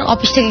বলবো, তার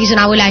অফিস থেকে কিছু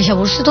না বলে আইসা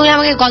বসছে। তো উনি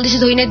আমাকে কল দিচ্ছে।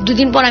 2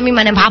 দিন পর আমি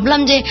মানে ভাবলাম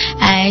যে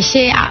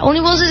উনি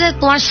বলছে যে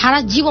তোমার সারা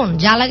জীবন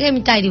যা লাগে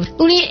আমি তাই দিব।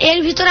 উনি এর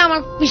ভিতরে আমার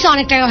পিছনে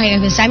অনেক টাকা হয়ে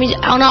গেছে। আমি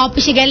ওনার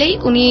অফিসে গেলেই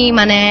উনি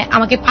মানে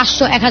আমাকে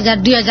 500, 1000,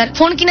 2000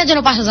 ফোন কেনার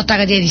জন্য 5000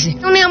 টাকা দিয়ে দিছে।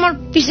 উনি আমার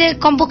পিছে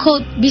কমপক্ষ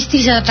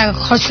 20-30 হাজার টাকা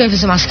খরচ করে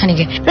ফেলছে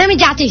মাসখানিকে। আমি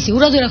যা চাইছি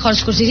উড়াদুরা খরচ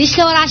করছি।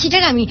 রিক্সা ভাড়া 80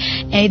 টাকা, আমি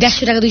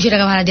 150 টাকা 200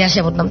 টাকা ভাড়া দিয়ে আসে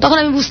পড়তাম। তখন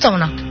আমি বুঝতাম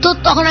না। তো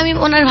তখন আমি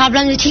ওনার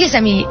ভাবলাম যে ঠিক আছে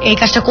আমি এই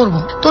কাজটা করবো।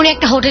 তো উনি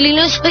একটা হোটেল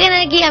নিল, সেখানে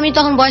নাকি আমি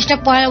তখন বয়সটা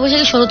 1লা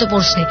বৈশাখে 16তে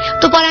পড়ছে।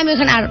 তো পরে আমি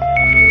ওখানে আর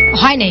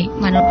হয় নাই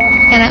মানে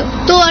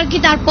তো আর কি।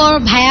 তারপর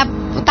ভাইয়া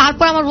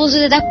তারপর আমার বলছে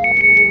যে দেখ,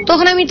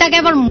 তখন আমি তাকে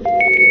আবার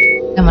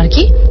আর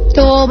কি।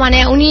 তো মানে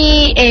উনি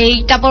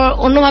তারপর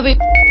অন্যভাবে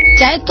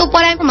চায়। তো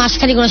পরে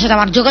মাঝখানে কোনো সাথে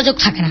আমার যোগাযোগ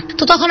থাকে না।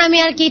 তো তখন আমি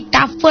আর কি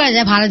টাফ পড়ে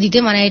যায় ভাড়া দিতে,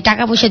 মানে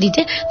টাকা পয়সা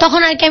দিতে।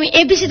 তখন আর কি আমি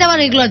এবিসিতে আবার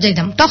রেগুলার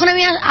যাইতাম। তখন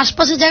আমি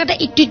আশপাশের জায়গাটা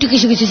একটু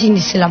কিছু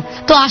চিনতেছিলাম।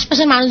 তো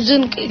আশপাশের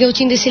মানুষজন কেউ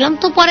চিনতেছিলাম।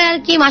 তো পরে আর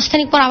কি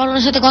মাঝখানিক পর আবার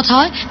ওনার সাথে কথা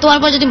হয়। তো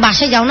পর যদি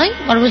বাসায় যাও নাই,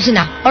 পরে বলছি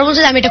না, পরে বলছি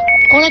আমি এটা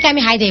ওনাকে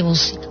আমি হাই দিয়ে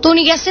বলছি। তো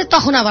উনি গেছে,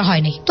 তখন আবার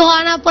হয়নি। তো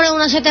হয় না, পরে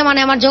ওনার সাথে মানে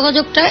আমার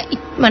যোগাযোগটা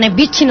মানে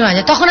বিচ্ছিন্ন হয়ে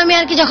যায়। তখন আমি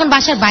আর কি যখন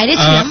বাসার বাইরে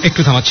ছিলাম।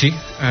 একটু থামাচ্ছি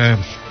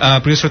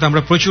প্রিয় শ্রোতা,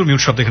 আমরা প্রচুর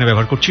মিউট শব্দ এখানে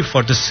ব্যবহার করছি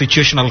ফর দ্য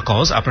সিচুয়েশনাল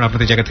কজ। আপনারা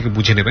আপনাদের জায়গা থেকে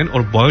বুঝে নেবেন।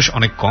 ওর বয়স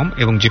অনেক কম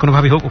এবং যে কোনো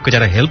ভাবে হোক ওকে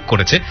যারা হেল্প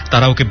করেছে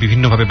তারা ওকে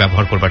বিভিন্ন ভাবে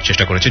ব্যবহার করবার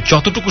চেষ্টা করেছে,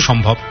 যতটুকু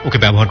সম্ভব ওকে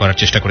ব্যবহার করার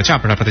চেষ্টা করেছে।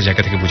 আপনারা আপনাদের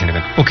জায়গা থেকে বুঝে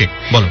নেবেন। ওকে,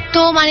 বলো।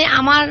 তো মানে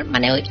আমার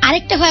মানে ওই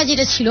আরেকটা ভাই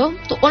যেটা ছিল,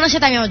 তো ওনার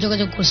সাথে আমি আবার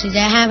যোগাযোগ করছি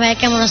যে হ্যাঁ ভাই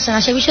কেমন আছেন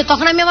সে বিষয়ে।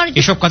 তখন আমি আবার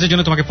এসব কাজের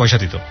জন্য তোমাকে পয়সা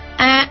দিত?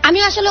 আমি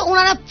আসলে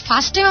ওনারা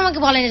ফার্স্ট টাইম আমাকে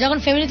বলেনি, যখন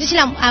ফ্যামিলিতে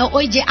ছিলাম।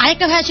 ওই যে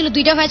আরেকটা ভাই ছিল,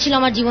 2টা ভাই ছিল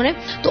আমার জীবনে।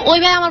 তো ওই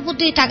ভাই আমার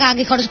প্রতি টাকা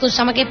আগে খরচ করছে,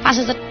 আমাকে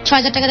 5000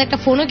 6,000 টাকার একটা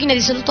ফোনও কিনে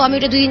দিয়েছিল, তো আমি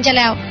ওটা 2 দিন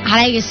চালে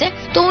হারাই গেছে।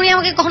 তো উনি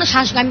আমাকে কখনো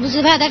সাহস, আমি বলছি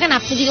ভাইয়া দেখেন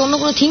আপনি যদি অন্য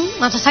কোনো থিং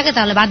মাথা থাকে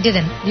তাহলে বাদ দিয়ে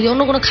দেন, যদি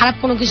অন্য কোনো খারাপ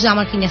কোনো কিছু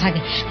আমার কিনে থাকে।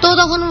 তো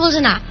তখন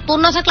বলছে না তোর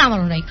না থাকলে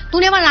আমারও নাই।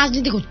 উনি আমার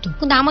রাজনীতি করতো,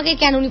 কিন্তু আমাকে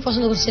কেন উনি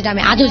পছন্দ করছে সেটা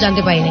আমি আজও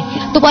জানতে পারি নাই।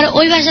 তো পরে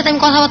ওই ভাইয়ের সাথে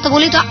আমি কথাবার্তা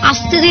বলি, তো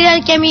আস্তে ধীরে আর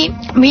কি আমি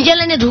মিডিয়া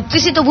লাইনে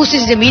ঢুকতেছি, তো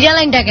বুঝতেছি যে মিডিয়া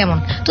লাইনটা কেমন।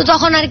 তো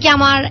তখন আর কি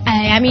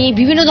আমি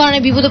বিভিন্ন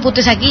ধরনের বিপদে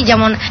পড়তে থাকি,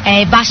 যেমন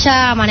বাসা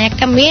মানে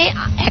একটা মেয়ে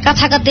একা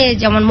থাকাতে,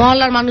 যেমন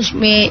মহল্লার মানুষ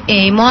মেয়ে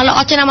মহল্লা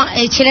অচেনা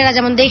ছেলেরা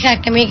যেমন দেখে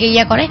একটা মেয়েকে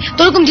ইয়া করে, তো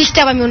ওরকম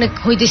ডিস্টার্ব আমি অনেক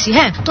হইতেছি।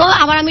 হ্যাঁ, তো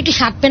আবার আমি একটু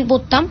শার্ট প্যান্ট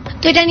পরতাম,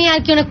 তো এটা নিয়ে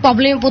আর কি অনেক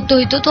প্রবলেমে পড়তে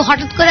হইতো। তো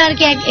হঠাৎ করে আর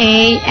কি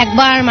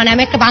একবার মানে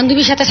আমি একটা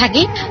বান্ধবীর সাথে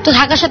থাকি, তো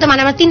থাকার সাথে মানে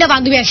আমরা 3টা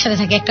বান্ধবী একসাথে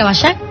থাকি একটা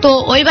বাসায়। তো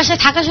ওই বাসায়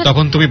থাকার সাথে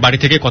তখন তুমি বাড়ি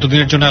থেকে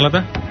কতদিনের জন্য আলাদা?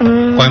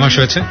 কয় মাস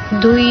হয়েছে?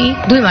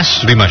 2 মাস।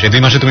 2 মাস। এই 2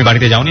 মাসে তুমি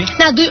বাড়িতে যাওনি?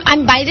 না,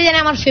 আমি বাড়িতে জানি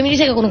আমার ফ্যামিলি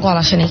থেকে কোনো কল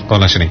আসেনি।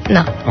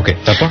 না। ওকে,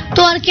 তারপর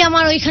তো আর কি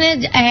আমার ওইখানে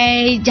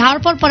যাওয়ার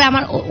পরে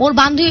আমার ওর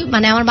বান্ধবী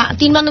মানে আমার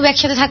 3 বান্ধবী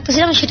একসাথে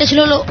থাকতেছিলাম, সেটা ছিল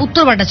হলো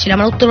উত্তরপাড়া ছিল,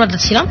 আমরা উত্তরপাড়া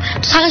ছিলাম।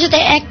 তো থাকার সাথে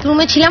এক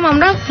রুমে ছিলাম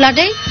আমরা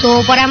ফ্ল্যাটে। তো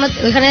পরে আমরা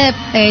ওইখানে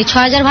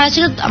 6,000 ভাড়া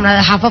ছিল, আমরা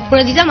হাফ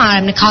করে দিতাম আর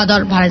এমনি খাওয়া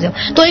দাওয়ার ভাড়া দিতাম।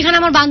 তো এখানে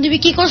আমার বান্ধবী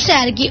কি করছে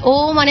আর কি, ও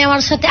মানে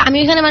আমার সাথে আমি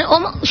ওইখানে মানে ও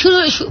শুরু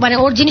মানে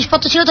ওর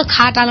জিনিসপত্র ছিল, তো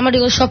খাট আলমারি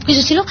ওর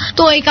সবকিছু ছিল,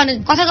 তো এই কারণে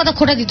কথা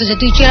খোটা দিত যে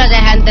তুই চলে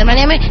যায় হ্যান তেন, মানে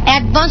আমি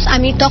অ্যাডভান্স।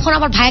 আমি তখন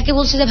আবার ভাইয়াকে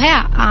বলছি যে ভাইয়া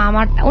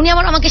উনি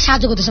আবার আমাকে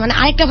সাহায্য করতেছে, মানে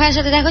আরেকটা ভাইয়ের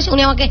সাথে দেখা হয়েছে,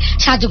 উনি আমাকে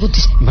সাহায্য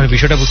করতেছে। মানে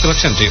বিষয়টা বুঝতে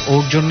পারছেন যে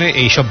ওর জন্য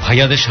এইসব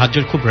ভাইয়াদের সাহায্য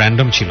খুব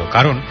র্যান্ডম ছিল,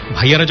 কারণ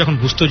ভাইয়ারা যখন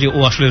বুঝতো যে ও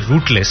আসলে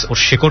রুটলেস, ওর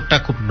শেকড়টা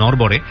খুব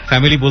নড়বড়ে,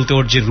 ফ্যামিলি বলতে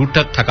ওর যে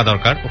রুটটা থাকা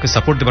দরকার, ওকে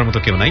সাপোর্ট দেওয়ার মতো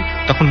কেউ নাই,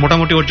 তখন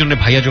মোটামুটি ওর জন্য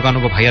ভাইয়া জোগানো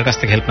বা ভাইয়ার কাছ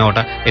থেকে হেল্প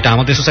নেওয়াটা, এটা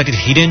আমাদের সোসাইটির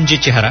হিডেন যে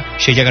চেহারা,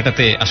 সেই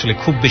জায়গাটাতে আসলে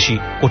খুব বেশি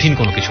কঠিন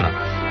কোনো কিছু না।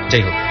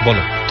 যাই হোক,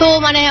 বলো। তো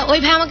মানে ওই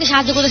ভাই আমাকে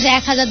সাহায্য করেছে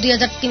 1,000,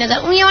 2,000, 3,000।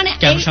 উনি মানে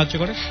কেন সাহায্য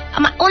করে?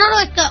 ওনারও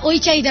একটা ওই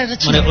চাহিদাটা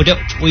ছিল, মানে ওটা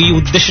ওই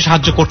উদ্দেশ্যে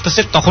সাহায্য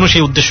করতেছে, তখনও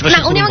সেই উদ্দেশ্যটা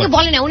না উনি আমাকে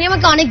বলে না, উনি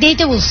আমাকে অনেক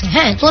দেরিতে বলছে।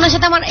 হ্যাঁ, তো ওনার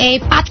সাথে আমার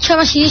 5-6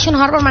 মাস রিলেশন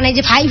হওয়ার পর মানে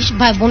যে ভাই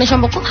বোনের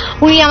সম্পর্ক,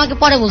 উনি আমাকে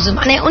পরে বলছে,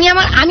 মানে উনি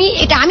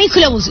আমি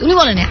খুলে বলছি, উনি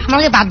বলে না,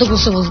 আমাকে বাধ্য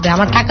করছে বলতে,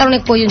 আমার টাকার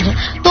অনেক প্রয়োজন।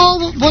 তো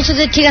বলছে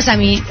যে ঠিক আছে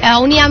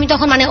আমি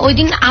তখন মানে ওই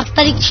দিন 8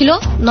 তারিখ ছিল,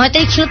 9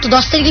 তারিখ ছিল, তো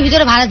 10 তারিখের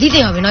ভিতরে ভাড়া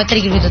দিতেই হবে 9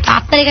 তারিখের ভিতরে। তো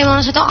 8 তারিখে আমি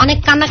ওনার সাথে অনেক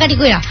কান্নাকাটি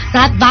করে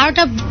রাত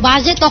 12টা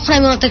বাজে তখন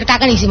আমি ওনার থেকে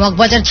টাকা নিয়েছি,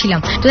 মগবাজার ছিলাম।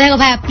 তো দেখো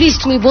ভাইয়া প্লিজ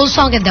তুমি বলছো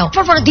আমাকে দাও,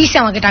 পরে দিচ্ছে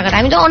আমাকে টাকাটা।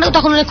 আমি তো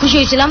তখন অনেক খুশি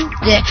হয়েছিলাম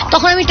যে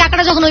তখন আমি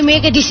টাকাটা যখন ওই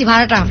মেয়েকে দিছি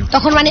ভাড়াটা,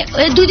 তখন মানে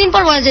 2 দিন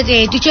পর বলে যে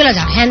তুই চলে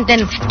যা হ্যান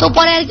তেন। তো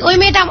পরে ওই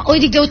মেয়েটা ওই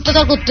দিক দিয়ে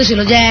অত্যাচার করতেছিল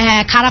যে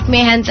হ্যাঁ খারাপ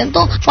মেয়ে হ্যান তেন।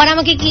 তো পরে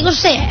আমাকে কি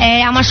করছে,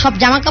 আমার সব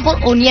জামা কাপড়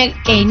ও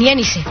নিয়ে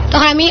নিছে।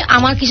 তখন আমি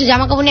আমার কিছু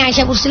জামা কাপড় নিয়ে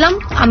আইসা পড়ছিলাম,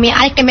 আমি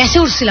আরেকটা মেসে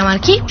উঠছিলাম আর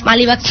কি,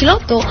 মালিবাগ ছিল।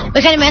 তো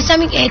ওইখানে মেসে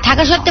আমি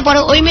থাকা সত্ত্বে পরে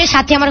ওই মেয়ের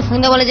সাথে আমার ফোন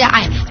দিয়ে বলে যে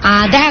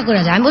দেখা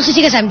করে যায়। আমি বলছি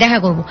ঠিক আছে আমি দেখা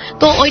করবো।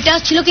 তো ওইটা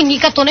ছিল কি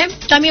নিকাতনে,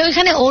 তো আমি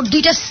ওইখানে ওর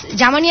 2টা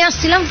জামা নিয়ে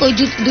আসছিলাম, তো ওই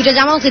 2টা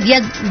জামা ওকে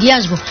দিয়ে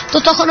আসবো। তো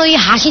তখন ওই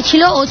হাসি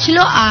ছিল, ও ছিল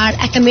আর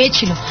একটা মেয়ে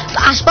ছিল। তো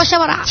আশপাশে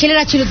আমার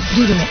ছেলেরা ছিল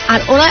 2 রুমে আর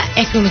ওরা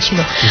 1 রুমে ছিল।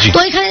 তো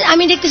ওইখানে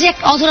আমি দেখতেছি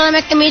অধরা নামে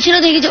একটা মেয়ে ছিল,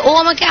 দেখি যে ও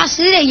আমাকে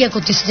আসতে ইয়া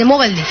করতেছে যে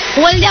মোবাইল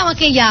দিয়ে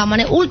আমাকে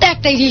মানে উল্টা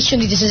একটা রিয়েকশন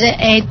দিতেছে যে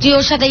তুই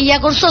ওর সাথে ইয়া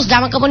করছোস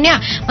জামা কাপড় নিয়ে।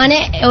 মানে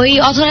ওই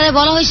অধরারে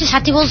বলা হয়েছে,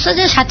 সাথী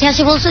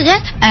হাসি বলছে যে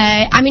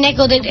আমি নাকি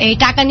ওদের এই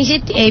টাকা নিছি,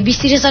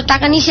 20-30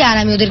 টাকা নিছি, আর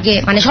আমি ওদেরকে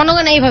মানে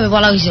স্বর্ণগণা এইভাবে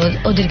বলা হয়েছে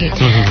ওদেরকে।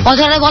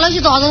 অধরা বলা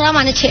হয়েছে, তো অধরা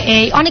মানে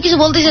অনেক কিছু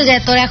বলতেছে যে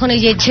তোর এখন এই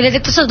যে ছেলে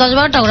দেখতেছ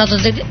 10-12টা, ওরা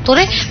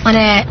তোরে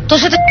মানে তোর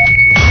সাথে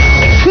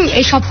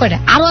এই সব করে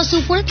আরো আছে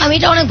উপরে। আমি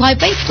এটা অনেক ভয়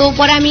পাই। তো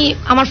পরে আমি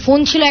আমার ফোন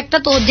ছিল একটা,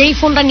 তো যেই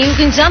ফোনটা নিউ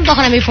কিনছিলাম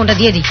তখন আমি ফোনটা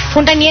দিয়ে দিই,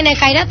 ফোনটা নিয়ে নেয়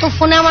কাইরা। তো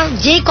ফোনে আমার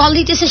যেই কল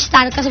দিতেছে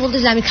তার কাছে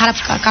বলতেছে আমি খারাপ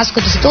কাজ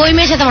করতেছি। তো ওই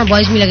মেয়ের সাথে আমার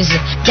ভয়েস মিলে গেছে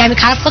যে আমি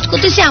খারাপ কাজ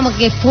করতেছি,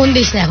 আমাকে ফোন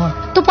দিস না এখন।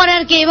 তো পরে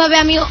আর কি এভাবে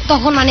আমি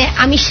তখন মানে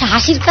আমি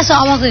হাসির কাছে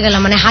অবাক হয়ে গেলাম,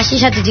 মানে হাসির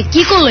সাথে যে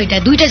কি করলো এটা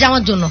 2টা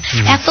জামার জন্য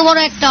এত বড়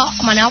একটা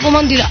মানে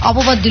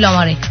অপবাদ দিল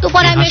আমারে। তো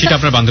পরে আমি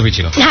আপনার বান্ধবী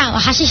ছিল? হ্যাঁ,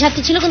 হাসির সাথে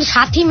ছিল, কিন্তু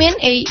সাথী মেন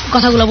এই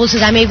কথাগুলো বলছে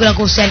যে আমি এইগুলো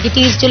করছি আর কি,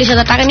 30-40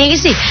 হাজার টাকা নিয়ে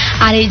গেছি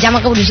আর এই জামা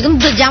কাপড় নিয়েছি।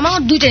 কিন্তু জামা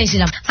 2টা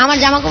নিয়েছিলাম, আমার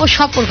জামা কাপড়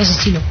সব ওর কাছে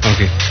ছিল।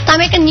 তো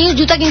আমি একটা নিউ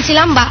জুতা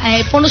কিনছিলাম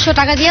 1500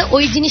 টাকা দিয়ে,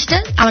 ওই জিনিসটা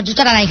আমার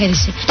জুতাটা রাখা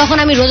দিচ্ছে। তখন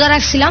আমি রোজা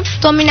রাখছিলাম,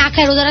 তো আমি না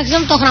খাই রোজা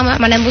রাখছিলাম। তখন আমার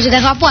মানে বুঝে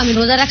দেখো আপু আমি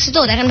রোজা রাখছি, তো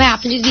দেখেন ভাই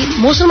আপনি যদি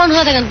মুসলমান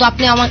হয়ে থাকেন তো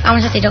আপনি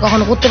আমার সাথে এটা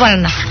কখনো করতে পারেন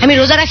না, আমি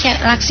রোজা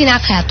রাখছি না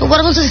খায়। তো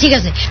পরে বলছে ঠিক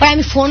আছে। পরে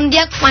আমি ফোন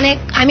দিয়া মানে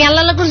আমি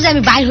আল্লাহ করছি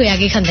আমি বাইর হই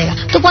আগে এখান থেকে।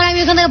 তো পরে আমি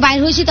ওখান থেকে বাইর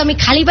হয়েছি, তো আমি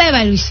খালি পায়ে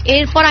বাইর হয়েছি।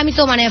 এরপর আমি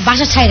তো মানে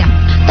বাসা ছাইলাম,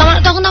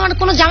 তখন আমার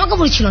কোনো জামা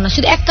কাপড় ছিল না,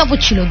 শুধু এক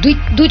কাপড় ছিল,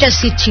 2টা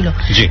সিট ছিল।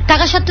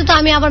 টাকা সত্ত্বে তো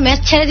আমি আবার ম্যাচ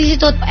ছেড়ে দিয়েছি।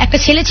 তো একটা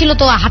ছেলে ছিল,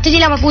 তো হাতে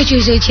দিলে আমার পরিচয়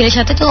হয়েছে ওই ছেলের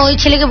সাথে। তো ওই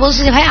ছেলেকে বলছে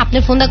যে ভাই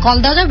আপনার ফোন দিয়ে কল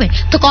দেওয়া যাবে?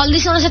 তো কল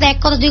দিয়েছি ওনার সাথে 1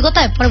 কথা 2 কথা।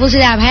 পরে বলছে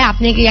যে ভাই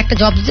আপনি কি একটা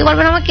জব দিতে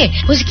পারবেন আমাকে?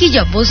 বলছি কি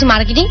জব? বলছে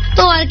মার্কেটিং।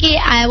 তো আর কি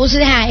বলছে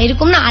যে হ্যাঁ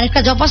এরকম না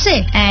আরেকটা জব আছে,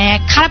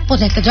 খারাপ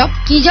পথে একটা জব।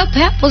 কি জব?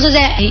 হ্যাঁ বলছে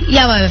যে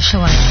ইয়াবা ব্যবসা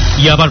করে।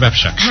 ইয়াবার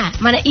ব্যবসা? হ্যাঁ,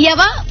 মানে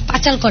ইয়াবা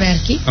পাচার করে আর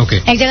কি,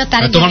 এক জায়গায়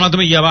তার তোমার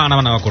মাধ্যমে ইয়াবা আনা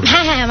নেওয়া করে।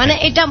 হ্যাঁ হ্যাঁ, মানে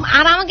এটা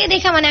আর আমাকে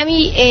দেখে মানে আমি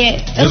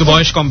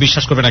বয়স কম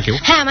বিশ্বাস করবে না কেউ।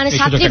 হ্যাঁ মানে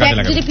ছাত্রী ব্যাগ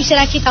যদি পিছিয়ে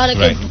রাখি তাহলে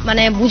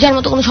মানে বুঝার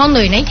মতো কোনো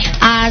সন্দেহই নাই।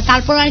 আর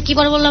তারপর আর কি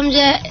পরে বললাম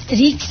যে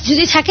রিস্ক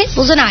যদি থাকে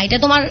বলছে না এটা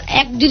তোমার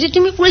যদি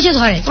তুমি পুলিশে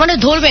ধরে তোমার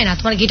ধরবে না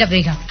তোমার গেট আপ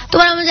রেখা।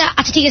 তোমার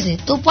আচ্ছা ঠিক আছে।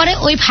 তো পরে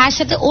ওই ভাইয়ের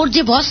সাথে ওর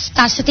যে বস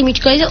তার সাথে মিট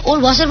করে ওর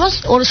বসের বস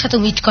ওর সাথে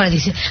মিট করে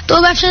দিয়েছে। তো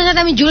ওই ব্যবসার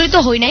সাথে আমি জড়িত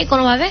হই নাই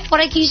কোনোভাবে।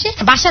 পরে কি হয়েছে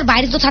বাসার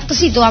বাইরে তো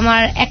থাকতেছি। তো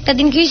আমার একটা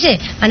দিন কি হয়েছে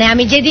মানে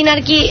আমি যেদিন আর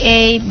কি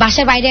এই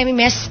বাসার বাইরে আমি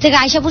মেস থেকে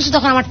আইসা পড়ছি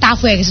তখন আমার টাফ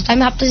হয়ে গেছে। তো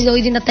আমি ভাবতেছি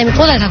ওই দিন আমি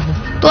কোথায় থাকবো।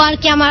 তো আর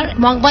কি আমার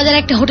মগবাজারে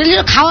একটা হোটেল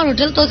ছিল খাওয়ার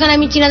হোটেল। তো ওখানে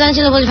আমি চিনা জানা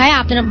ছিল বলছি ভাই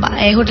আপনার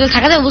হোটেল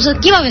থাকা যাবে বলছে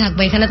কিভাবে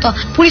থাকবো এখানে তো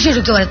পুলিশও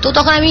ঢুকতে পারে। তো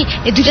তখন আমি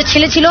দুইটা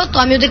ছেলে ছিল তো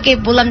আমি ওদেরকে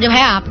বললাম যে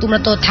ভাইয়া তোমরা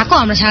তো থাকো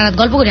আমরা সারা রাত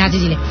গল্প করে হাতে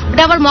দিলে।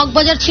 ওটা আবার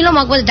মগবাজার ছিল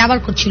মগবাজার ডাবার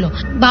করছিল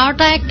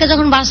 12টা 1টা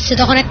যখন বাজছে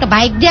তখন একটা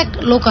বাইক দিয়ে এক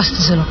লোক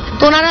আসতেছিল।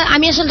 তো ওনারা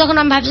আমি আসলে তখন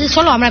আমি ভাবছি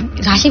চলো আমরা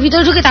ঘাসের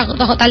ভিতরে ঢুকে তখন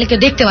তাহলে কেউ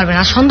দেখতে পারবে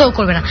না সন্দেহ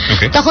করবে না।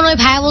 তখন ওই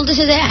ভাইয়া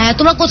বলতেছে যে হ্যাঁ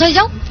তোমরা কোথায়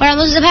যাও। পরে আমি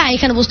বলছি যে ভাই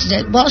এখানে বসতে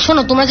চাই।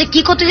 শোনো তোমরা যে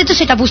কি করতে যেত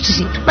সেটা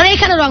বুঝতেছি মানে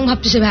এখানে রং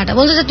ভাবতেছে ভাইয়াটা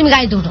বলছে যে তুমি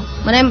গাড়িতে উঠো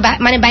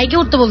মানে বাইকে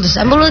উঠতে বলতেছে।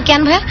 আমি বলবো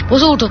কেন ভাইয়া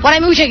বসে উঠো। পরে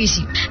আমি উঠে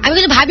গেছি। আমি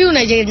কিছু ভাবিও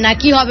নাই যে না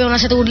কি হবে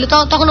ওনার সাথে উঠলে।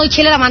 তখন ওই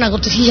ছেলেরা মানা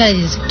করতেছে হিসাবে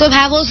দিয়েছে। তো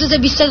ভাইয়া বলছে যে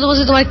বিস্তারিত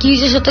বলছে তোমার কি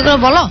হয়েছে সত্য করে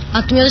বলো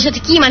আর তুমি ওদের সাথে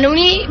কি মানে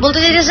উনি বলতে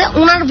চাইতেছে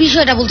ওনার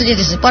বিষয়টা বলতে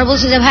চাইতেছে। পরে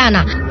বলছে যে ভাইয়া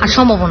না আর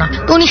সম্ভব না।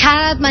 তো উনি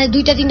সারা রাত মানে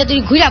 2টা 3টা তুই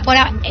ঘুরা পরে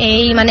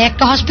এই মানে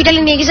একটা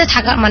হসপিটালে নিয়ে গেছে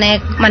থাকা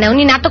মানে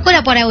উনি নাটক করে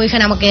পরে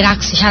ওইখানে আমাকে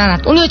রাখছে সারা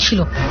রাত উনিও ছিল।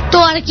 তো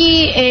আর কি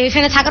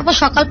এখানে থাকার পর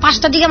সকাল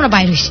 5টার দিকে আমরা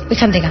বাইরে হয়েছি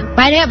ওইখান থেকে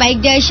বাইরে বাইক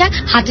দিয়ে আসা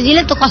হাতে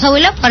দিলে তো কথা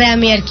বললাম। পরে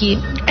আমি আর কি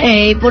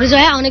এই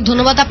পরিচয় অনেক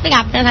ধন্যবাদ আপনাকে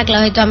আপনারা থাকলে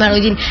হয়তো আমার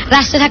ওই দিন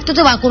রাস্তায় থাকতে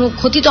তো বা কোনো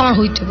ক্ষতি তো আমার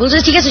হইতো। বলছে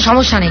ঠিক আছে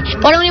সমস্যা নেই।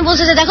 পরে উনি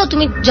বলছে যে দেখো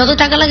তুমি যত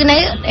টাকা লাগে নাই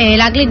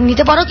লাগলে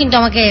নিতে পারো কিন্তু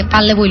আমাকে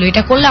পারলে বইলো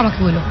এটা করলে আমাকে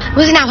বইলো।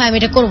 বলছি না ভাই আমি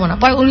এটা করবো না।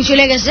 পরে উনি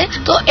চলে গেছে।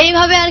 তো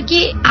এইভাবে আর কি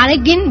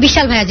আরেকদিন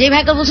বিশাল ভাইয়া যে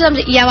ভাইকে বলছিলাম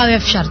যে ইয়াবা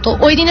ব্যবসার তো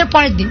ওই দিনের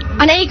পরের দিন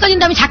মানে এই কদিন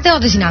তো আমি থাকতে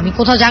পারতেছি না আমি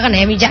কোথাও জায়গা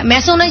নেই আমি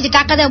মেসেও নাই যে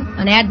টাকা দেয়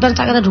মানে অ্যাডভান্স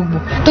টাকাটা ঢুকবো।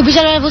 তো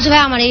বিশাল ভাই বলছে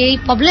ভাই আমার এই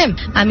প্রবলেম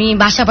আমি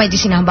বাসা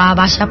পাইতেছি না বা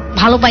বাসা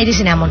ভালো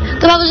পাইতেছি না এমন।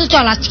 তো ভাবছি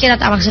চল আজকে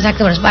রাত আমার সাথে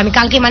থাকতে পারিস আমি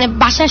কালকে মানে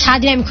বাসায়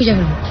সারাদিন আমি খুঁজে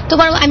ফেলবো। তো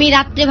আমি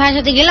রাত্রে ভাইয়ের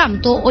সাথে গেলাম।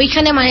 তো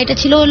ওইখানে মানে এটা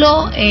ছিল হলো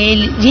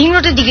রিং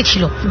রোডের দিকে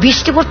ছিল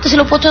বৃষ্টি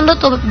পড়তেছিল প্রচন্ড।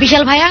 তো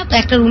বিশাল ভাইয়া তো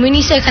একটা রুমে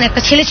নিছে ওইখানে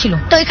একটা ছেলে ছিল।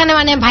 তো এখানে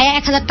মানে ভাইয়া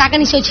 1000 টাকা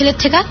নিছে ওই ছেলের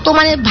থেকে। তো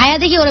মানে ভাইয়া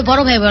দেখি ওরে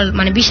বড় ভাই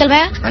মানে বিশাল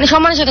ভাইয়া মানে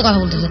সম্মানের সাথে কথা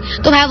বলতেছে।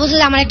 তো ভাইয়া বলছে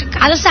যে আমার একটা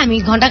কাজ আছে আমি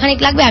ঘন্টাখানিক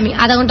লাগবে আমি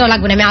আধা ঘন্টাও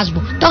লাগবে না আমি আসবো।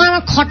 তখন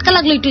আমার খটকা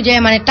লাগলো একটু যে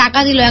মানে টাকা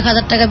দিল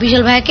 1000 টাকা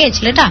বিশাল ভাইয়াকে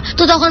ছেলেটা।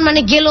 তো তখন মানে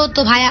গেল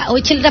তো ভাইয়া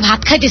ওই ছেলেটা ভাত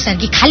খাইতেছে আর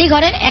কি খালি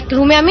ঘরে এক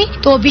রুমে আমি।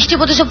 তো বৃষ্টি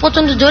পড়তেছে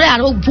প্রচন্ড জোরে আর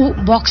ও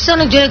বক্সে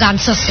অনেক জোরে গান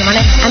আসছে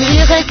মানে আমি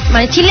যদি ওখানে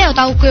মানে চিল্লেও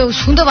তাও কেউ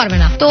শুনতে পারবে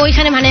না। তো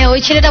ওইখানে মানে ওই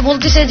ছেলেটা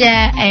বলতেছে যে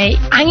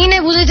আঙিনে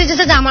বুঝাইতে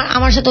চেয়েছে যে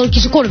আমার সাথে ওর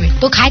কিছু করবে।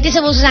 তো খাইতেছে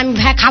বলছে আমি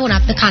ভাই খাবো না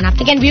আপনি খান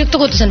আপনি কেন বিরক্ত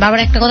করতেছেন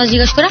বারবার একটা কথা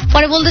জিজ্ঞেস করা।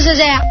 পরে বলতেছে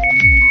যে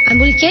আমি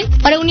বলি কে।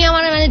 পরে উনি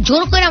আমার মানে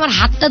জোর করে আমার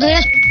হাতটা ধরে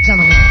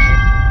আমাকে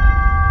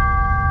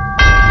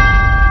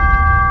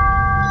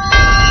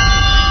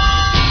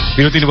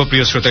বিরতি নেব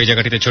প্রিয় শ্রোতা এই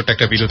জায়গাটিতে ছোট্ট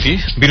একটা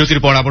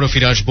বিরতির পর আবারও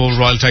ফিরে আসবো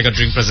রয়্যাল টাইগার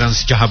ড্রিঙ্ক প্রেজেন্স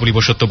যাহা বলিব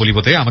সত্য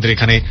বলিবতে। আমাদের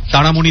এখানে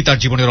তারামণি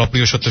তার জীবনের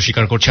অপ্রিয় সত্য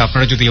স্বীকার করছে।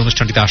 আপনারা যদি এই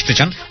অনুষ্ঠানটিতে আসতে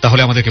চান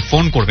তাহলে আমাদেরকে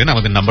ফোন করবেন।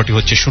 আমাদের নাম্বারটি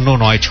হচ্ছে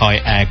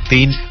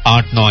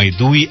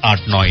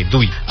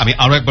 09613892892। আমি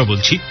আরো একবার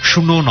বলছি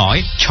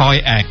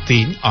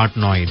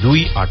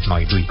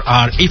 09613892892।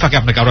 আর এই ফাঁকে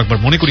আপনাকে আরো একবার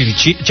মনে করিয়ে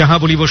দিচ্ছি যাহা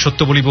বলিব সত্য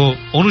বলিব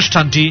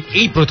অনুষ্ঠানটি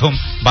এই প্রথম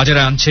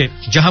বাজারে আনছে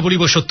যাহা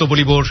বলিব সত্য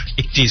বলিবর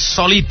একটি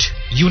সলিড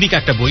ইউনিক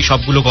একটা বই।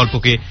 সবগুলো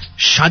গল্পকে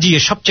সাজিয়ে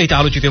সবচাইতে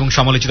আলোচিত এবং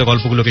সমালোচিত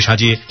গল্পগুলোকে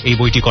সাজিয়ে এই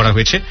বইটি করা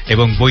হয়েছে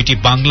এবং বইটি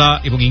বাংলা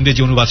এবং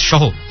ইংরেজি অনুবাদ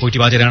সহ বইটি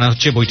বাজারে আনা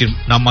হচ্ছে। বইটির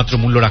নামমাত্র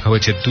মূল্য রাখা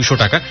হয়েছে 200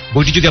 টাকা।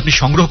 বইটি যদি আপনি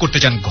সংগ্রহ করতে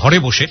চান ঘরে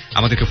বসে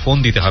আমাদেরকে ফোন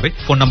দিতে হবে।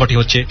 ফোন নাম্বারটি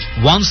হচ্ছে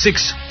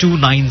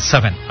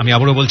 16297। আমি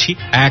আবারও বলছি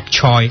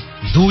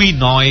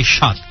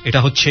 16297। এটা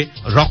হচ্ছে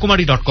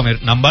রকমারি.com এর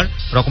নাম্বার।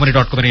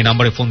 রকমারি.com এর এই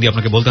নাম্বারে ফোন দিয়ে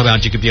আপনাকে বলতে হবে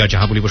আজ কেবরিয়া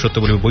যাহা বলিব সত্য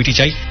বলিব বইটি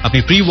চাই। আপনি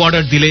প্রি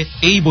অর্ডার দিলে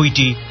এই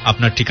বইটি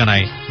আপনার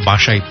ঠিকানায়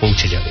বাসায়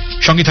পৌঁছে যাবে।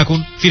 সঙ্গে থাকুন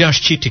ফিরে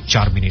আসছি ঠিক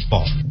 4 মিনিট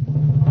পর।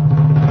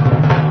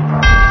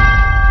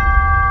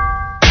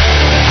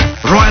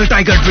 রয়্যাল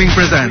টাইগার ড্রিঙ্ক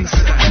প্রেজেন্টস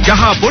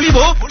যাহা বলিব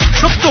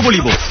সত্য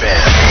বলিব।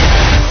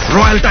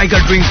 রয়্যাল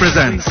টাইগার ড্রিঙ্ক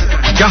প্রেজেন্টস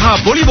যাহা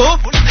বলিব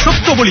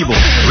সত্য বলিব।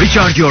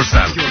 Recharge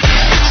yourself.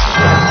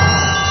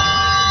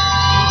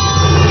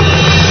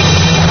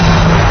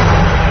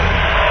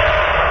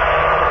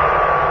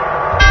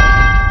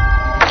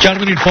 4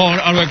 মিনিট পর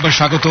আরো একবার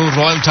স্বাগত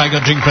রয়্যাল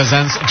টাইগার ড্রিঙ্ক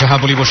প্রেজেন্স যাহা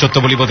বলিব সত্য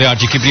বলিবতে। আর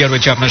কেবরিয়া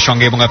রয়েছে আপনার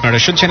সঙ্গে এবং আপনারা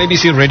শুনছেন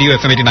এবিসি রেডিও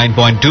FM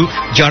 89.2।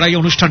 যারা এই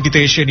অনুষ্ঠানটিতে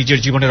এসে নিজের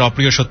জীবনের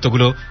অপ্রিয়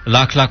সত্যগুলো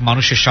লাখ লাখ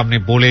মানুষের সামনে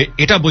বলে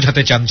এটা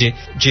বোঝাতে চান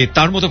যে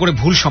তার মতো করে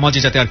ভুল সমাজে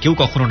যাতে আর কেউ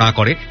কখনো না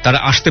করে তারা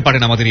আসতে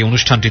পারেন আমাদের এই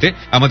অনুষ্ঠানটিতে।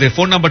 আমাদের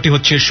ফোন নাম্বারটি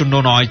হচ্ছে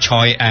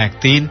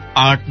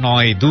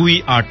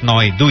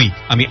 09613892892।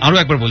 আমি আরো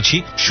একবার বলছি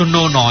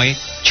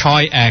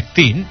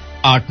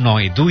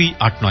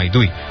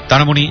 09613892892।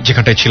 তারামণি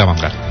যেখানটায় ছিলাম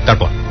আমরা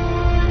তারপর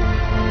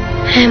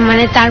হ্যাঁ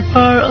মানে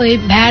তারপর ওই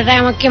ভাইয়াটা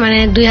আমাকে মানে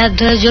 2 হাত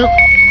ধরে জোর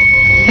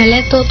ফেলে।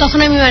 তো তখন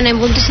আমি মানে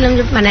বলতেছিলাম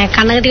যে মানে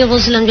কান্নাকাটি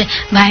বলছিলাম যে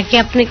ভাইকে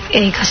আপনি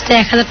এই কাজটা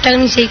 1000 টাকা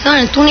নিচ্ছে এই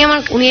কারণে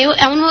উনি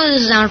এমন ভাবে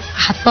আমার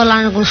হাত পা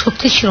লাগানোর কোনো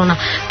শক্তি ছিল না।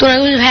 তো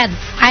ভাই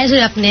আজ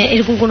আপনি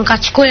এরকম কোনো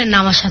কাজ করেন না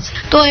আমার সাথে।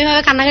 তো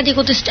এইভাবে কান্নাকাটি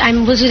করতে আমি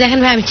বলছি দেখেন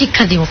ভাই আমি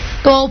শিক্ষা দিব।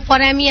 তো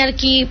পরে আমি আর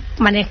কি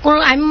মানে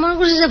আমি মনে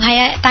করছি যে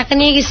ভাইয়া টাকা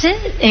নিয়ে গেছে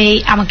এই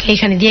আমাকে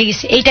এখানে দিয়ে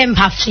গেছে, এইটা আমি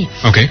ভাবছি।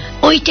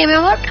 ওই টাইমে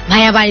আবার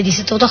ভাইয়া বাড়ি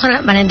দিছে। তো তখন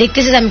মানে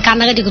দেখতেছে যে আমি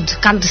কান্নাকাটি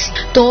কাঁদতেছি।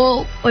 তো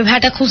ওই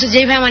ভাইটা খুলছে,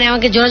 যেই ভাই মানে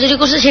আমাকে জোরাজোরি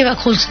করছে সেই ভাই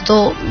খুলছে। তো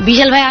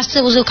বিশাল ভাই আসছে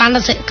বসে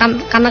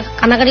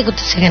কান্নাকাটি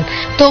করতেছে।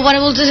 তো পরে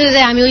বলতেছে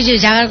যে আমি ওই যে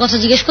জায়গার কথা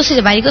জিজ্ঞেস করছি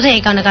যে বাড়ি কোথায়,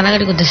 এই কারণে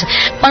কান্নাকাটি করতেছে।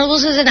 পরে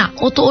বলছে যে না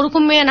ও তো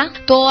ওরকম মেয়ে না।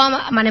 তো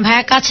মানে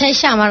ভাইয়া কাছে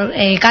এসে আমার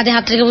কাঁধে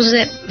হাত রেখে বলছে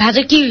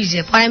ভাইয়া কি হয়েছে।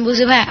 পরে আমি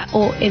বলছি ভাই ও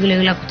এগুলো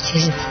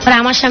করতেছে। পরে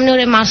আমার সামনে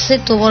ওরে মারছে।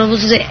 তো বড়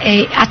বলছে যে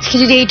আজকে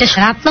যদি এইটা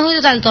রাত না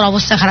হইতো তাহলে তোর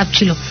অবস্থা খারাপ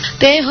ছিল।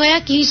 তো এই হয়ে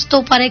কি তো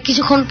পরে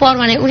কিছুক্ষণ পর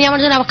মানে উনি আমার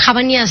জন্য আবার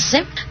খাবার নিয়ে আসছে।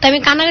 তো আমি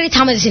কান্নাকাটি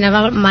থামাইছি না,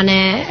 মানে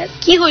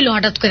কি হইলো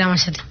হঠাৎ করে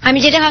আমার সাথে। আমি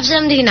যেটা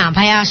ভাবছিলাম দেখি না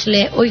ভাইয়া আসলে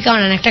ওই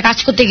কারণে একটা কাজ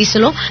করতে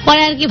গেছিল।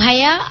 পরে আর কি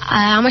ভাইয়া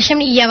আমার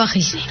সামনে ইয়াবা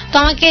খাইছে। তো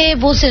আমাকে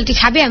বলছে তুই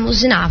খাবি, আমি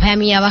বলছি না ভাই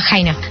আমি ইয়াবা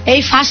খাই না। এই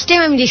ফার্স্ট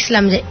টাইম আমি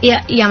দেখছিলাম যে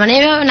ইয়া মানে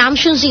এভাবে নাম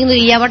শুনছি কিন্তু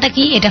ইয়াবাটা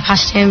কি এটা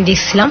ফার্স্ট টাইম আমি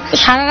দেখছিলাম।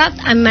 সারা রাত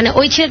আমি মানে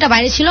ওই ছেলেটা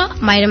বাইরে ছিল,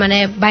 বাইরে মানে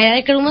বাইরে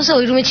আরেকটা রুম আছে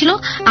ওই রুমে ছিল,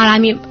 আর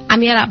আমি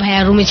আর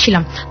ভাইয়া রুমে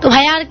ছিলাম। তো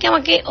ভাইয়া আর কি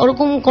আমাকে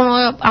ওরকম কোনো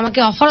আমাকে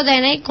অফারও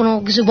দেয় নাই, কোনো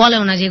কিছু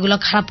বলেও না যে এগুলো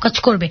খারাপ কাজ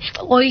করবে।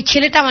 ওই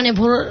ছেলেটা মানে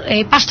ভোর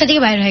 5টা থেকে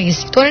বাইরে হয়ে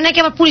গেছে। তো নাকি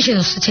আবার পুলিশে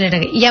ধরছে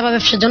ছেলেটাকে ইয়াবা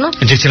ব্যবসার জন্য,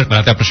 যে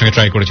ছেলেটা আপনার সঙ্গে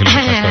ট্রাই করেছিল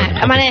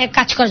মানে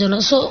কাজ করার জন্য।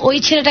 সো ওই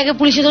ছেলেটাকে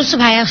পুলিশে ধরছে,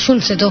 ভাইয়া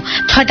শুনছে। তো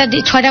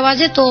 6টা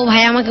বাজে। তো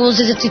ভাইয়া আমাকে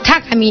বলছে যে তুই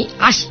থাক আমি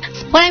আসি।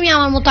 পরে আমি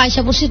আমার মতো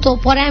আইসা পড়ছি। তো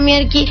পরে আমি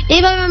আর কি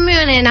এইভাবে আমি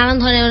মানে নানান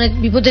ধরনের অনেক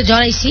বিপদে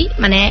জড়াইছি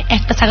মানে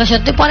একটা থাকা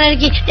সত্ত্বে। পরে আর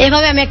কি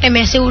এইভাবে আমি একটা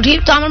মেসে উঠি।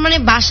 তো আমার মানে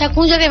বাসা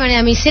কোন জায়গায় মানে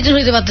আমি সেটেল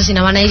হইতে পারতেছি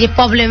না, মানে এই যে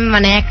প্রবলেম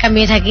মানে একটা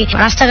মেয়ে থাকি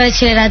রাস্তাঘাটে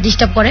ছেলেরা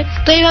ডিস্টার্ব করে।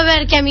 তো এইভাবে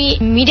আর কি আমি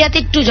মিডিয়াতে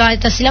একটু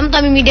জড়াইতেছিলাম। তো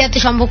আমি মিডিয়াতে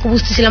সম্পর্ক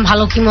বুঝতেছিলাম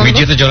ভালো কি মন্দ।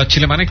 মিডিয়াতে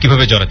জড়াচ্ছিলে মানে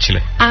কিভাবে জড়াচ্ছিলে?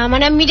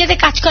 মানে মিডিয়াতে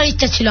কাজ করার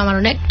ইচ্ছা ছিল আমার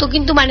অনেক। তো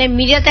কিন্তু মানে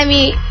মিডিয়াতে আমি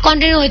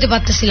কন্টিনিউ হইতে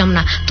পারতেছিলাম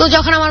না। তো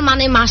যখন আমার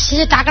মানে মাস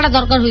শেষে টাকাটা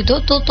দরকার হইতো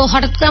তো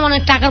হঠাৎ করে আমার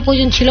টাকার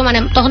প্রয়োজন ছিল, মানে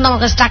তখন তো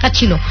আমার কাছে টাকা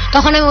ছিল।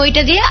 তখন আমি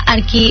ওইটা দিয়ে আর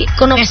কি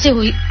কোনো মেসে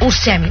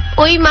উঠছে। আমি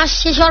ওই মাস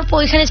শেষ হওয়ার পর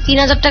ওইখানে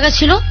 3000 টাকা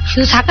ছিল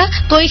শুধু থাকা।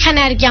 তো ওইখানে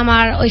আর কি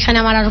আমার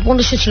আরো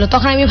 1500 ছিল।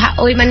 তখন আমি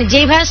ওই মানে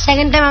যেই ভাই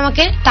সেকেন্ড টাইম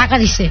আমাকে টাকা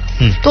দিছে,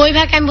 তো ওই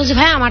ভাইকে আমি বলছি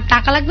ভাই আমার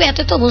টাকা লাগবে এত।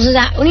 তো বলছে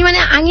উনি মানে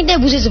আঙিটাই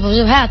বুঝেছে,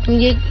 বলছে ভাইয়া তুমি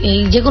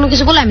যে কোনো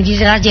কিছু বলে আমি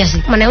দিতে রাজি আছি।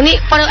 মানে উনি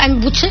পরে আমি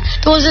বুঝছে।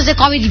 তো বলছে যে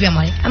কবে দিবে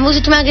আমার। আমি বলছি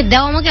তুমি আগে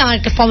দাও আমাকে, আমার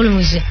একটা প্রবলেম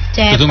হয়েছে।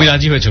 তুমি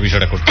রাজি হয়েছো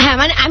বিষয়টা করতে? হ্যাঁ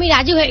মানে আমি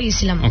রাজি হয়ে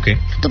গেছিলাম।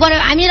 তো পরে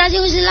আমি রাজি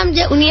হয়েছিলাম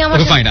যে উনি আমার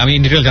ফাইন। আমি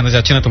ইন ডিটেইল জানতে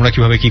চাচ্ছি না তোমরা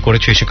কিভাবে কি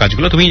করেছো এই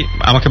কাজগুলো, তুমি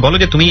আমাকে বলো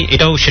যে তুমি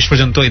এটাও শেষ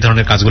পর্যন্ত এই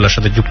ধরনের কাজগুলোর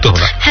সাথে যুক্ত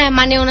হলো। হ্যাঁ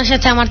মানে ওনার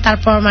সাথে আমার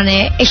তারপর মানে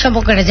এই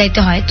সম্পর্কটা যাইতে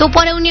হয়। তো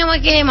পরে উনি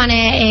আমাকে মানে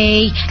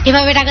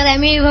এইভাবে টাকা দেয়।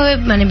 আমি এইভাবে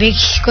মানে বেশ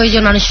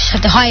কয়েকজন মানুষের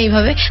সাথে হয়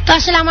এইভাবে। তো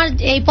আসলে আমার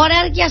এই পরে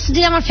আর কি আসতে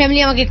দিলে আমার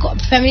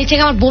ফ্যামিলি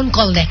থেকে আমার বোন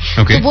কল দেয়।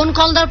 তো বোন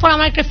কল দেওয়ার পর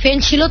আমার একটা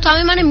ফ্রেন্ড ছিল। তো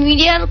আমি মানে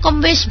মিডিয়ার কম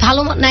বেশ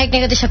ভালো নায়ক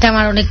নায়িকাদের সাথে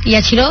আমার অনেক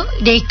ইয়া ছিল,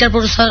 ডিরেক্টর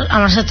প্রডিউসার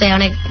আমার সাথে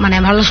অনেক মানে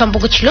ভালো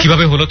সম্পর্ক ছিল।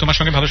 কিভাবে হলো তোমার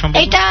সঙ্গে ভালো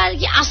সম্পর্ক? এটা আর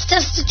কি আস্তে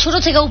আস্তে ছোট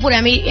থেকে উপরে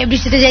আমি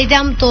এফডিসিতে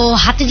যাইতাম। তো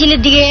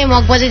হাতিঝিলের দিকে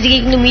মগবাজের দিকে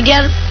কিন্তু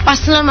মিডিয়ার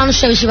পার্সোনাল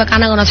মানুষরা বেশি বা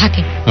কানাগোনা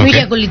থাকে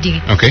মিডিয়া কলির দিকে।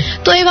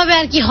 তো এইভাবে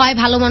আর কি হয়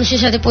ভালো মানুষের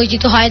সাথে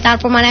পরিচিত হয়।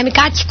 তারপর মানে আমি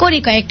কাজ করি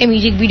কয়েকটা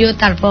মিউজিক ভিডিও,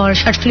 তারপর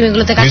শর্ট ফিল্ম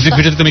এগুলোতে কাজ। মিউজিক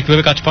ভিডিওতে তুমি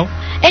কিভাবে কাজ পাও?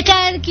 এটা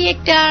আর কি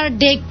একটা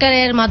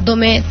ডিরেক্টরের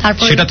মাধ্যমে।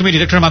 তারপর সেটা তুমি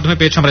ডিরেক্টরের মাধ্যমে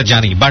পেয়েছো আমরা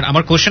জানি, বাট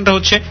আমার কোশ্চেনটা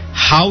হচ্ছে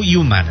হাউ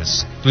ইউ ম্যানেজ,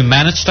 তুমি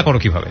ম্যানেজটা করো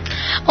কিভাবে?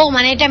 ও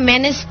মানে এটা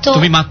ম্যানেজ তো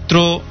তুমি মাত্র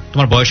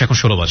তোমার বয়স এখন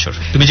 16 বছর।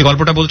 তুমি যে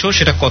গল্পটা বলছো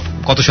সেটা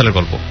কত সালের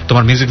গল্প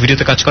তোমার মিউজিক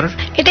ভিডিওতে কাজ করার?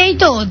 এটাই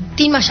তো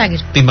 3 মাস আগে।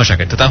 3 মাস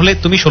আগে। তো তাহলে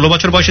তুমি 16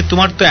 বছর বয়সে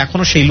তোমার তো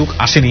এখনো সেই লুক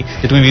আসেনি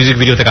যে তুমি মিউজিক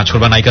ভিডিওতে কাজ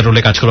করবা, নায়িকার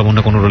রোলে কাজ করবা, অন্য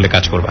কোনো রোলে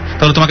কাজ করবা।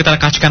 তাহলে তোমাকে তারা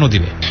কাজ কেন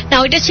দিবে? না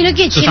ওইটা ছিল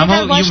কি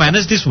you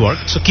manage this work.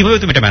 So কিভাবে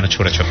তুমি এটা ম্যানেজ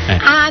করেছো?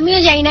 আমিও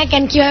জানি না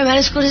কেন কিভাবে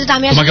ম্যানেজ করেছি।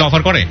 আমি তোমাকে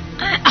অফার করে?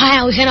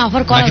 হ্যাঁ ওইখানে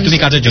অফার করা হয়েছে। তুমি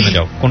কাজের জন্য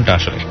যাও কোনটা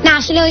আসলে? না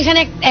আসলে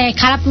ওইখানে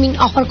খারাপ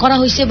অফার করা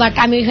হয়েছে, বাট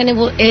আমি ওইখানে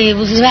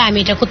বুঝছি ভাই আমি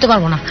এটা করতে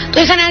পারবো না। তো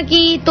এখানে আর কি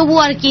তবু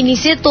আর কি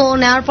নিচে তো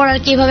নেওয়ার পর আর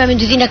কি এইভাবে আমি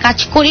 2-3টা কাজ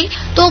করি।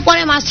 তো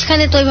পরে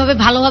মাঝখানে তো এইভাবে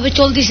ভালোভাবে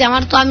চলতেছে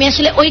আমার। তো আমি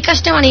আসলে ওই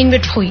কাজটা মানে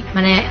ইনভেস্ট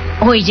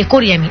হই যে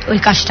করি আমি ওই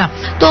কাজটা।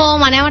 তো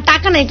মানে আমার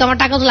টাকা নাই, তো আমার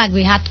টাকা তো লাগবে,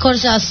 হাত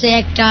খরচা আছে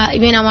একটা,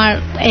 ইভেন আমার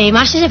এই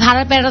মাসে যে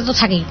ভাড়া পেড়া তো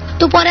থাকেই।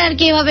 তো পরে আর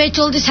কি এইভাবে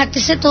চলতে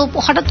থাকতেছে। তো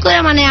হঠাৎ করে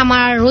মানে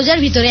আমার রোজার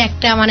ভিতরে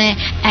একটা মানে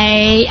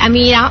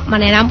আমি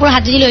মানে রামপুর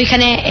হাতিঝিলে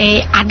ওইখানে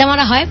আড্ডা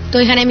মারা হয়। তো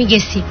ওইখানে আমি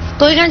গেছি।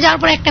 তো ওইখানে যাওয়ার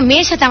পর একটা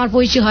মেয়ের সাথে আমার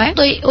পরিচয় হয়।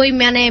 তো ওই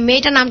মানে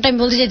মেয়েটার নামটা আমি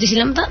বলতে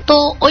চাইতেছিলাম। তো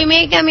ওই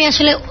মেয়েকে আমি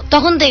আসলে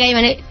তখন থেকে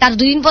মানে তার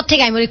 2 দিন পর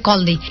থেকে আমি ওই কল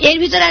দিই। এর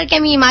ভিতরে আর কি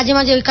আমি মাঝে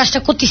মাঝে ওই কাজটা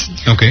করতেছি।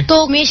 তো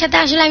মেয়ের সাথে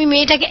আসলে আমি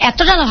মেয়েটাকে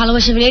এতটা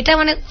ভালোবাসি, এটা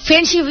মানে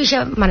ফ্রেন্ডশিপ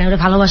হিসেবে মানে ওরা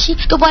ভালোবাসি।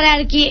 তো পরে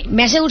আর কি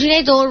মেসে উঠি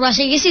নাই, তো ওর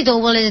বাসায় গেছি। তো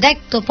বলে যে দেখ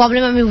তো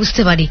প্রবলেম আমি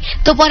বুঝতে পারি।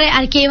 তো পরে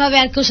আর কি এইভাবে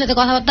আর কি ওর সাথে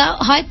কথাবার্তা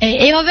হয়।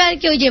 এইভাবে আর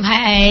কি ওই যে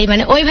ভাই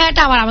মানে ওই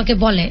ভাইটা আবার আমাকে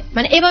বলে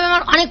মানে এইভাবে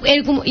আমার অনেক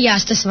এরকম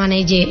আসতেছে, মানে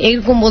যে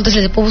এরকম বলতেছে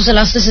যে প্রপোজাল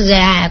আসতেছে যে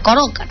হ্যাঁ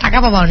করো, টাকা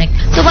পাবা অনেক।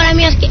 তো পরে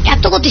আমি আর কি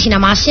এত করতেছি না,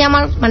 মাসে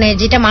আমার মানে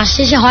যেটা মাস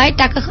শেষে হয়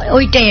টাকা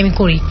ওইটাই আমি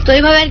করি। তো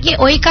এইভাবে আর কি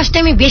ওই কাজটা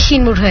আমি বেশি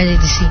ইনভলভ হয়ে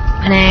যেতেছি,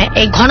 মানে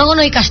এই ঘন ঘন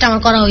ওই কাজটা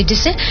আমার করা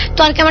হইতেছে। তো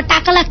আর কি আমার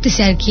টাকা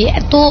লাগতেছে আর কি।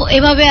 তো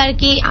এভাবে আর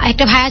কি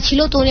একটা ভাইয়া ছিল,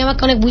 তো উনি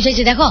আমাকে অনেক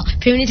বুঝাইছে, দেখো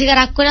ফ্যামিলি থেকে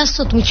রাগ করে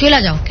আসছো, তুমি চলে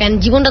যাও, কেন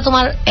জীবনটা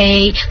তোমার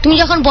এই তুমি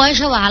যখন বয়স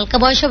হবে, হালকা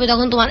বয়স হবে,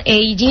 তখন তোমার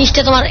এই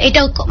জিনিসটা তোমার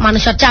এটাও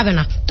মানুষ আর চাবে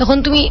না, তখন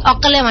তুমি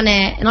অকালে মানে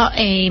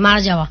এই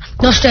মারা যাওয়া,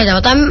 নষ্ট হয়ে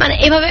যাওয়া। তো আমি মানে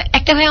এভাবে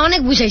একটা ভাই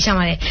অনেক বুঝাইছে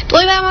আমারে। তো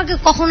ওই ভাই আমাকে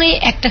কখনোই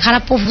একটা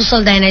খারাপ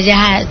প্রপোজাল দেয় না, যে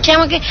হ্যাঁ সে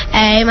আমাকে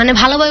মানে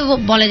ভালোভাবে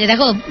বলে যে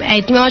দেখো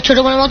তুমি আমার ছোট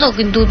বোনের মতো,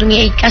 কিন্তু তুমি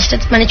এই কাজটা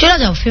মানে চলে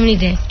যাও,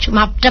 ফ্যামিলিতে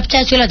মাপটাপ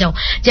চায় চলে যাও,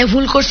 যে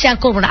ভুল করছি আর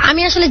করবো না।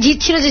 আমি আসলে জিত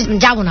ছিল যে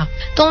যাবো না।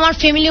 তো আমার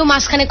ফ্যামিলিও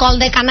মাঝখানে কল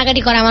দেয়,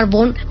 কান্নাকাটি করে আমার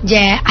বোন,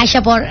 যে আইসা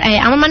পর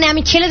আমার মানে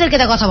আমি ছেলেদেরকে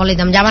তার কথা বলে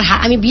দিতাম যে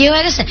আমি বিয়ে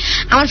হয়ে গেছে,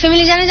 আমার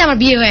ফ্যামিলি জানে যে আমার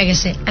বিয়ে হয়ে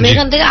গেছে, আমি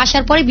এখান থেকে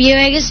আসার পরে বিয়ে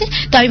হয়ে গেছে,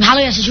 তো আমি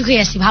ভালোই আছি, সুখে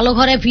আছি, ভালো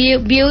ঘরে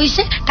বিয়ে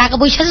হয়েছে, টাকা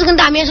পয়সা আছে,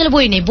 কিন্তু আমি আসলে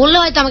বই নেই, বললে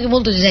হয়তো আমাকে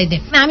বলতো যে যাইতে,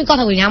 আমি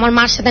কথা বলি না, আমার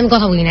মার সাথে আমি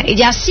কথা বলি না। এই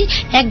যে আসছি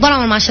একবার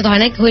আমার মার সাথে হয়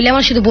না, হইলে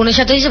আমার শুধু বোনের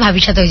সাথে হয়েছে,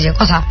 ভাবির সাথে হয়েছে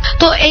কথা।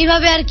 তো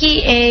এইভাবে আর কি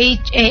এই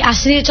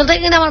আসতে চলতে,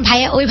 কিন্তু আমার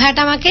ভাইয়া ওই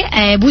ভাইটা আমাকে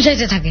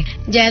বুঝাইতে থাকে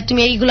যে তুমি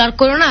এইগুলো আর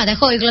করো না,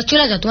 দেখো এইগুলো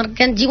চলে যাও, তোমার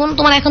জীবন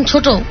তোমার এখন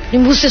ছোট,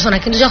 তুমি বুঝতেছো না,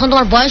 কিন্তু যখন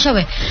তোমার বয়স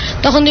হবে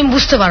তখন তুমি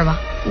বুঝতে পারবা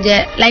যে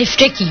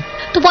লাইফটা কি।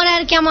 তো পরে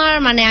আর কি আমার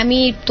মানে আমি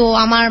তো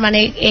আমার মানে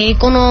এই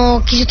কোনো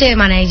কিছুতে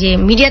মানে যে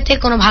মিডিয়াতে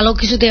কোনো ভালো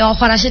কিছুতে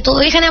অফার আসে, তো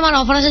এখানে আমার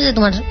অফার আছে যে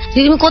তোমার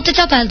যদি তুমি করতে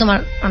চাও তাহলে তোমার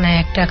মানে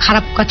একটা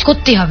খারাপ কাজ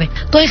করতেই হবে।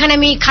 তো এখানে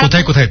আমি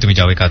কোথায় কোথায় তুমি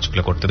যাও এই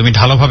কাজগুলো করতে? তুমি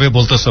ঢালাভাবে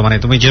বলতেছো, মানে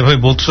তুমি যেভাবে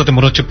বলতেছো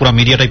মনে হচ্ছে পুরো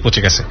মিডিয়াটাই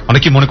পচে গেছে।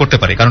 অনেকেই মনে করতে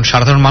পারে, কারণ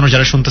সাধারণ মানুষ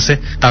যারা শুনতেছে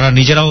তারা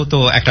নিজেরাও তো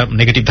একটা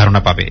নেগেটিভ ধারণা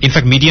পাবে।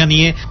 ইনফ্যাক্ট মিডিয়া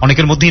নিয়ে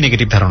অনেকের মধ্যেই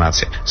নেগেটিভ ধারণা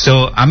আছে। সো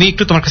আমি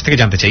একটু তোমার কাছ থেকে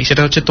জানতে চাই,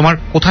 সেটা হচ্ছে তোমার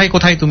কোথায়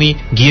কোথায় তুমি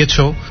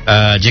গিয়েছো,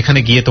 যেখানে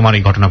গিয়ে তোমার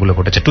এই ঘটনাগুলো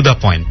ঘটেছে, টু দা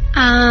পয়েন্ট।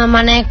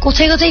 মানে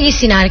কোথায় কোথায়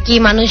গেছি না আর কি,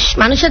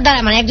 মানুষের দ্বারা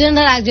মানে একজনের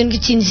দ্বারা একজনকে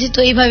চিনছি, তো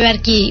এইভাবে আর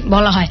কি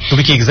বলা হয়।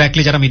 তুমি কি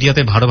এক্স্যাক্টলি যারা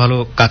মিডিয়াতে ভালো ভালো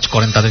কাজ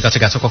করেন তাদের কাছে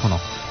গেছো কখনো,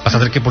 বা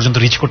তাদেরকে পর্যন্ত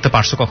রিচ করতে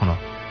পারছো কখনো?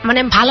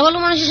 মানে ভালো ভালো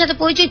মানুষের সাথে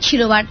পরিচয়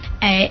ছিল, বাট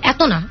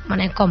এত না,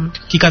 মানে কম।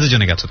 কি কাজের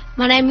জন্য গেছো?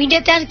 মানে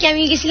মিডিয়াতে আর কি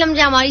আমি গেছিলাম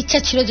যে আমার ইচ্ছা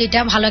ছিল যেটা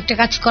ভালো একটা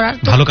কাজ করার।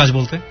 ভালো কাজ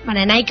বলতে মানে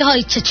নায়িকা হওয়ার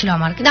ইচ্ছা ছিল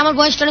আমার, কিন্তু আমার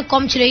বয়সটা অনেক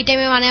কম ছিল এই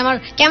টাইমে, মানে আমার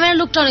ক্যামেরার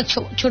লুকটা অনেক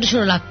ছোট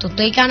ছোট লাগতো, তো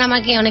এই কারণে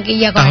আমাকে অনেকে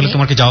ইয়া করে। তাহলে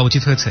তোমার কি যাওয়া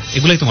উচিত হয়েছে?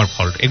 এগুলাই তোমার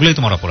ফল্ট, এগুলাই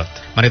তোমার অপরাধ।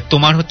 মানে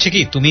তোমার হচ্ছে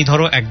কি, তুমি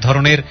ধরো এক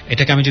ধরনের,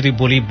 এটাকে আমি যদি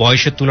বলি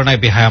বয়সের তুলনায়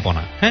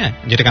বেহায়াপনা, হ্যাঁ,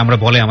 যেটাকে আমরা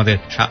বলে আমাদের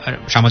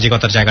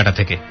সামাজিকতার জায়গাটা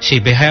থেকে, সেই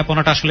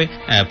বেহায়াপনাটা আসলে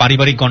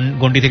পারিবারিক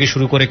গণ্ডি থেকে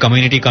শুরু করে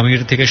কমিউনিটি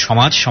থেকে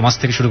সমাজ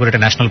থেকে শুরু করে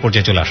এটা ন্যাশনাল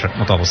পর্যায়ে চলে আসার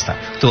মতো অবস্থা।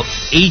 তো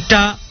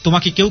এইটা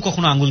তোমাকে কেউ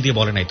কখনো আঙ্গুল দিয়ে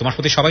বলে নাই, তোমার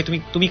প্রতি সবাই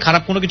তুমি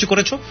খারাপ কোনো কিছু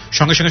করেছো,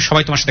 সঙ্গে সঙ্গে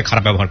সবাই তোমার সাথে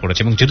খারাপ ব্যবহার করেছে।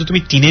 এবং যেহেতু তুমি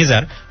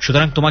টিনেজার,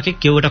 সুতরাং তোমাকে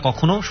কেউ এটা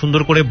কখনো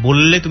সুন্দর করে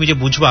বললে তুমি যে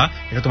বুঝবা,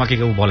 এটা তোমাকে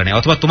কেউ বলে নাই।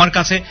 অথবা তোমার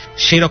কাছে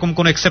সেই রকম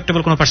কোনো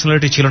অ্যাকসেপ্টেবল কোনো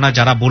পার্সোনালিটি ছিল না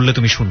যারা বললে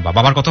তুমি শুনবা।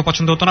 বাবার কথা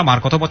পছন্দ হতো না,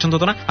 মার কথা পছন্দ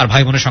হতো না, আর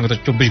ভাই বোনের সঙ্গে তো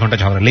 24 ঘন্টা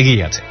ঝগড়া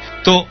লেগেই আছে।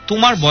 তো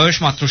তোমার বয়স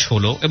মাত্র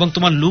 16, এবং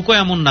তোমার লুকও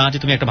এমন না যে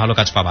তুমি একটা ভালো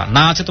কাজ পাবা,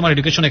 না আছে তোমার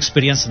এডুকেশন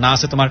এক্সপিরিয়েন্স, না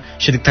আছে তোমার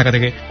সেদিক থাকা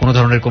থেকে কোনো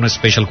ধরনের কোনো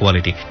স্পেশাল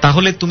কোয়ালিটি।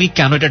 তাহলে তুমি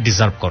কেন এটা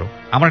ডিজার্ভ করো?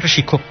 আমার একটা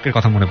শিক্ষকের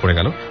কথা মনে পড়ে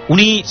গেল,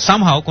 উনি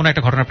সামহাও কোনো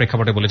একটা ঘটনার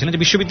প্রেক্ষাপটে বলেছিলেন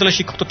যে বিশ্ববিদ্যালয়ের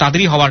শিক্ষক তো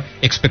তাদেরই হওয়ার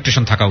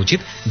এক্সপেকটেশন থাকা উচিত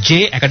যে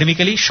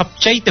একাডেমিক্যালি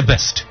সবচাইতে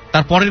বেস্ট,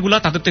 তারপরের গুলা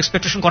তাদের তো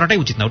এক্সপেকটেশন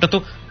করাটাই উচিত না, ওটা তো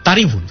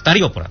তারই ভুল,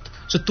 তারই অপরাধ।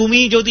 তো তুমি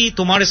যদি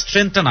তোমার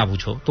স্ট্রেংথটা না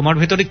বুঝো, তোমার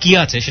ভেতরে কি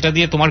আছে সেটা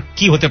দিয়ে তোমার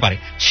কি হতে পারে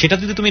সেটা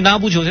যদি তুমি না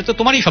বুঝো, সেটা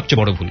তোমারই সবচেয়ে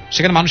বড় ভুল।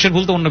 সেখানে মানুষের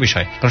ভুল তো অন্য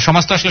বিষয়, কারণ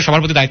সমাজ তো আসলে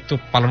সবার প্রতি দায়িত্ব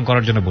পালন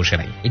করার জন্য বসে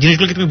নাই। এই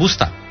জিনিসগুলো কি তুমি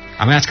বুঝতা?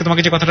 আমি আজকে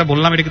তোমাকে যে কথাটা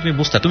বললাম এটা কি তুমি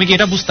বুঝতা? তুমি কি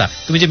এটা বুঝতা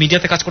তুমি যে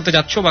মিডিয়াতে কাজ করতে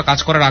যাচ্ছ বা কাজ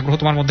করার আগ্রহ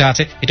তোমার মধ্যে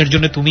আছে, এটার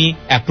জন্য তুমি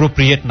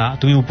অ্যাপ্রোপ্রিয়েট না,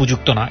 তুমি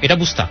উপযুক্ত না, এটা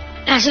বুঝতা?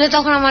 আসলে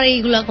তখন আমার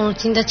এইগুলা কোনো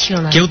চিন্তা ছিল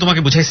না। কেউ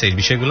তোমাকে বুঝাইছে এই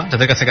বিষয়গুলো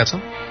যাদের কাছে গেছো?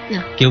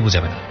 না, কেউ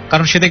বুঝাবে না,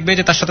 কারণ সে দেখবে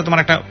যে তার সাথে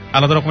তোমার একটা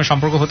আলাদা রকমের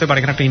সম্পর্ক হতে পারে,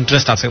 এখানে একটা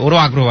ইন্টারেস্ট আছে, ওরও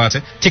আগ্রহ আছে,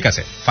 ঠিক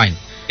আছে, ফাইন,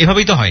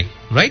 এভাবেই তো হয়,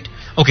 রাইট?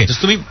 ওকে,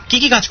 তুমি কি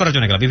কি কাজ করার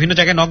জন্য গেলা? বিভিন্ন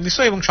জায়গায় নক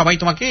দিছো এবং সবাই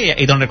তোমাকে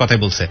এই ধরনের কথাই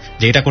বলছে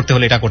যে এটা করতে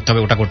হলে এটা করতে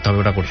হবে, ওটা করতে হবে,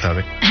 ওটা করতে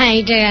হবে। হ্যাঁ,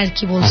 এটাই আর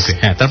কি বলছে।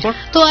 হ্যাঁ, তারপর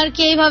তো আর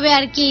কি এইভাবে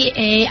আর কি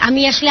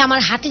আমি আসলে আমার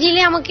হাতে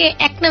জিলে আমাকে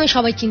এক নামে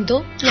সবাই চিনতো।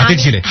 হাতে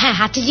জিলে? হ্যাঁ,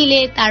 হাতে জিলে।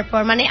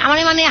 তারপর মানে আমার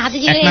মানে হাতে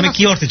জিলে এক নামে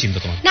কি অর্থে চিনতো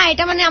তোমার? না,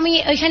 এটা মানে আমি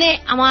ওইখানে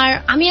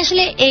আমি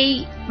আসলে এই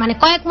মানে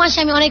কয়েক মাসে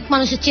আমি অনেক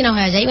মানুষের চেনা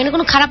হয়ে যাই, মানে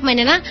কোনো খারাপ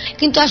মানে না,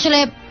 কিন্তু আসলে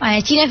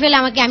চিনে ফেলে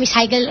আমাকে। আমি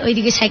সাইকেল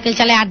ওইদিকে সাইকেল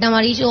চালাই, আড্ডা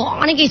মারি,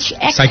 অনেকে।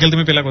 সাইকেল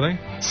তুমি পেলা কোথায়?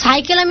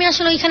 সাইকেল আমি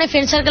আসলে ওইখানে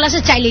ফ্রেন্ড সার্কেল আছে,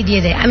 চাইলেই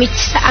দিয়ে দেয়। আমি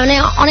মানে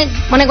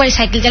অনেক বাড়ি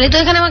সাইকেল চালাই, তো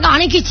এখানে আমাকে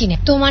অনেকেই চিনে।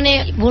 তো মানে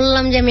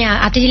বললাম যে আমি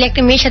হাতে জিলে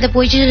একটা মেয়ের সাথে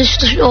পরিচয়,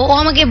 ও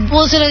আমাকে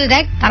বলছিল যে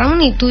দেখ তার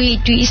মানে তুই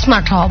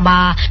স্মার্ট হ, বা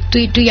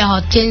তুই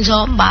চেঞ্জ হ,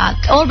 বা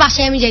ওর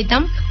বাসায় আমি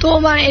যাইতাম, তো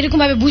মানে এরকম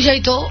ভাবে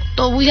বুঝাইতো।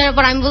 তো বুঝানোর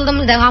পর আমি বলতাম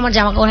দেখো আমার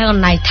জামা কাপড় এখন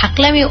নাই,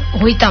 থাকলে আমি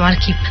হইতাম আর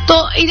কি। তো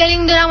ইদানিং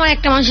ধরে আমার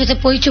একটা মানুষের সাথে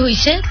পরিচয়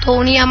হয়েছে, তো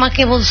উনি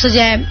আমাকে বলছে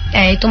যে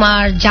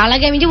তোমার যা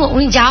লাগে আমি দিব।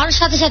 উনি যাওয়ার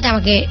সাথে সাথে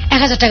আমাকে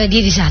 1000 টাকা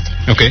দিয়ে দিছে হাতে।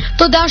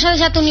 তো দেওয়ার সাথে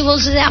সাথে উনি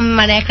বলছে যে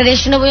মানে একটা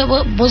রেস্টুরেন্টে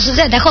বলছে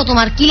যে দেখো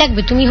তোমার কি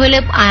লাগবে, তুমি হইলে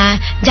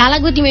যা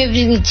লাগবে তুমি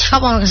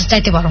সব আমার কাছে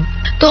চাইতে পারো।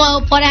 তো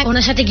পরে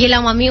ওনার সাথে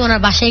গেলাম, আমি ওনার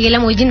বাসায়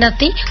গেলাম ওই দিন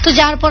রাতেই। তো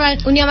যাওয়ার পর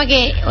উনি আমাকে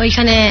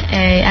ওইখানে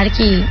আর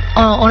কি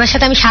ওনার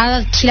সাথে আমি সারা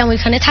রাত ছিলাম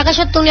ওইখানে থাকা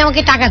সত্ত্বেও উনি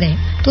আমাকে টাকা দেয়।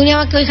 তো উনি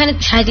আমাকে ওইখানে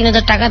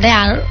 3500 টাকা দেয়,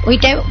 আর ওই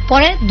টাইম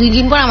পরে 2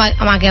 দিন পর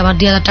আমাকে আবার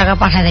 2000 টাকা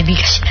পাঠায় দেয়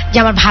বিকাশে, যে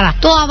আমার ভাড়া।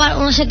 তো আবার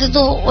ওনার সাথে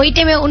তো ওই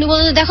টাইমে উনি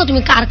বলছে দেখো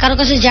তুমি কারো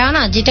কাছে যাও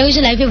না, যেটা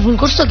হয়েছে লাইফে ভুল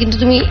করছো, কিন্তু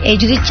তুমি এই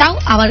যদি চাও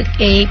আবার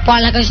এই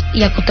পড়ালেখা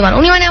করতে পারো।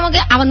 উনি মানে আমাকে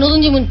আবার নতুন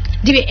জীবন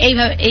দিবে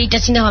এইভাবে এইটা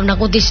চিন্তা ভাবনা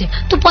করতেছে।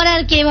 তো পরে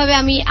আর কি এইভাবে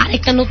আমি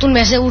আরেকটা নতুন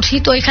মেসে উঠি।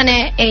 তো ওইখানে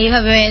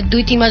এইভাবে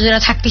 2-3 মাস ধরে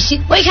থাকতেছি।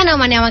 ওইখানে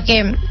মানে আমাকে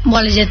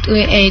বলে যে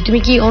তুমি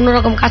কি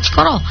অন্যরকম কাজ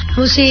করো?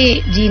 বলছি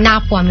জি না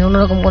আপু, আমি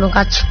অন্যরকম কোনো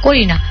কাজ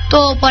করি না। তো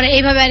পরে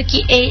এইভাবে আর কি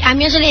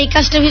আমি আসলে এই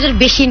কাজটার ভিতরে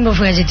বেশি ইনভলভ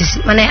হয়ে যেতেছি।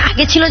 মানে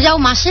আগে ছিল যাও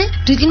মাসে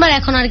 2-3 বার,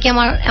 এখন আর কি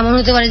আমার এমন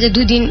হতে পারে যে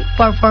 2 দিন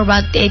পর পর বা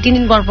 3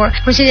 দিন পর পর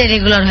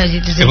রেগুলার হয়ে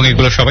যেতেছে। এবং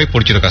এগুলো সবাই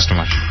পরিচিত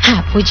কাস্টমার?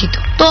 হ্যাঁ পরিচিত।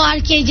 তো আর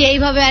কি যে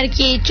এইভাবে আর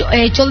কি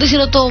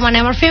চলতেছিল। তো মানে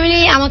আমার ফ্যামিলি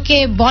আমাকে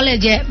বলে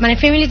যে মানে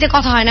ফ্যামিলিতে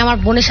কথা হয় না, আমার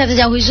বোনের সাথে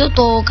যা হয়েছে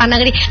তো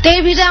কান্নাকাটি। তো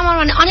এর ভিতরে আমার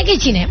মানে অনেকেই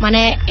চিনে,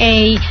 মানে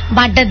এই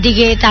বাড্ডার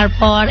দিকে,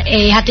 তারপর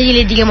এই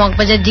হাতিঝিলের দিকে,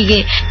 মগবাজার দিকে,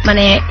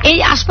 মানে এই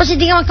আশপাশের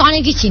দিকে আমাকে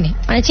অনেকেই চিনে,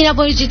 মানে চিনা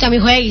পরিচিত আমি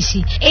হয়ে গেছি।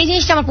 এই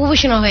জিনিসটা আমার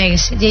প্রফেশনাল হয়ে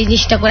গেছে যে এই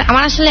জিনিসটা করে।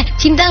 আমার আসলে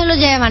চিন্তা হলো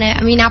যে মানে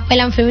আমি না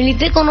পেলাম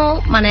ফ্যামিলিতে কোনো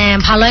মানে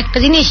ভালো একটা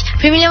জিনিস,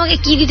 ফ্যামিলি আমাকে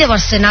কি দিতে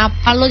পারছে? না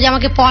পারলো যে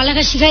আমাকে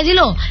পড়ালেখা শিখাই দিল,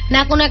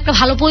 না কোনো একটা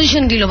ভালো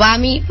পজিশন দিল, বা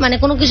আমি মানে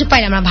কোনো কিছু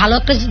পাইলাম না, ভালো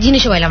একটা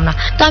জিনিসও পাইলাম না।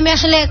 তো আমি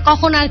আসলে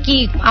কখন আর কি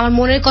আমার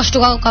মনের কষ্ট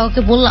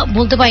কাউকে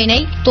বলতে পারি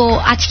নাই। তো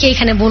আজকে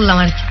এখানে বললাম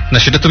আর কি। না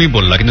সেটা তুমি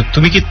বললা, কিন্তু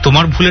তুমি কি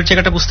তোমার ভুলের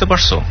জায়গাটা বুঝতে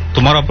পারছো?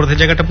 তোমার অপরাধের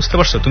জায়গাটা বুঝতে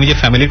পারছো? তুমি যে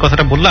ফ্যামিলির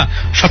কথাটা বললা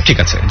সব ঠিক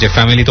আছে, যে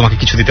ফ্যামিলি তোমাকে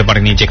কিছু দিতে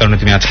পারেনি, যে কারণে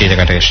তুমি আজকে এই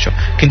জায়গাটা এসছো,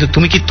 কিন্তু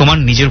তুমি কি তোমার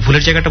নিজের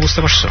ভুলের জায়গাটা বুঝতে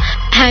পারছো?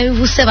 হ্যাঁ আমি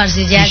বুঝতে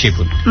পারছি যে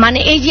মানে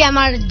এই যে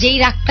আমার যেই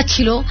রাগটা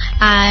ছিল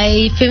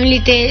এই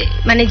ফ্যামিলিতে,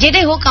 মানে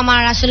যেটাই হোক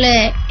আমার আসলে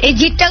এই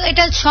জিতটা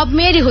এটা সব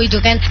মেয়েরই হইতো।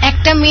 কেন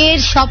একটা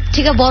মেয়ের সব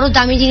থেকে বড়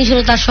দামি জিনিস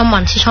হলো তার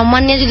সম্মান। সে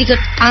সম্মান নিয়ে যদি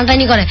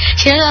টানাটানি করে,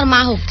 সেটা তার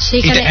মা হোক,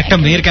 সেখানে একটা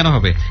মেয়ের কেন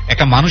হবে,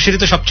 একটা মানুষেরই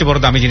তো সবচেয়ে বড়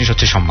দামি জিনিস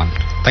হচ্ছে সম্মান,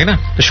 তাই না?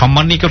 তো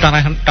সম্মান নিয়ে কেউ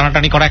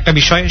টানাটানি করা একটা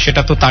বিষয়,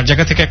 সেটা তো তার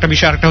জায়গা থেকে একটা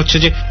বিষয়। আরেকটা হচ্ছে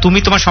যে তুমি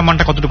তোমার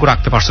সম্মানটা কতটুকু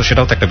রাখতে পারছো,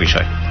 সেটাও তো একটা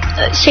বিষয়।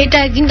 সেটা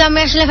কিন্তু আমি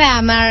আসলে ভাই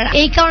আমার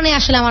এই কারণে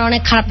আসলে আমার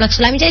অনেক খারাপ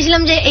লাগছিল। আমি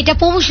চাইছিলাম যে এটা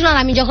প্রমোশনাল,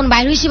 আমি যখন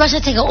বাইরে হয়েছি বাসা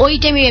থেকে ওই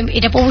টাইমে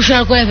এটা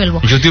প্রমোশনাল করে ফেলবো।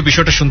 যদিও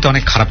বিষয়টা শুনতে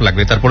অনেক খারাপ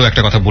লাগবে, তারপরেও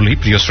একটা কথা বলি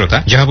প্রিয় শ্রোতা,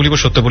 যাহা বলিব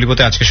সত্য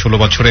বলিবতে আজকে 16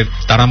 বছরের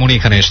তারামণি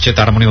এখানে এসছে।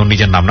 তারামণি ওর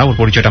নিজের নাম না, ওর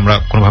পরিচয়টা আমরা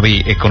কোনোভাবেই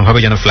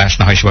যেন ফ্ল্যাশ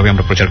না হয় সেভাবে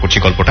আমরা প্রচার করছি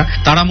গল্পটা।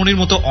 তারামণির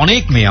মতো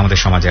অনেক মেয়ে আমাদের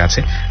সমাজে আছে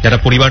যারা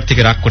পরিবার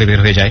থেকে রাগ করে বের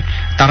হয়ে যায়।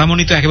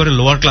 তারামণি তো একেবারে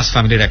লোয়ার ক্লাস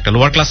ফ্যামিলির, একটা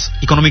লোয়ার ক্লাস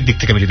ইকোনমিক দিক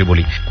থেকে আমি যদি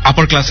বলি,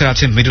 আপার ক্লাসের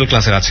আছে, মিডল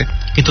ক্লাসের আছে,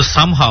 কিন্তু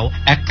সামহাও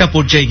একটা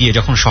পর্যায়ে গিয়ে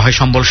যখন সহায়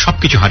সম্বল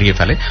সবকিছু হারিয়ে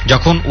ফেলে,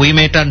 যখন ওই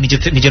মেয়েটার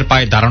নিজের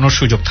পায়ে দাঁড়ানোর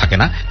সুযোগ থাকে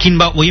না,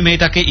 কিংবা ওই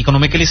মেয়েটাকে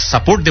ইকোনমিক্যালি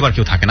সাপোর্ট দেবার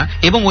কেউ থাকে না,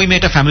 এবং ওই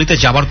মেয়েটা ফ্যামিলিতে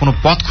যাবার কোনো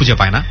পথ খুঁজে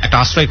পায় না, একটা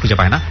আশ্রয় খুঁজে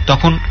পায় না,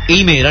 তখন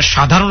এই মেয়েরা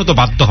সাধারণত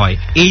বাধ্য হয়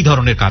এই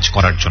ধরনের কাজ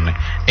করার জন্য।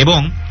 এবং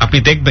আপনি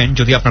দেখবেন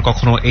যদি আপনার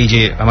কখনো এই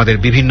যে আমাদের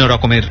বিভিন্ন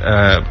রকমের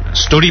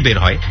স্টোরি বের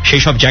হয়,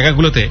 সেই সব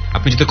জায়গাগুলোতে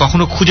আপনি যদি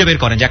কখনো খুঁজে বের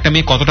করেন যে একটা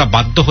মেয়ে কতটা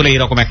বাধ্য হলে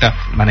এরকম একটা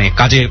মানে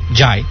কাজে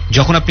যায়,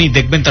 যখন আপনি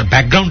দেখবেন তার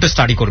ব্যাকগ্রাউন্ডে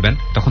স্টাডি করবেন,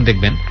 তখন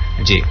দেখবেন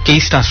যে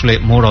কেসটা আসলে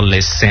মোর অর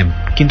লেস সেম।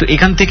 কিন্তু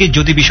এখান থেকে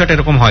যদি বিষয়টা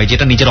এরকম হয়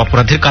যেটা নিজের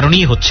অপরাধের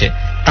কারণেই হচ্ছে,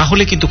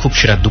 তাহলে কিন্তু খুব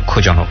সেটা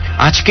দুঃখজনক।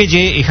 আজকে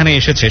যে এখানে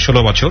এসেছে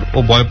 16 বছর, ও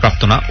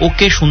বয়প্রাপ্ত না,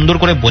 ওকে সুন্দর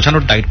করে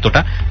বোঝানোর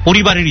দায়িত্বটা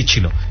পরিবারেরই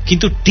ছিল।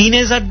 কিন্তু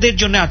টিনেজারদের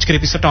জন্য আজকের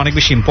এপিসোডটা অনেক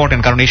বেশি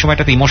ইম্পর্টেন্ট, কারণ এই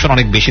সময়টাতে ইমোশন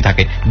অনেক বেশি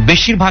থাকে।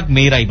 বেশিরভাগ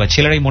মেয়েরাই বা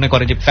ছেলেরাই মনে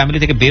করে যে ফ্যামিলি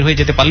থেকে বের হয়ে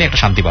যেতে পারলে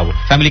একটা শান্তি পাবো,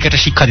 ফ্যামিলিকে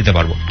একটা শিক্ষা দিতে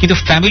পারবো। কিন্তু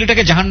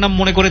ফ্যামিলিটাকে জাহান্নাম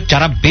মনে করে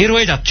যারা বের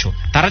হয়ে যাচ্ছ,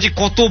 তারা যে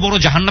কত বড়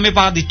জাহান্নামে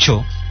পা দিচ্ছ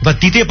বা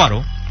দিতে পারো,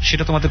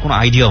 সেটা তোমাদের কোনো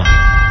আইডিয়াও নেই।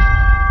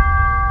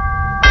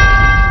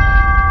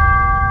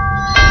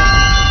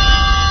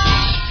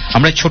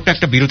 আমরা ছোট্ট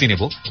একটা বিরতি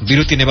নেব।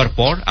 বিরতি নেবার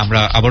পর আমরা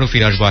আবারও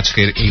ফিরে আসবো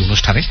আজকের এই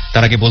অনুষ্ঠানে।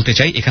 তার আগে বলতে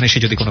চাই, এখানে এসে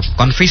যদি কোনো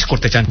কনফেস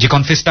করতে চান, যে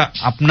কনফেসটা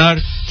আপনার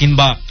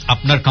কিংবা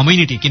আপনার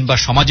কমিউনিটি কিংবা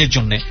সমাজের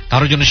জন্য,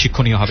 কারোর জন্য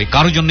শিক্ষণীয় হবে,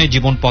 কারোর জন্য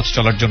জীবন পথ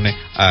চলার জন্য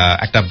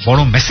একটা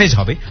বড় মেসেজ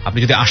হবে, আপনি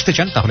যদি আসতে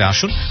চান তাহলে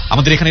আসুন।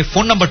 আমাদের এখানে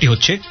ফোন নাম্বারটি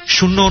হচ্ছে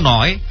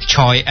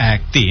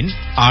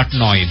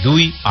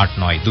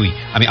 09613892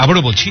 আমি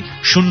আবারও বলছি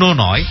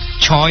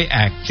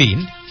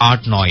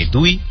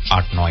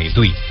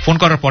 09613892 ফোন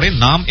করার পরে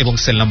নাম এবং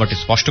সেল নাম্বারটি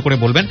স্পষ্ট করে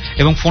বলবেন,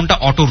 এবং ফোনটা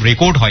অটো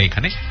রেকর্ড হয়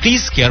এখানে।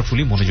 প্লিজ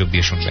কেয়ারফুলি মনোযোগ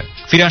দিয়ে শুনবেন।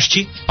 ফিরে আসছি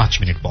 5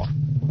 মিনিট পর।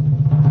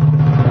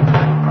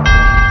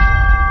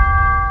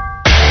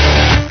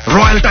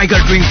 রয়্যাল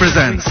টাইগার ড্রিঙ্ক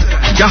প্রেজেন্টস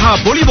যাহা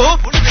বলিব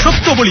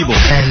সত্য বলিব।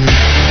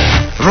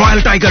 রয়্যাল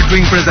টাইগার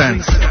ড্রিঙ্ক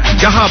প্রেজেন্টস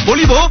যাহা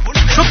বলিব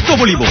সত্য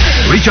বলিব।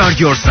 Recharge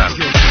yourself.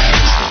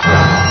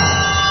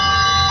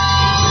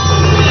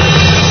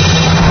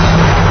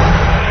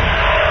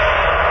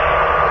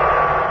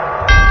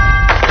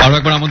 আরো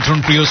একবার আমন্ত্রণ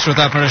প্রিয়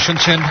শ্রোতা, আপনারা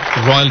শুনছেন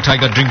রয়্যাল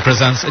টাইগার ড্রিঙ্ক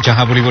প্রেজেন্স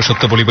যাহা বলিব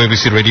সত্য বলিব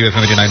এবিসি রেডিও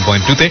এফএম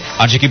 89.2 তে।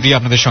 আর যে কিবরিয়া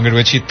আপনাদের সঙ্গে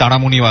রয়েছি,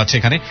 তারামণিও আছে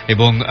এখানে।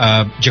 এবং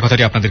যে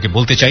কথাটি আপনাদেরকে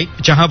বলতে চাই,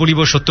 যাহা বলিব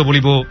সত্য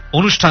বলিব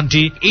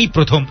অনুষ্ঠানটি এই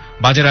প্রথম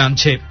বাজারে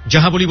আনছে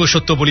যাহা বলিব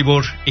সত্য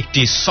বলিবর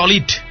একটি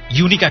সলিড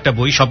ইউনিক একটা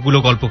বই। সবগুলো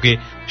গল্পকে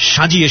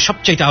সাজিয়ে,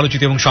 সবচাইতে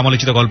আলোচিত এবং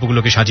সমালোচিত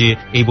গল্পগুলোকে সাজিয়ে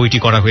এই বইটি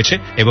করা হয়েছে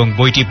এবং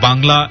বইটি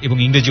বাংলা এবং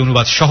ইংরেজি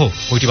অনুবাদ সহ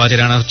বইটি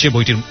বাজারে আনা হচ্ছে।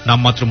 বইটির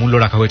নামমাত্র মূল্য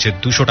রাখা হয়েছে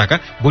 200 টাকা।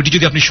 বইটি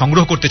যদি আপনি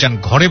সংগ্রহ করতে চান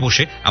ঘরে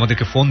বসে,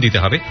 আমাদেরকে ফোন দিতে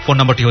হবে। ফোন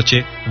নাম্বারটি হচ্ছে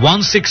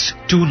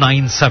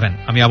 16297।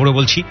 আমি আবারও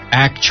বলছি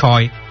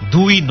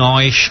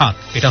 16297।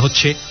 এটা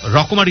হচ্ছে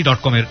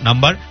রকমারি.com এর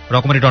নাম্বার।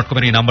 রকমারি.com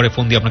এর এই নাম্বারে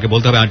ফোন দিয়ে আপনাকে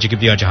বলতে হবে আর জিকে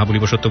দিয়ে যাহা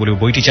বলিব সত্য বলিব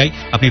বইটি চাই।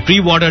 আপনি প্রি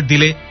অর্ডার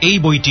দিলে এই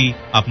বইটি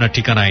আপনার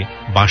ঠিকানায়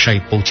বাসায়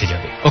পৌঁছে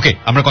যাবে। ওকে,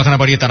 আমরা কথা না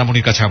বাড়িয়ে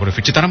তারামণির কাছে আবার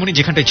ফিরছি। তারামণি,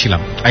 যেখানটায়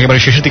ছিলাম একেবারে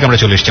শেষের দিকে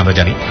আমরা চলে এসেছি, আমরা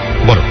জানি,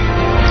 বলো।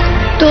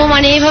 তো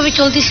এইভাবে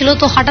চলতেছিল।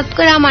 তো হঠাৎ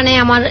করে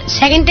আমার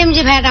সেকেন্ড টাইম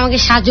যে ভাইয়াটা আমাকে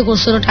সাহায্য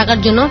করছিল টাকার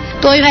জন্য,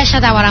 তো ওই ভাইয়ের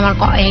সাথে আবার আমার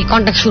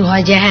কন্ট্যাক্ট শুরু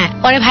হয় যে হ্যাঁ।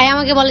 পরে ভাই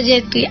আমাকে বলে যে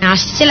তুই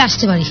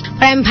আসতে পারিস।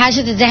 পরে আমি ভাইয়ের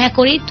সাথে দেখা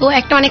করি। তো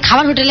একটা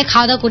খাবার হোটেলে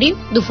খাওয়া দাওয়া করি,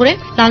 দুপুরে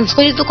লাঞ্চ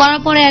করি। তো করার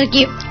পরে আর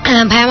কি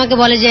ভাই আমাকে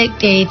বলে যে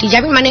তুই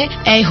যাবি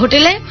এই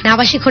হোটেলে,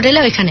 আবাসিক হোটেলে,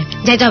 ওইখানে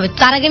যাইতে হবে।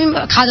 তার আগে আমি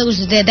খাওয়া দাওয়া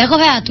করছি। দেখো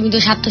ভাইয়া, তুমি তো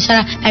স্বার্থ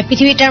ছাড়া,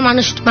 পৃথিবীটার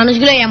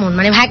মানুষগুলো এমন,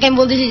 ভাইকে আমি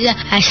বলতেছি যে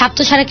স্বার্থ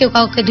ছাড়া কেউ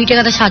কাউকে 2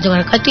 টাকাতে সাহায্য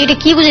করে। তুই এটা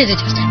কি বুঝাইতে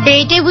চাস?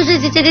 এইটাই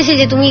বুঝাইতে চাইতেছি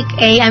যে তুমি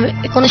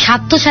কোনো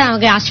স্বার্থ ছাড়া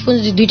আমাকে আজ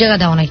পর্যন্ত 2 টাকা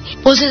দেওয়া নাই।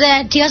 বলছে যে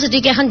ঠিক আছে,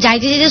 তুই কি এখন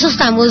যাইতে চাইতেছিস?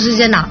 না, আমি বলছি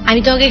যে না, আমি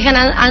তোকে এখানে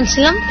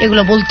আনছিলাম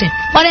এগুলো বলতে।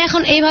 পরে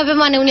এখন এইভাবে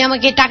উনি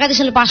আমাকে টাকা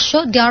দিয়েছিল 500,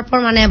 দেওয়ার পর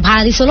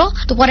ভাড়া দিছিল।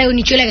 তো পরে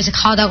উনি চলে গেছে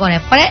খাওয়া দাওয়া করে।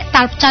 পরে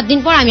তার 4 দিন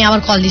পর আমি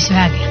আবার কল দিছি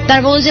ভাইয়াকে।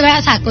 তারপর বলছে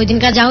ভাইয়া থাক, ওই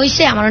দিনকার যা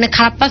হয়েছে আমার অনেক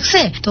খারাপ লাগছে,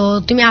 তো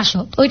তুমি আসো।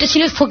 ওইটা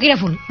ছিল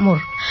ফকিরাফুল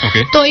মোড়।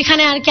 তো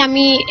এখানে আর কি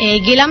আমি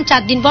গেলাম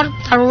 4 দিন পর।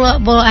 তারপর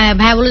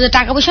ভাইয়া বললো যে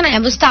টাকা পয়সা নাই।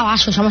 আমি বলছি তাও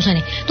আসো, সমস্যা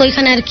নেই। তো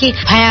এখানে আর কি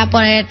ভাইয়া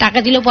পরে টাকা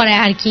দিল। পরে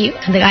আর কি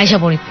এখান থেকে আইসা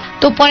পড়ি।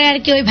 তো পরে আর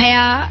কি ওই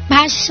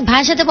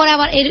ভাইয়ের সাথে পরে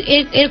আবার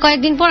এর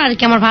কয়েকদিন পর আর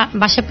কি আমার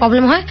বাসায়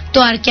প্রবলেম হয়। তো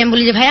আর কি আমি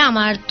বলি যে ভাইয়া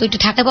আমার তো একটু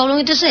থাকায় প্রবলেম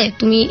হইতেছে,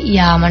 তুমি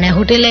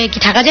হোটেলে কি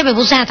থাকা যাবে?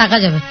 বলছে হ্যাঁ থাকা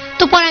যাবে।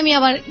 তো পরে আমি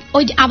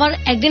আবার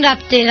একদিন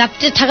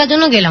রাত্রে থাকার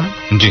জন্য গেলাম।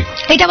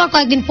 এটা আবার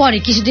কয়েকদিন পরে,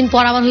 কিছুদিন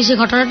পর আবার হয়েছে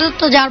ঘটনাটা।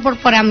 তো যাওয়ার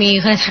পর আমি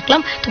এখানে থাকলাম।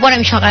 তো পরে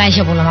আমি সকালে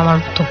এসে বললাম আমার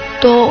মতো।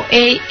 তো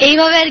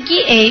এইভাবে আর কি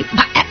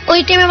ওই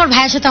টাইমে আমার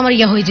ভাইয়ের সাথে আমার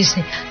হইতেছে।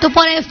 তো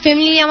পরে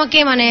ফ্যামিলি আমাকে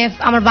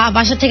আমার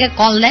বাসা থেকে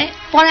কল দেয়।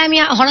 পরে আমি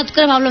হঠাৎ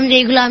করে ভাবলাম যে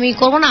এইগুলো আমি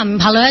করবো না, আমি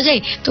ভালো হয়ে যাই।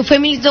 তো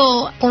ফ্যামিলি তো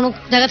কোনো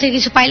জায়গা থেকে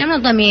কিছু পাইলাম না,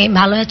 তো আমি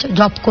ভালো হয়ে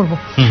জব করবো।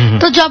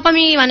 তো জব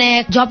আমি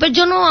জবের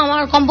জন্য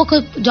আমার কমপক্ষে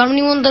জন্ম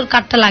নিবন্ধন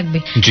কার্ডটা লাগবে,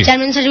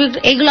 চেয়ারম্যান সার্টিফিকেট,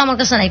 এইগুলো আমার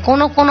কাছে নাই।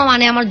 কোনো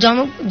আমার জন্ম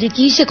যে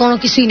কি হয়েছে কোনো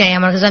কিছুই নাই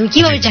আমার কাছে। আমি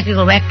কিভাবে চাকরি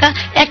করবো?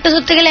 একটা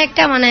ধরতে গেলে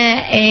একটা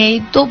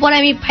তো পরে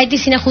আমি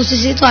পাইতেছি না,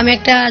 খুঁজতেছি। তো আমি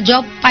একটা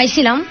জব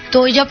পাইছিলাম, তো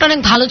ওই জবটা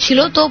অনেক ভালো ছিল।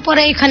 তো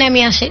পরে এখানে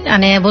আমি আসি,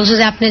 বলছে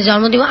যে আপনি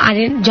জন্ম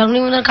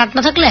নিবন্ধন কার্ড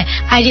না থাকলে,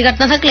 আইডি কার্ড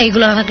না থাকলে,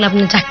 এইগুলো না থাকলে আপনি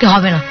চাকরি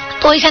হবে না।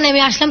 তো ওইখানে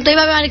আমি আসলাম। তো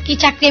এইভাবে আর কি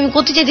চাকরি আমি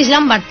করতে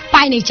চাইছিলাম, বাট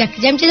পাইনি চাকরি।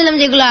 আমি চাইছিলাম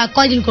যে এগুলো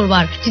কয়দিন করবো,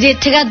 আর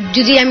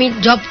যদি আমি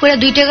জব করে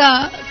 2 টাকা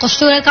কষ্ট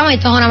করে কামাই,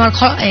 তখন আমার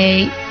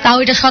তাও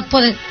এটা সৎ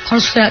পথে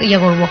খরচ করে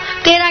করবো।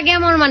 তো এর আগে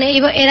আমার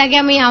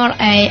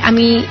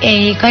আমি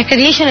কয়েকটা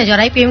রিলেশনে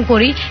জড়াই, প্রেম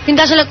করি, কিন্তু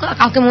আসলে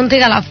কাউকে মন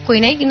থেকে লাভ করি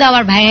নাই। কিন্তু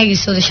আবার ভাইয়া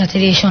গেছে ওদের সাথে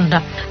রিলেশনটা।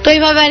 তো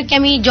এইভাবে আর কি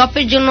আমি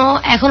জবের জন্য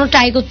এখনো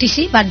ট্রাই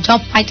করতেছি, বাট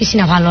জব পাইতেছি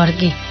না ভালো আর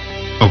কি।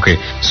 ওকে,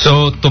 সো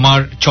তোমার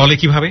চলে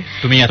কিভাবে?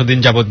 তুমি এতদিন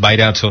যাবত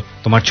বাইরে আছো,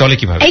 তোমার চলে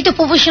কিভাবে? এই তো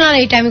প্রফেশনাল,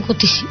 এটা আমি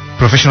করতেছি।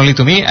 প্রফেশনালি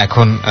তুমি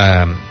এখন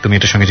তুমি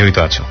এটার সঙ্গে জড়িত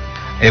আছো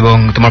এবং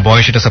তোমার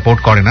বয়স এটা সাপোর্ট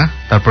করে না,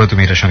 তারপরে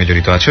তুমি এটার সঙ্গে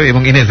জড়িত আছো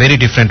এবং ইন এ ভেরি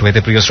ডিফারেন্ট ওয়েতে।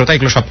 প্রিয় শ্রোতা,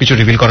 এগুলো সবকিছু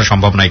রিভিল করা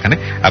সম্ভব না এখানে,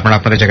 আপনারা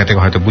আপনাদের জায়গা থেকে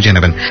হয়তো বুঝে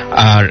নেবেন।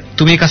 আর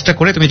তুমি এই কাজটা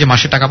করে তুমি যে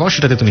মাসে টাকা পাও,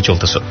 সেটাতে তুমি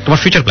চলতেছো। তোমার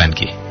ফিউচার প্ল্যান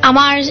কি?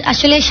 আমার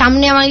আসলে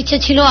সামনে আমার ইচ্ছা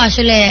ছিল,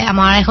 আসলে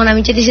এখন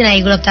আমি চাইতেছি না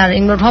এগুলো তার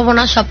ইনভলভ হবো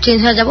না, সব চেঞ্জ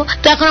হয়ে যাবো।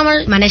 তো এখন আমার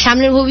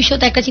সামনের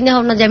ভবিষ্যতে একটা চিন্তা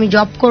ভাবনা যে আমি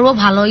জব করবো,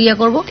 ভালো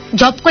করবো,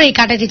 জব করে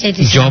কাটাতে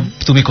চাইতেছি। জব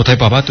তুমি কোথায়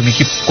পাবা? তুমি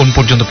কি কোন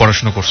পর্যন্ত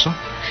পড়াশোনা করছো?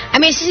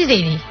 আমি এসএসসি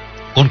দেইনি।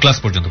 কোন ক্লাস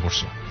পর্যন্ত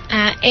পড়ছো?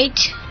 8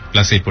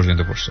 ক্লাস 8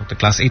 পর্যন্ত পড়ছো। তো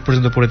ক্লাস 8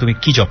 পর্যন্ত পড়ে তুমি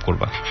কি জব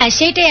করবা? হ্যাঁ,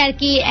 সেটাই আর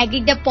কি।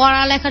 একদিকটা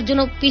পড়ালেখার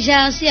জন্য পিছিয়ে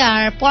আছি,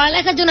 আর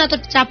পড়ালেখার জন্য এত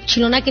চাপ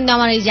ছিল না, কিন্তু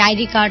আমার এই যে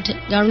আইডি কার্ড,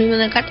 জন্ম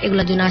নিবন্ধন কার্ড,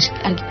 এগুলোর জন্য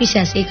আর কি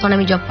পিছিয়ে আছি। এখন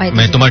আমি জব পাই।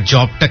 তোমার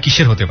জবটা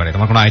কিসের হতে পারে?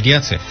 তোমার কোনো আইডিয়া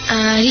আছে?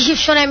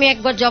 রিসেপশনে আমি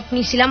একবার জব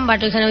নিয়েছিলাম, বাট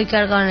ওইখানে ওই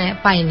কারণে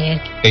পাইনি আর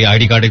কি। এই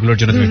আইডি কার্ড এগুলোর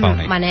জন্য তুমি পাও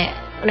নাই?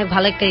 অনেক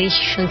ভালো একটা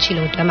রিসেপশন ছিল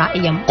ওটা।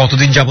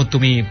 কতদিন যাবত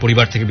তুমি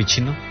পরিবার থেকে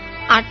বিচ্ছিন্ন?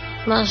 8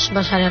 মাস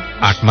বা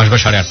 8.5 মাস বা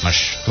 8.5 মাস।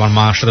 তোমার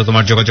মার সাথে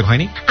তোমার যোগাযোগ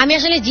হয়নি? আমি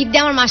আসলে জিদ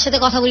দিয়ে আমার মার সাথে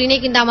কথা বলিনি,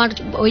 কিন্তু আমার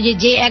ওই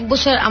যে 1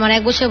 বছর, আমার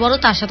 1 বছর বড়,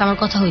 তার সাথে আমার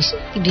কথা হয়েছে।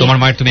 তোমার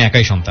মায়ের তুমি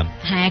একাই সন্তান?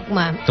 হ্যাঁ, এক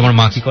মা। তোমার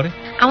মা কি করে?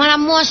 আমার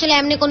আম্মু আসলে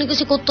এমনি কোনো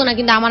কিছু করতো না,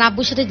 কিন্তু আমার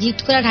আব্বুর সাথে জিদ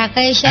করে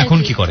ঢাকায় এসে। এখন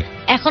কি করে?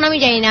 এখন আমি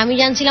জানি না। আমি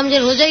জানছিলাম যে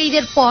রোজার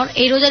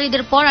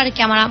ঈদের পর আর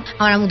কি আমার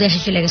আম্মু দেশে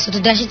চলে গেছে। তো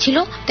দেশে ছিল,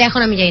 তো এখন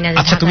আমি জানি না।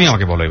 আচ্ছা, তুমি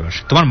আমাকে বলো এবার,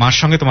 তোমার মার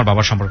সঙ্গে তোমার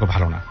বাবার সম্পর্ক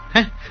ভালো না,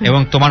 হ্যাঁ, এবং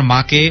তোমার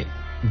মাকে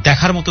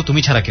দেখার মতো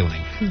তুমি ছাড়া কেউ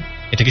নাই,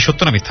 এটা কি সত্য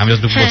না মিথ্যা? আমি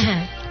যদি বলছি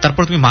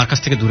তারপর তুমি মার কাছ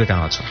থেকে দূরে কেন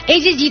আছো? এই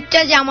যে জিদটা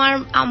যে আমার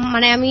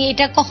মানে আমি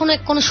এটা কখনো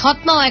কোনো সৎ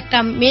মাও একটা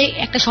মেয়ে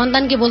একটা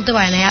সন্তানকে বলতে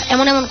পারে না,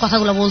 এমন এমন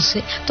কথাগুলো বলছে।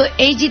 তো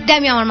এই জিদটা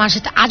আমি আমার মার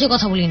সাথে আজও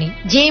কথা বলিনি।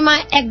 যে মা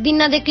একদিন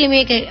না দেখলে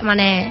মেয়েকে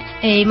মানে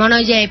এই মনে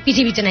হয় যে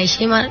পৃথিবীতে নাই,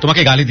 সেই মা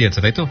তোমাকে গালি দিয়েছে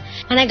তাই তো?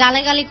 মানে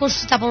গালাগালি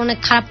করছে, তারপর অনেক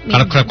খারাপ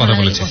কথা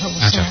বলেছে।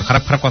 আচ্ছা,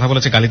 খারাপ কথা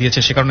বলেছে, গালি দিয়েছে,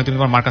 সে কারণে তুমি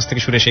তোমার মার কাছ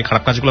থেকে সরে সেই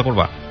খারাপ কাজগুলো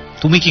করবা?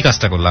 তুমি কি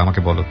কাজটা করলে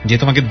আমাকে বলো? যে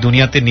তোমাকে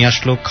দুনিয়াতে নিয়ে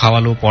আসলো,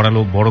 খাওয়ালো,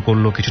 পড়ালো, বড়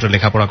করলো, কিছুটা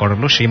লেখাপড়া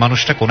করালো, সেই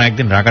মানুষটা কোনো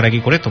একদিন রাগারাগি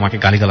করে তোমাকে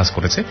গালিগালাজ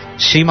করেছে,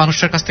 সেই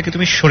মানুষটার কাছ থেকে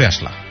তুমি সরে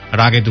আসলা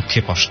রাগে, দুঃখে,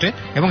 কষ্টে,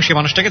 এবং সেই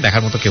মানুষটাকে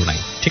দেখার মতো কেউ নাই।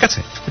 ঠিক আছে,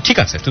 ঠিক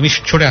আছে, তুমি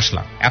সরে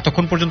আসলা।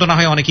 এতক্ষণ পর্যন্ত না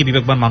হয় অনেকেই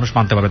বিবেকবান মানুষ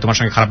মানতে পারবে তোমার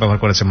সঙ্গে খারাপ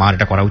ব্যবহার করেছে, মার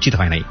এটা করা উচিত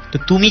হয় নাই। তো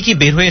তুমি কি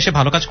বের হয়ে এসে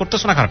ভালো কাজ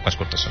করতেছো না খারাপ কাজ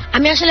করতেছো?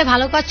 আমি আসলে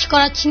ভালো কাজ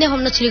করার চিন্তা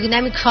ভাবনা ছিল, কিন্তু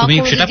আমি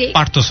সেটা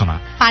পারতেছো না,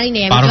 পারিনি,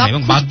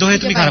 এবং বাধ্য হয়ে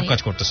তুমি খারাপ কাজ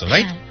করতেছো,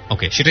 রাইট?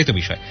 ওকে, সেটাই তো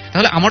বিষয়।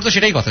 তাহলে আমার তো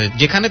সেটাই কথা,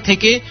 যেখানে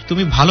থেকে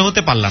তুমি ভালো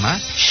হতে পারলা না,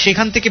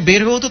 সেখান থেকে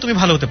বের হয়েও তো তুমি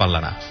ভালো হতে পারলা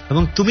না,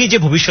 এবং তুমি যে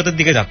ভবিষ্যতের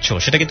দিকে যাচ্ছ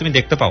সেটাকে তুমি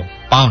দেখতে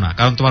পাও না,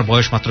 কারণ তোমার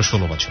বয়স মাত্র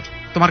 16 বছর।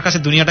 তোমার কাছে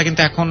দুনিয়াটা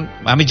কিন্তু এখন,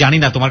 আমি জানি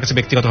না তোমার কাছে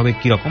ব্যক্তিগতভাবে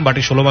কিরকম, বাট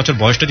এই 16 বছর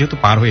বয়সটা যেহেতু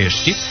পার হয়ে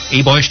এসেছি,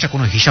 এই বয়সটা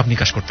কোনো হিসাব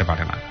নিকাশ করতে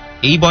পারে না।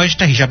 এই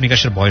বয়সটা হিসাব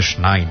নিকাশের বয়স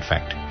না।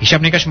 ইনফ্যাক্ট হিসাব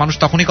নিকাশ মানুষ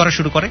তখনই করা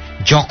শুরু করে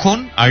যখন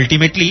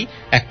আলটিমেটলি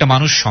একটা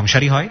মানুষ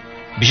সংসারী হয়,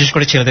 বিশেষ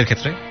করে ছেলেদের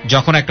ক্ষেত্রে।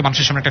 যখন একটা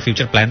মানুষের সামনে একটা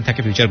ফিউচার প্ল্যান থাকে,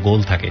 ফিউচার গোল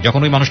থাকে,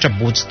 যখন ওই মানুষটা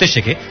বুঝতে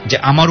শেখে যে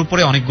আমার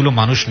উপরে অনেকগুলো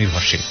মানুষ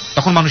নির্ভরশীল,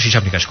 তখন মানুষ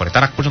হিসাব নিকাশ করে।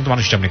 তার আগ পর্যন্ত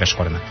মানুষ হিসাব নিকাশ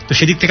করে না। তো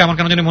সেদিক থেকে আমার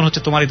কেন জানি মনে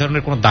হচ্ছে তোমার এই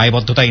ধরনের কোনো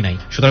দায়বদ্ধতাই নাই,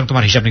 সুতরাং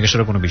তোমার হিসাব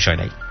নিকাশেরও কোনো বিষয়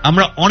নাই।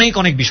 আমরা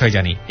অনেক বিষয়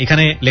জানি।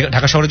 এখানে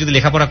ঢাকা শহরে যদি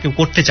লেখাপড়া কেউ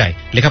করতে চায়,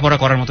 লেখাপড়া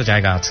করার মতো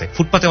জায়গা আছে,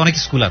 ফুটপাতে অনেক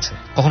স্কুল আছে।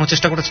 কখনো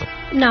চেষ্টা করেছো?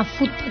 না,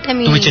 ফুটপাতে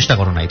তুমি চেষ্টা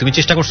করো নাই। তুমি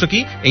চেষ্টা করছো কি,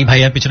 এই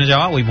ভাইয়ার পিছনে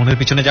যাওয়া, ওই বোনের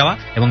পিছনে যাওয়া,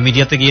 এবং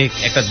মিডিয়াতে গিয়ে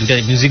একটা দুইটা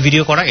মিউজিক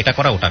ভিডিও করা, এটা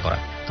করা, ওটা করা।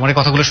 তোমার এই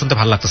কথাগুলো শুনতে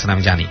ভালো লাগতেছে না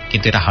আমি জানি,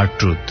 কিন্তু এটা হার্ড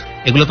ট্রুথ।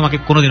 এগুলো তোমাকে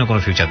কোনোদিনও কোনো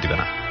ফিউচার দিবে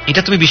না।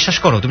 এটা তুমি বিশ্বাস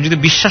করো। তুমি যদি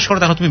বিশ্বাস করো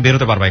তাহলে তুমি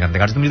বেরোতে পারবে এখান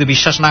থেকে। আর তুমি যদি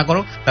বিশ্বাস না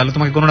করো তাহলে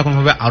তোমাকে কোনো না কোনো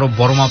ভাবে আরো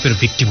বড় মাপের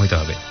ভিকটিম হইতে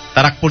হবে।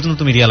 তার আগ পর্যন্ত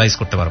তুমি রিয়ালাইজ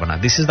করতে পারবে না।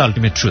 This is the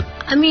ultimate truth.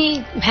 আমি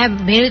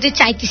বেরোতে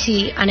চাইতেছি,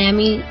 মানে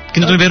আমি,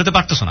 কিন্তু তুমি বেরোতে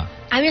পারতেছো না।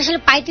 আমি আসলে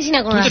পাইতেছি না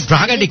কোনো। তুমি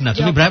ড্রাগ অ্যাডিক্ট না,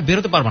 তুমি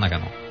বেরোতে পারবে না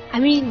কেন?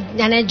 আমি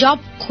মানে জব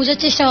খোঁজার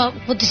চেষ্টা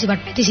করতেছি, বাট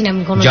পাইতেছি না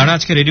আমি কোনো। যারা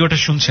আজকে রেডিওটা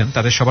শুনছেন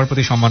তাদের সবার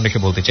প্রতি সম্মান রেখে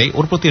বলতে চাই,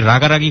 ওর প্রতি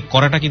রাগারাগি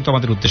করাটা কিন্তু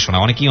আমাদের উদ্দেশ্য না।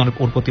 অনেকেই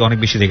ওর প্রতি অনেক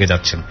বেশি রেগে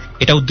যাচ্ছেন,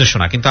 এটা উদ্দেশ্য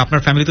না। কিন্তু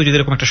আপনার ফ্যামিলিতে যদি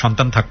এরকম একটা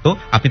সন্তান থাকতো,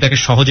 আপনি তাকে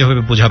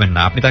সহজেভাবে বোঝাবেন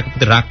না, আপনি তাকে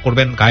প্রতি রাগ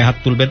করবেন, গায়ে হাত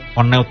তুলবেন,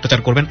 অন্যায়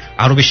অত্যাচার করবেন,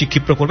 আরো বেশি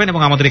ক্ষিপ্র করবেন।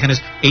 এবং আমাদের এখানে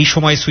এই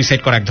সময়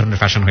সুইসাইড করা এক ধরনের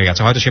ফ্যাশন হয়ে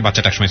গেছে। হয়তো সেই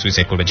বাচ্চাটা এক সময়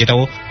সুইসাইড করবে,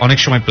 যেটাও অনেক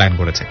সময় প্ল্যান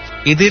করেছে।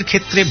 এদের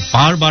ক্ষেত্রে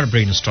বারবার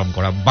ব্রেইন স্টর্ম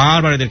করা,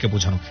 বারবার এদেরকে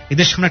বোঝানো,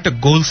 এদের সামনে একটা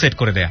গোল সেট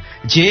করে দেয়া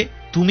যে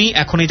তুমি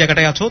এখন এই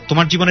জায়গাটায় আছো,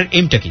 তোমার জীবনের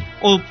এমটা কি।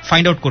 ও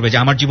ফাইন্ড আউট করবে যে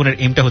আমার জীবনের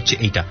এমটা হচ্ছে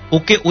এইটা।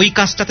 ওকে ওই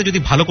কাজটাতে যদি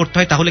ভালো করতে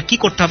হয় তাহলে কি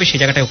করতে হবে, সেই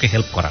জায়গাটায় ওকে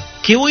হেল্প করা।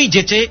 কেউই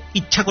যেচে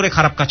ইচ্ছা করে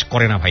খারাপ কাজ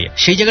করে না ভাইয়া।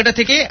 সেই জায়গাটা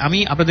থেকে আমি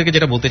আপনাদেরকে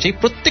যেটা বলতে চাই,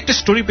 প্রত্যেকটা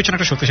স্টোরির পেছনে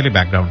একটা শক্তিশালী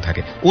ব্যাকগ্রাউন্ড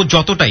থাকে। ও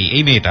যতটাই,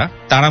 এই মেয়েটা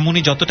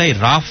তারামণি যতটাই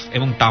রাফ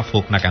এবং টাফ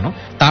হোক না কেন,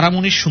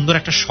 তারামণির সুন্দর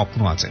একটা স্বপ্ন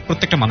আছে।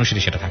 প্রত্যেকটা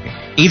মানুষেরই সেটা থাকে।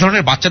 এই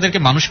ধরনের বাচ্চাদেরকে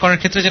মানুষ করার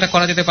ক্ষেত্রে যেটা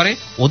করা যেতে পারে,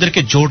 ওদেরকে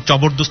জোর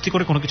জবরদস্তি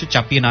করে কোনো কিছু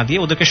চাপিয়ে না দিয়ে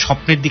ওদেরকে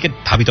স্বপ্নের দিকে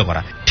ধাবিত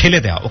করা, ঠেলে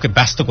দেওয়া, ওকে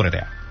ব্যস্ত করে দেয়া।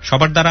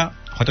 সবার দ্বারা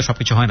হয়তো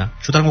সবকিছু হয় না,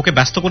 সুতরাং ওকে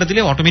ব্যস্ত করে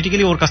দিলে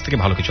অটোমেটিক্যালি ওর কাছ থেকে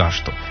ভালো কিছু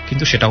আসতো,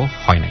 কিন্তু সেটাও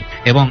হয় নাই।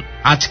 এবং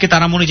আজকে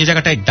তারামণি যে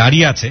জায়গাটায়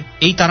দাঁড়িয়ে আছে,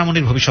 এই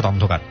তারামণির ভবিষ্যৎ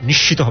অন্ধকার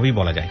নিশ্চিতভাবেই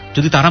বলা যায়,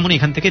 যদি তারামণি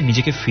এখান থেকে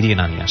নিজেকে ফিরিয়ে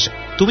না নিয়ে আসে।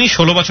 তুমি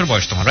 16 বছর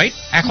বয়স তোমার, রাইট?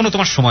 এখনো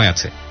তোমার সময়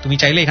আছে। তুমি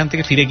চাইলে এখান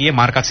থেকে ফিরে গিয়ে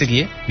মার কাছে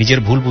গিয়ে নিজের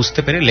ভুল বুঝতে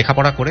পেরে,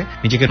 লেখাপড়া করে,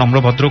 নিজেকে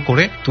নম্রভদ্র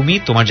করে তুমি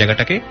তোমার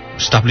জায়গাটাকে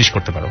স্টাবলিশ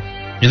করতে পারো।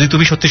 যদি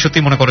তুমি সত্যি সত্যি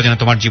মনে করো যে না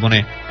তোমার জীবনে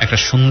একটা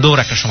সুন্দর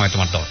একটা সময়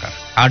তোমার দরকার,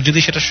 আর যদি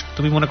সেটা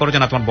তুমি মনে করো যে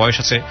না তোমার বয়স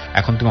আছে,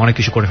 এখন তুমি অনেক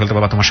কিছু করে ফেলতে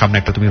পারবা, তোমার সামনে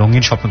একটা তুমি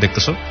রঙিন স্বপ্ন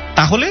দেখতেছো,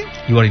 তাহলে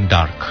ইউ আর ইন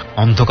ডার্ক,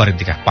 অন্ধকারের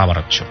দিকে পা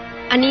বাড়াচ্ছ।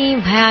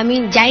 ভাই আমি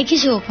যাই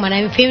কিছু হোক, মানে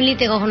আমি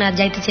ফ্যামিলিতে কখনো আর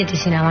যাইতে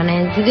চাইতেছি না। মানে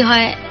যদি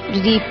হয়,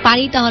 যদি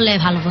পারি তাহলে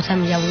ভালো পথে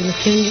আমি যাবো,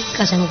 ফ্যামিলির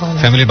কাছে আমি কখনো।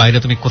 ফ্যামিলির বাইরে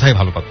তুমি কোথায়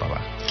ভালো পথ পাবা?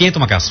 কে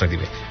তোমাকে আশ্রয়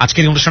দিবে?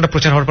 আজকের এই অনুষ্ঠানটা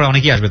প্রচার হওয়ার পর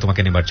অনেকেই আসবে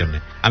তোমাকে নেবার জন্য।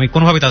 আমি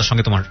কোনোভাবে তাদের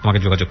সঙ্গে তোমাকে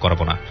যোগাযোগ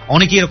করাবো না।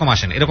 অনেকেই এরকম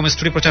আসেন, এরকম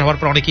স্টোরি প্রচার হওয়ার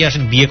পর অনেকেই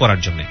আসেন বিয়ে করার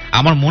জন্য।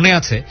 আমার মনে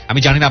আছে, আমি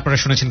জানি না আপনারা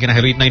শুনেছেন কিনা,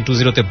 হ্যালো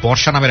 8920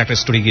 বর্ষা নামের একটা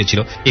স্টোরি গিয়েছিল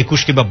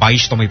 21 কিংবা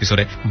 22তম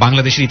এপিসোডে।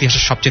 বাংলাদেশের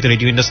ইতিহাসের সবচেয়ে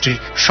রেডিও ইন্ডাস্ট্রির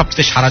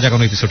সবচেয়ে সারা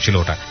জাগানো এপিসোড ছিল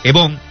ওটা।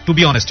 এবং টু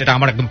বি অনেস্ট, এটা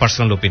আমার একদম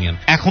পার্সোনাল ওপিনিয়ন,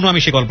 এখনো আমি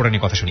সেই গল্পটা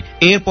নিয়ে কথা শুনি।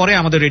 এরপরে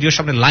আমাদের রেডিওর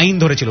সামনে লাইন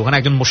ধরেছিল, ওখানে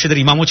একজন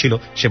মসজিদের ইমামও ছিল,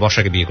 সে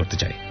বর্ষাকে বিয়ে করতে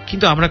চায়,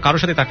 কিন্তু আমরা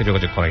কারোর সাথে তাকে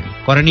যোগাযোগ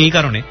করেনি এই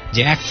কারণে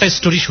যে একটা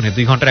স্টোরি শুনে,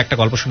 2 ঘন্টার একটা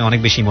গল্প শুনে অনেক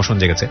বেশি ইমোশন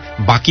জেগেছে।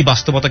 বাকি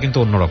বাস্তবতা কিন্তু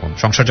অন্যরকম।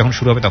 সংসার যখন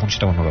শুরু হবে তখন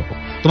সেটা অন্যরকম।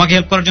 তোমাকে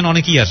হেল্প করার জন্য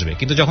অনেকেই আসবে,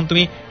 কিন্তু যখন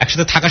তুমি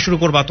একসাথে থাকা শুরু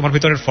করবা, তোমার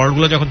ভিতরের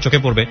ফল্টগুলো যখন চোখে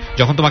পড়বে,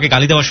 যখন তোমাকে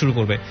গালি দেওয়া শুরু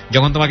করবে,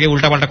 যখন তোমাকে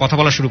উল্টাপাল্টা কথা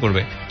বলা শুরু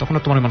করবে, তখন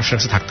তোমার মানুষের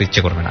কাছে থাকতে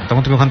ইচ্ছে করবে না।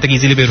 তখন তুমি ওখান থেকে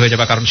ইজিলি বের হয়ে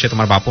যাবে, কারণ সে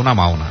তোমার বাপও না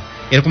মাও না।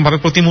 এরকম ভাবে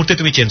প্রতি মুহূর্তে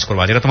তুমি চেঞ্জ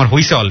করবা, যেটা তোমার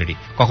হইছে অলরেডি।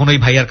 কখনো ওই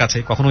ভাইয়ার কাছে,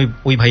 কখনো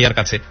ওই ভাইয়ার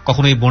কাছে,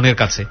 কখনো ওই বোনের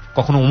কাছে,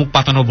 কখনো অমুক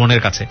পাতানো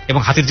বোনের কাছে,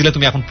 এবং হাতের জিলে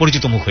তুমি এখন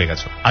পরিচিত মুখ হয়ে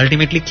গেছো।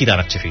 আলটিমেটলি কি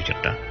দাঁড়াচ্ছে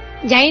ফিউচারটা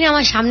জানি না,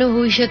 আমার সামনে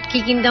ভবিষ্যৎ কি,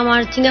 কিন্তু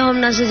আমার চিন্তা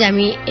ভাবনা আছে যে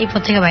আমি এই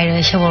পথ থেকে বাইরে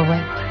এসে পড়বো।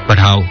 বাট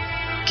হাউ,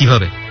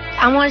 কিভাবে?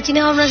 আমার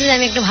চিন্তা ভাবনা আছে যে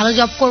আমি একটা ভালো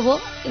জব করব,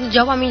 কিন্তু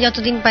জব আমি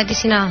যতদিন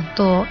পাইতেছি না,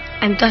 তো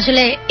আমি তো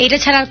আসলে এটা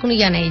ছাড়া আর কোনো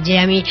ইয়া নাই যে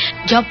আমি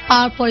জব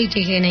পাওয়ার পরই তো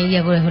এখানে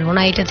ইয়া করে ফেলবো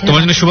না। এটা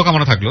তোমার জন্য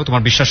শুভকামনা থাকলো,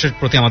 তোমার বিশ্বাসের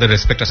প্রতি আমাদের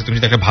রেসপেক্ট আছে। তুমি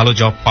যদি একটা ভালো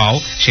জব পাও,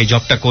 সেই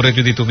জবটা করে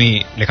যদি তুমি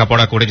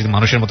লেখাপড়া করে যদি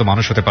মানুষের মতো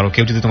মানুষ হতে পারো,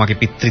 কেউ যদি তোমাকে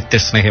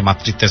পিতৃত্বের স্নেহে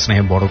মাতৃত্বের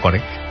স্নেহে বড় করে,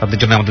 তাদের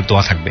জন্য আমাদের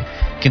দোয়া থাকবে।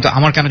 কিন্তু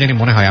আমার কেন জানি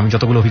মনে হয়, আমি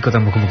যতগুলো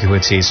অভিজ্ঞতার মুখোমুখি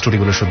হয়েছি এই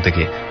স্টোরিগুলো শুনতে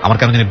গিয়ে, আমার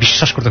কেন জানি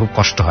বিশ্বাস করতে খুব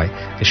কষ্ট হয়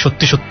যে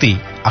সত্যি সত্যি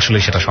আসলে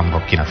সেটা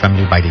সম্ভব কিনা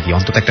ফ্যামিলির বাইরে গিয়ে।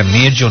 অন্তত একটা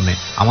মেয়ের জন্য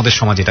আমাদের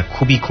সমাজে এটা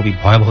খুবই খুবই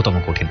ভয়াবহতম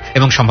কঠিন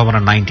এবং সম্ভাবনা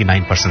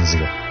 99%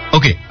 জিরো।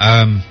 ওকে,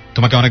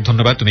 তোমাকে অনেক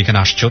ধন্যবাদ, তুমি এখানে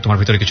আসছো, তোমার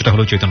ভিতরে কিছুটা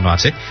হলেও চৈতন্য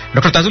আছে।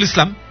 ডক্টর তাজুল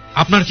ইসলাম,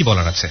 আপনার কি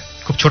বলার আছে?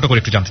 খুব ছোট করে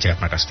একটু জানতে চাই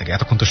আপনার কাছ থেকে।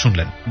 এতক্ষণ তো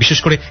শুনলেন, বিশেষ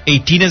করে এই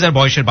টিনেজার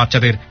বয়সের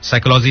বাচ্চাদের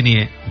সাইকোলজি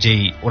নিয়ে,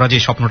 যেই ওরা যে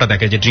স্বপ্নটা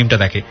দেখে, যে ড্রিমটা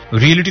দেখে,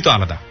 রিয়েলিটি তো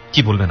আলাদা,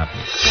 কি বলবেন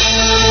আপনি?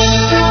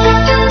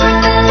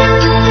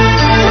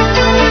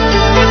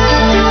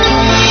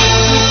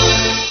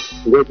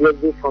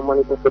 JBSB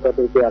সম্মানিত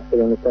শ্রোতাদেরকে আজকের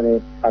অনুষ্ঠানে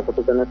স্বাগত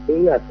জানাচ্ছি।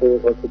 আজকে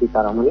অতিথি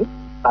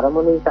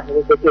তারামণির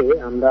কাহিনী থেকে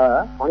আমরা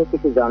অনেক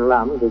কিছু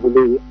জানলাম,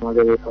 যেগুলি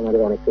আমাদের এই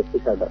সমাজের অনেক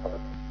শক্তিশালী ব্যাপার।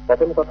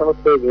 প্রথম কথা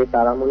হচ্ছে যে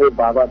তারামণির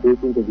বাবা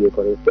 2-3টে বিয়ে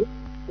করেছে,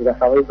 যেটা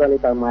স্বাভাবিকভাবে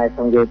তার মায়ের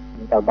সঙ্গে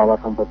তার বাবা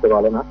সম্পর্ক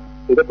ভালো না,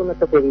 এরকম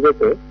একটা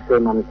পরিবেশে সে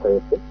মানুষ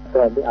হয়েছে।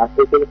 আজকে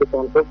হচ্ছে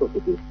চঞ্চল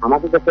প্রকৃতি।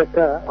 আমাদের কাছে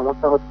একটা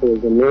সমস্যা হচ্ছে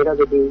যে মেয়েরা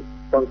যদি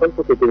চঞ্চল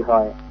প্রকৃতির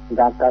হয়,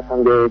 যার তার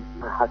সঙ্গে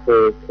হাসে,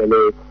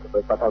 খেলে,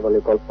 কথা বলে,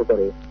 গল্প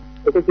করে,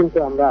 এটা কিন্তু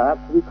আমরা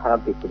খুবই খারাপ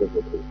দিক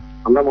দেখেছি।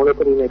 আমরা মনে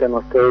করি মেয়েটা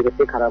নষ্ট হয়ে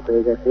গেছে, খারাপ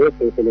হয়ে গেছে,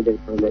 সেই ছেলেদের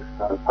সঙ্গে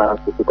খারাপ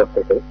কিছু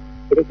করতেছে।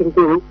 এটা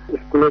কিন্তু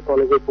স্কুলে,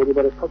 কলেজে,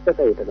 পরিবারের সব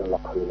জায়গায় এটা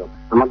লক্ষণীয়।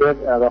 আমাদের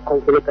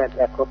রক্ষণশীলতা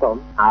একরকম,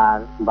 আর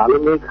ভালো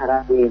মেয়ে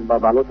খারাপ মেয়ে বা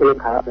ভালো ছেলে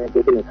খারাপ মেয়ে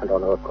দেখে এখানে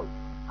অন্যরকম।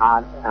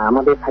 আর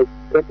আমাদের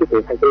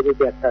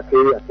সাইকোলজিতে একটা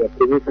থিওরি আছে,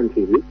 অ্যাট্রিবিউশন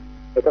থিওরি।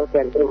 এটা হচ্ছে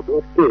একজন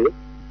মানুষকে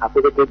আপনি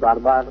যদি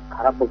বারবার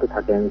খারাপ বলতে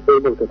থাকেন, তুই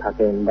বলতে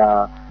থাকেন বা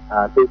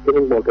তুই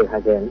বলতে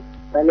থাকেন,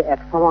 তাহলে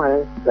এক সময়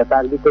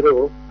তার ভিতরেও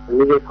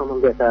নিজের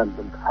সম্বন্ধে একটা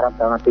খারাপ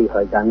জানাতেই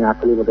হয় যে আমি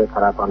আসলে বোধহয়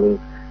খারাপ,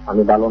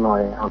 আমি ভালো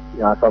নয়,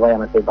 সবাই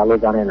আমাকে ভালো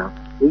জানে না।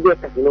 এই যে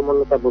একটা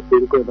হীনমন্যতা বোধ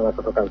তৈরি করে দেওয়া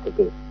ছোটকাল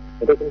থেকে,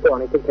 এটা কিন্তু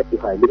অনেকের ক্ষতি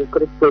হয়। বিশেষ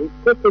করে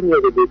চরিত্রকে নিয়ে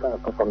যদি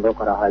সন্দেহ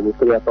করা হয়, বিশেষ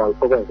করে এত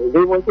অল্প বয়সে,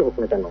 যেই বয়সে হোক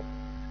না কেন,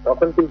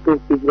 তখন কিন্তু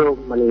তীব্র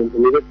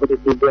নিজের প্রতি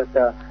তীব্র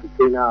একটা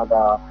ঘৃণা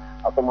বা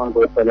অপমান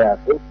করে চলে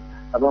আসে।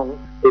 এবং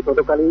এই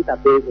ছোটকালেই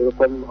তাকে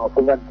এরকম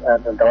অপবাদ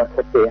দেওয়ার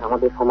ক্ষেত্রে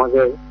আমাদের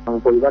সমাজে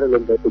পরিবারের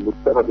লোকদের একটু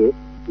বুঝতে হবে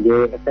যে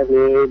একটা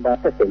মেয়ে বা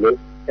একটা ছেলে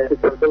একটু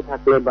চঞ্চল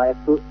থাকলে বা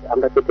একটু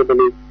আমরা চেতে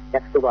বলি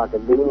একশোবাদ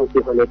বহুমুখী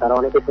হলে তারা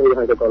অনেকের সঙ্গে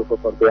হয়তো গল্প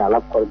করবে,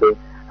 আলাপ করবে,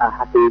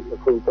 হাসি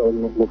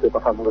মুখে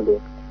কথা বলবে।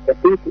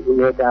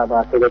 মেয়েটা বা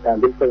ছেলেটা,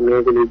 বিশেষ করে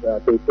মেয়েগুলি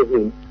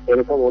চরিত্রহীন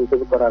এরকম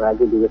মন্তব্য করার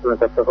আগে বিবেচনা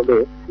করতে হবে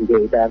যে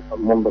এটা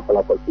মন্দ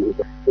ফলাফল কি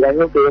হয়েছে। যাই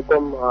হোক,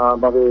 এরকম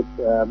ভাবে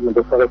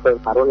দোষারোপের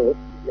কারণে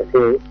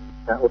সে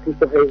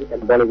অতিষ্ঠ হয়ে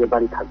বলে যে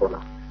বাড়ি থাকবো না।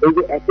 এই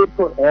যে একের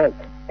পর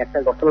একটা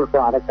ঘটনার পর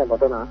আরেকটা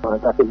ঘটনা,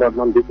 তাকে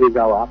বদনাম দিতে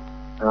যাওয়া,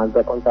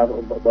 যখন তার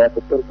বয়স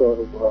অত্যন্ত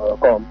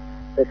কম,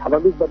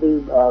 স্বাভাবিকভাবেই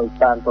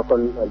তার তখন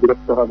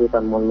বিরক্ত হবে,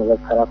 তার মন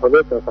মেজাজ খারাপ হবে,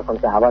 তো তখন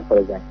সে আবার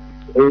চলে যায়।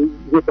 এই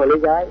যে চলে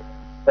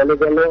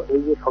গেল,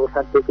 এই যে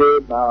সংসার থেকে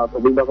বা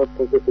অভিভাবক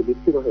থেকে সে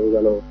বিচ্ছিন্ন হয়ে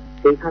গেল,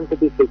 সেইখান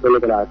থেকে সে চলে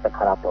গেল একটা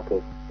খারাপ পথে।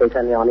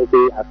 সেখানে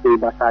অনেকেই আজকে এই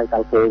বাসায়,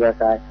 কালকে এই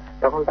বাসায়,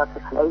 তখন তাকে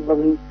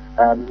স্বাভাবিকভাবেই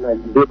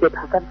বেঁচে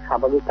থাকার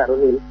স্বাভাবিক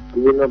কারণে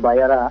বিভিন্ন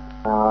বায়ারা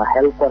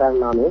হেল্প করার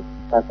নামে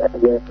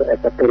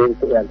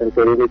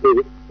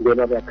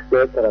যেভাবে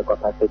এক্সপ্লয়েট করার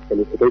কথা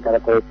সেটাই তারা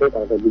করেছে।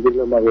 তারা বিভিন্ন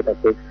ভাবে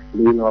তাকে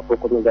বিভিন্ন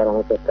অপকর্ম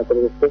জানানোর চেষ্টা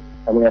করে যাচ্ছে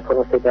এবং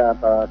এখনো সেটা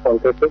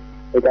চলতেছে।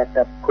 এটা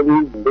একটা খুবই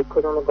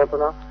দুঃখজনক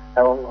ঘটনা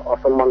এবং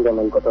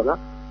অসম্মানজনক ঘটনা।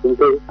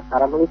 কিন্তু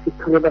তারা মানে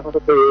শিক্ষণীয় ব্যাপার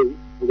হচ্ছে এই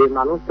যে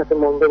মানুষ তাকে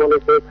মন্দ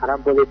বলেছে, খারাপ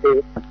বলেছে,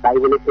 তাই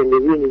বলেছে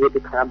নিজেকে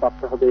খারাপ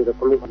ভাবতে হবে,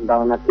 এরকম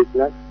ধারণা ঠিক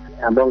না।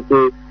 এবং কি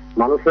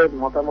মানুষের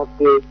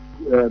মতামতকে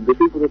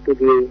বেশি গুরুত্ব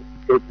দিয়ে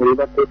সেই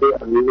পরিবার থেকে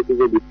নিজেকে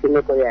যে বিচ্ছিন্ন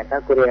করে একা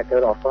করে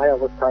একেবারে অসহায়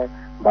অবস্থায়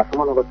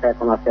বাসমান অবস্থায়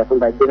এখন আছে, এখন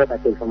বাধ্যতা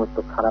তাকে এই সমস্ত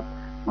খারাপ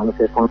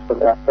মানুষের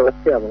সংস্পর্শে আসতে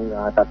হচ্ছে এবং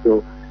তাকেও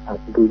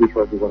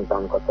দুর্বিষহ জীবন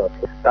পালন করতে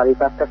হচ্ছে। তার এই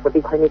কাজটা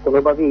সঠিক হয়নি,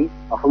 কোনোভাবেই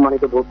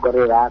অসম্মানিত বোধ করে,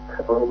 রাগ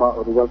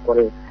অনুভব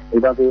করে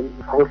এইভাবে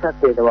সংসার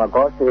ছেড়ে দেওয়া,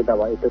 ঘর ছেড়ে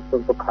দেওয়া, এটা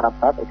অত্যন্ত খারাপ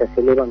কাজ। এটা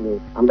ছেলে বা মেয়ে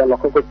আমরা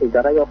লক্ষ্য করছি,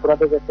 যারাই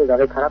অপরাধে গেছে,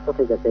 যারাই খারাপ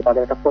পথে গেছে,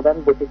 তাদের একটা প্রধান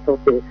বৈশিষ্ট্য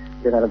হচ্ছে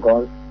যে তারা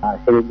ঘর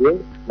ছেড়ে দিয়ে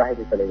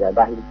বাইরে চলে যায়,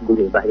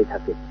 বাইরে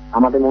থাকে।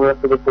 আমাদের মনে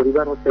হচ্ছে যে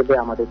পরিবার হচ্ছে যে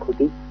আমাদের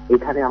ক্ষতি,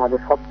 এখানে আমাদের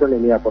সব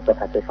ধরনের নিরাপত্তা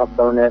থাকে, সব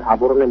ধরনের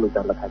আবরণের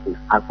মধ্যে আমরা থাকি।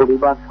 আর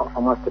পরিবার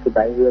সমাজ থেকে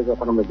বাইরে হয়ে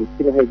যখন আমরা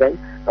বিচ্ছিন্ন হয়ে যাই,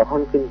 তখন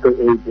কিন্তু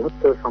এই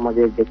বৃহত্তর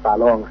সমাজের যে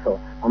কালো অংশ,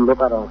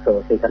 অন্ধকার অংশ,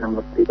 সেখানে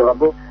আমরা স্থিত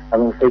হবো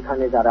এবং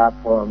সেইখানে যারা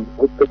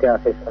উৎপেতে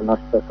আসে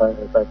নষ্ট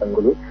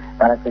শয়তানগুলি,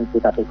 তারা কিন্তু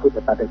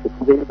তাদেরকে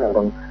খুঁজে নেবে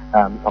এবং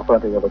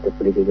অপরাধের জগতে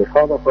তুলে দিবে।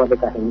 সব অপরাধের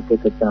কাহিনীতে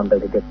ক্ষেত্রে আমরা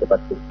এটি দেখতে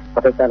পাচ্ছি।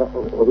 অর্থাৎ তার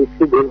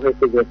অবশ্যই ভুল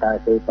হয়েছে যে তার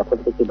সেই তখন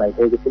থেকে বাইরে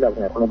হয়ে গেছিল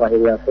এবং এখনো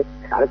বাইরে আছে।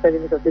 আরেকটা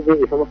জিনিস হচ্ছে যে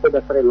এই সমস্ত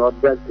ব্যাপারে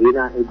লজ্জা,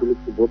 ঘৃণা এগুলি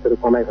বোধের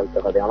কমাই ফেলতে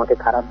হবে। আমাকে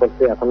খারাপ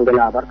বলছে, এখন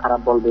গেলে আবার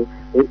খারাপ বলবে।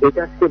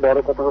 এটা হচ্ছে বড়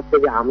কথা হচ্ছে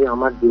যে আমি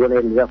আমার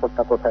জীবনের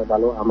নিরাপত্তা কোথায়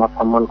ভালো, আমার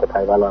সম্মান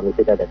কোথায় ভালো, আমি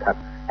সেটা দেখার।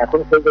 এখন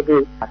সে যদি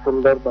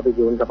সুন্দরভাবে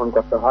জীবনযাপন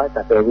করতে হয়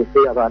তাকে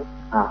অবশ্যই আবার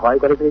হয়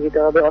করে ফিরে দিতে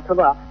হবে,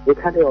 অথবা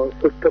এখানে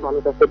সুস্থ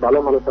মানুষ আছে, ভালো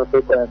মানুষ আছে,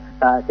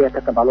 সে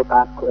একটা ভালো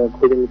কাজ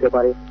খুঁজে নিতে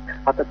পারে।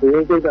 অর্থাৎ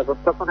নিজের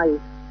ব্যবস্থাপনায়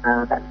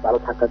ভালো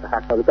থাকতে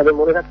হবে। তবে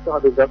মনে রাখতে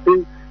হবে যতই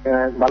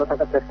ভালো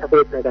থাকার চেষ্টা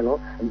করিস না কেন,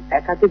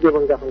 একাকী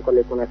জীবনযাপন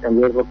করলে কোন একটা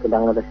মেয়ের পক্ষে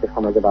বাংলাদেশের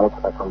সমাজে ভালো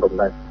থাকা সম্ভব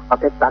নয়।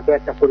 অর্থাৎ তাকে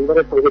একটা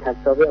পরিবারের সঙ্গে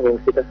থাকতে হবে এবং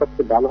সেটা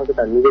সবচেয়ে ভালো হবে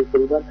তার নিজের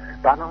পরিবার।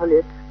 তা না হলে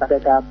তাকে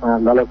একটা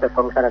ভালো একটা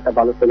সংসার, একটা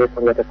ভালো ছেলের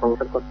সঙ্গে একটা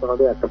সংসার করতে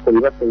হবে, একটা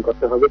পরিবার তৈরি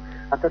করতে হবে।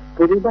 অর্থাৎ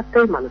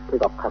পরিবারটাই মানুষকে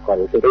রক্ষা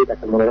করে, সেটাই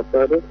তাকে মনে রাখতে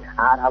হবে।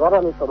 আর আবারও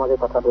আমি সমাজের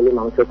কথা বলি,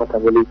 মানুষের কথা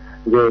বলি,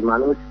 যে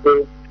মানুষকে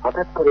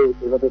হঠাৎ করে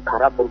এভাবে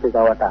খারাপ বলতে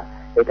যাওয়াটা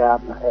এটা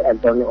এক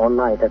ধরনের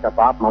অন্যায়, এটা একটা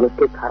পাপ।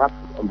 মানুষকে খারাপ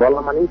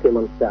বলা মানেই সে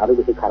মানুষকে আরো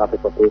বেশি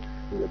খারাপের পথে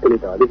তুলে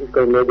দেওয়া। বিশেষ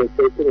করে মেয়েদের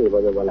চরিত্র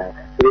এইভাবে বলা হয়,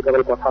 শুধু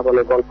কেবল কথা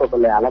বলে, গল্প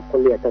করলে, আলাপ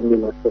করলে একটা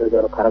মেয়ে নষ্ট হয়ে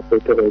গেল, খারাপ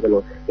চরিত্র হয়ে গেল,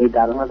 এই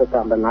ধারণা যাতে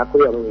আমরা না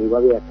করি এবং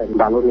এইভাবে একটা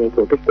ভালো মেয়েকে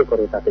অতিষ্ঠ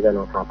করে তাকে যেন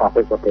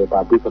পাপের পথে বা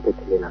বিপথে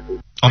ঠেলে না দিই।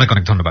 অনেক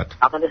অনেক ধন্যবাদ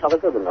আপনাদের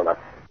সবাইকে। ধন্যবাদ।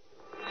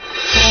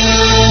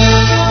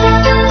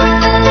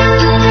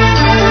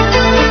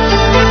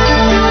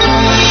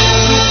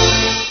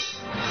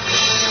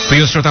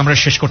 প্রিয় শ্রোতা, আমরা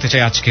শেষ করতে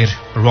চাই আজকের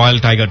রয়্যাল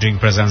টাইগার ড্রিঙ্ক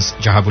প্রেজেন্স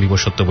যাহা বলিব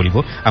সত্য বলিব।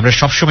 আমরা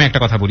সবসময়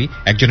একটা কথা বলি,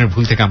 একজনের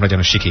ভুল থেকে আমরা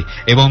যেন শিখি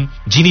এবং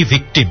যিনি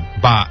ভিকটিম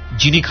বা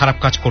যিনি খারাপ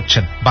কাজ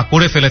করছেন বা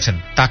করে ফেলেছেন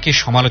তাকে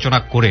সমালোচনা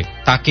করে,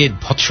 তাকে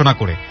ভৎসনা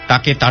করে,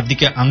 তাকে তার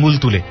দিকে আঙুল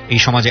তুলে এই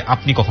সমাজে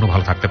আপনি কখনো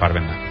ভালো থাকতে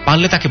পারবেন না।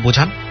 পারলে তাকে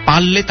বোঝান,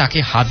 পারলে তাকে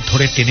হাত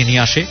ধরে টেনে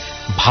নিয়ে আসে,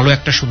 ভালো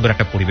একটা সুন্দর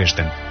একটা পরিবেশ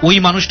দেন। ওই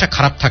মানুষটা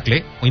খারাপ থাকলে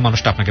ওই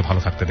মানুষটা আপনাকে ভালো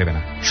থাকতে দেবে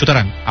না।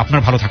 সুতরাং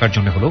আপনার ভালো থাকার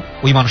জন্য হলো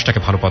ওই মানুষটাকে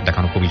ভালো পথ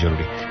দেখানো খুবই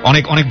জরুরি।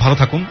 অনেক অনেক ভালো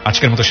থাকুন।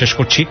 আজকের মতো শেষ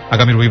করছি,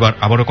 আগামী রবিবার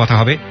আবারও কথা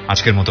হবে।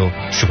 আজকের মতো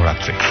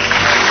শুভরাত্রি।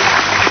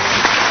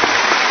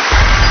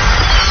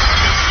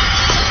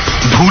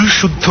 ভুল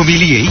শুদ্ধ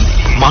মিলিয়েই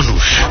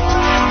মানুষ।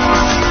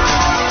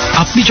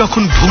 আপনি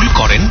যখন ভুল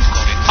করেন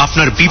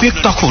আপনার বিবেক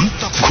তখন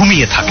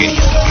ঘুমিয়ে থাকে।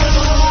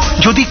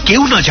 যদি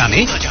কেউ না জানে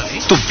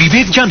তো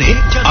বিবেক জানে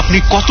আপনি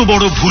কত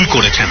বড় ভুল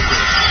করেছেন।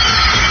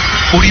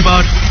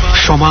 পরিবার,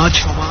 সমাজ,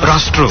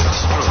 রাষ্ট্র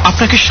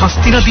আপনাকে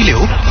শাস্তি না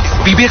দিলেও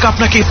বিবেক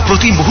আপনাকে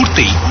প্রতি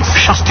মুহূর্তেই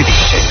শাস্তি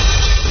দিচ্ছে।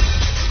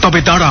 তবে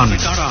দাঁড়ান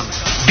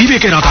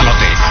বিবেকের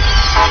আদালতে,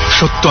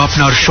 সত্য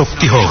আপনার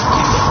শক্তি হোক।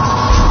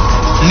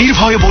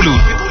 নির্ভয়ে বলুন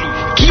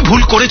কি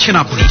ভুল করেছেন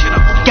আপনি,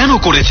 কেন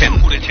করেছেন,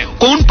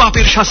 কোন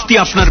পাপের শাস্তি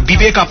আপনার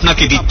বিবেক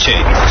আপনাকে দিচ্ছে।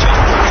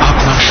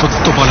 আপনার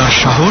সত্য বলার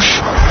সাহস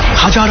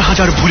হাজার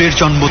হাজার ভুলের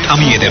জন্ম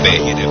থামিয়ে দেবে।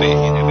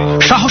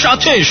 সাহস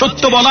আছে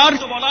সত্য বলার?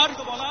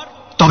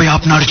 তবে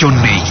আপনার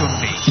জন্যেই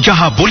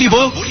যাহা বলিব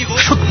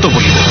সত্য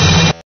বলিব।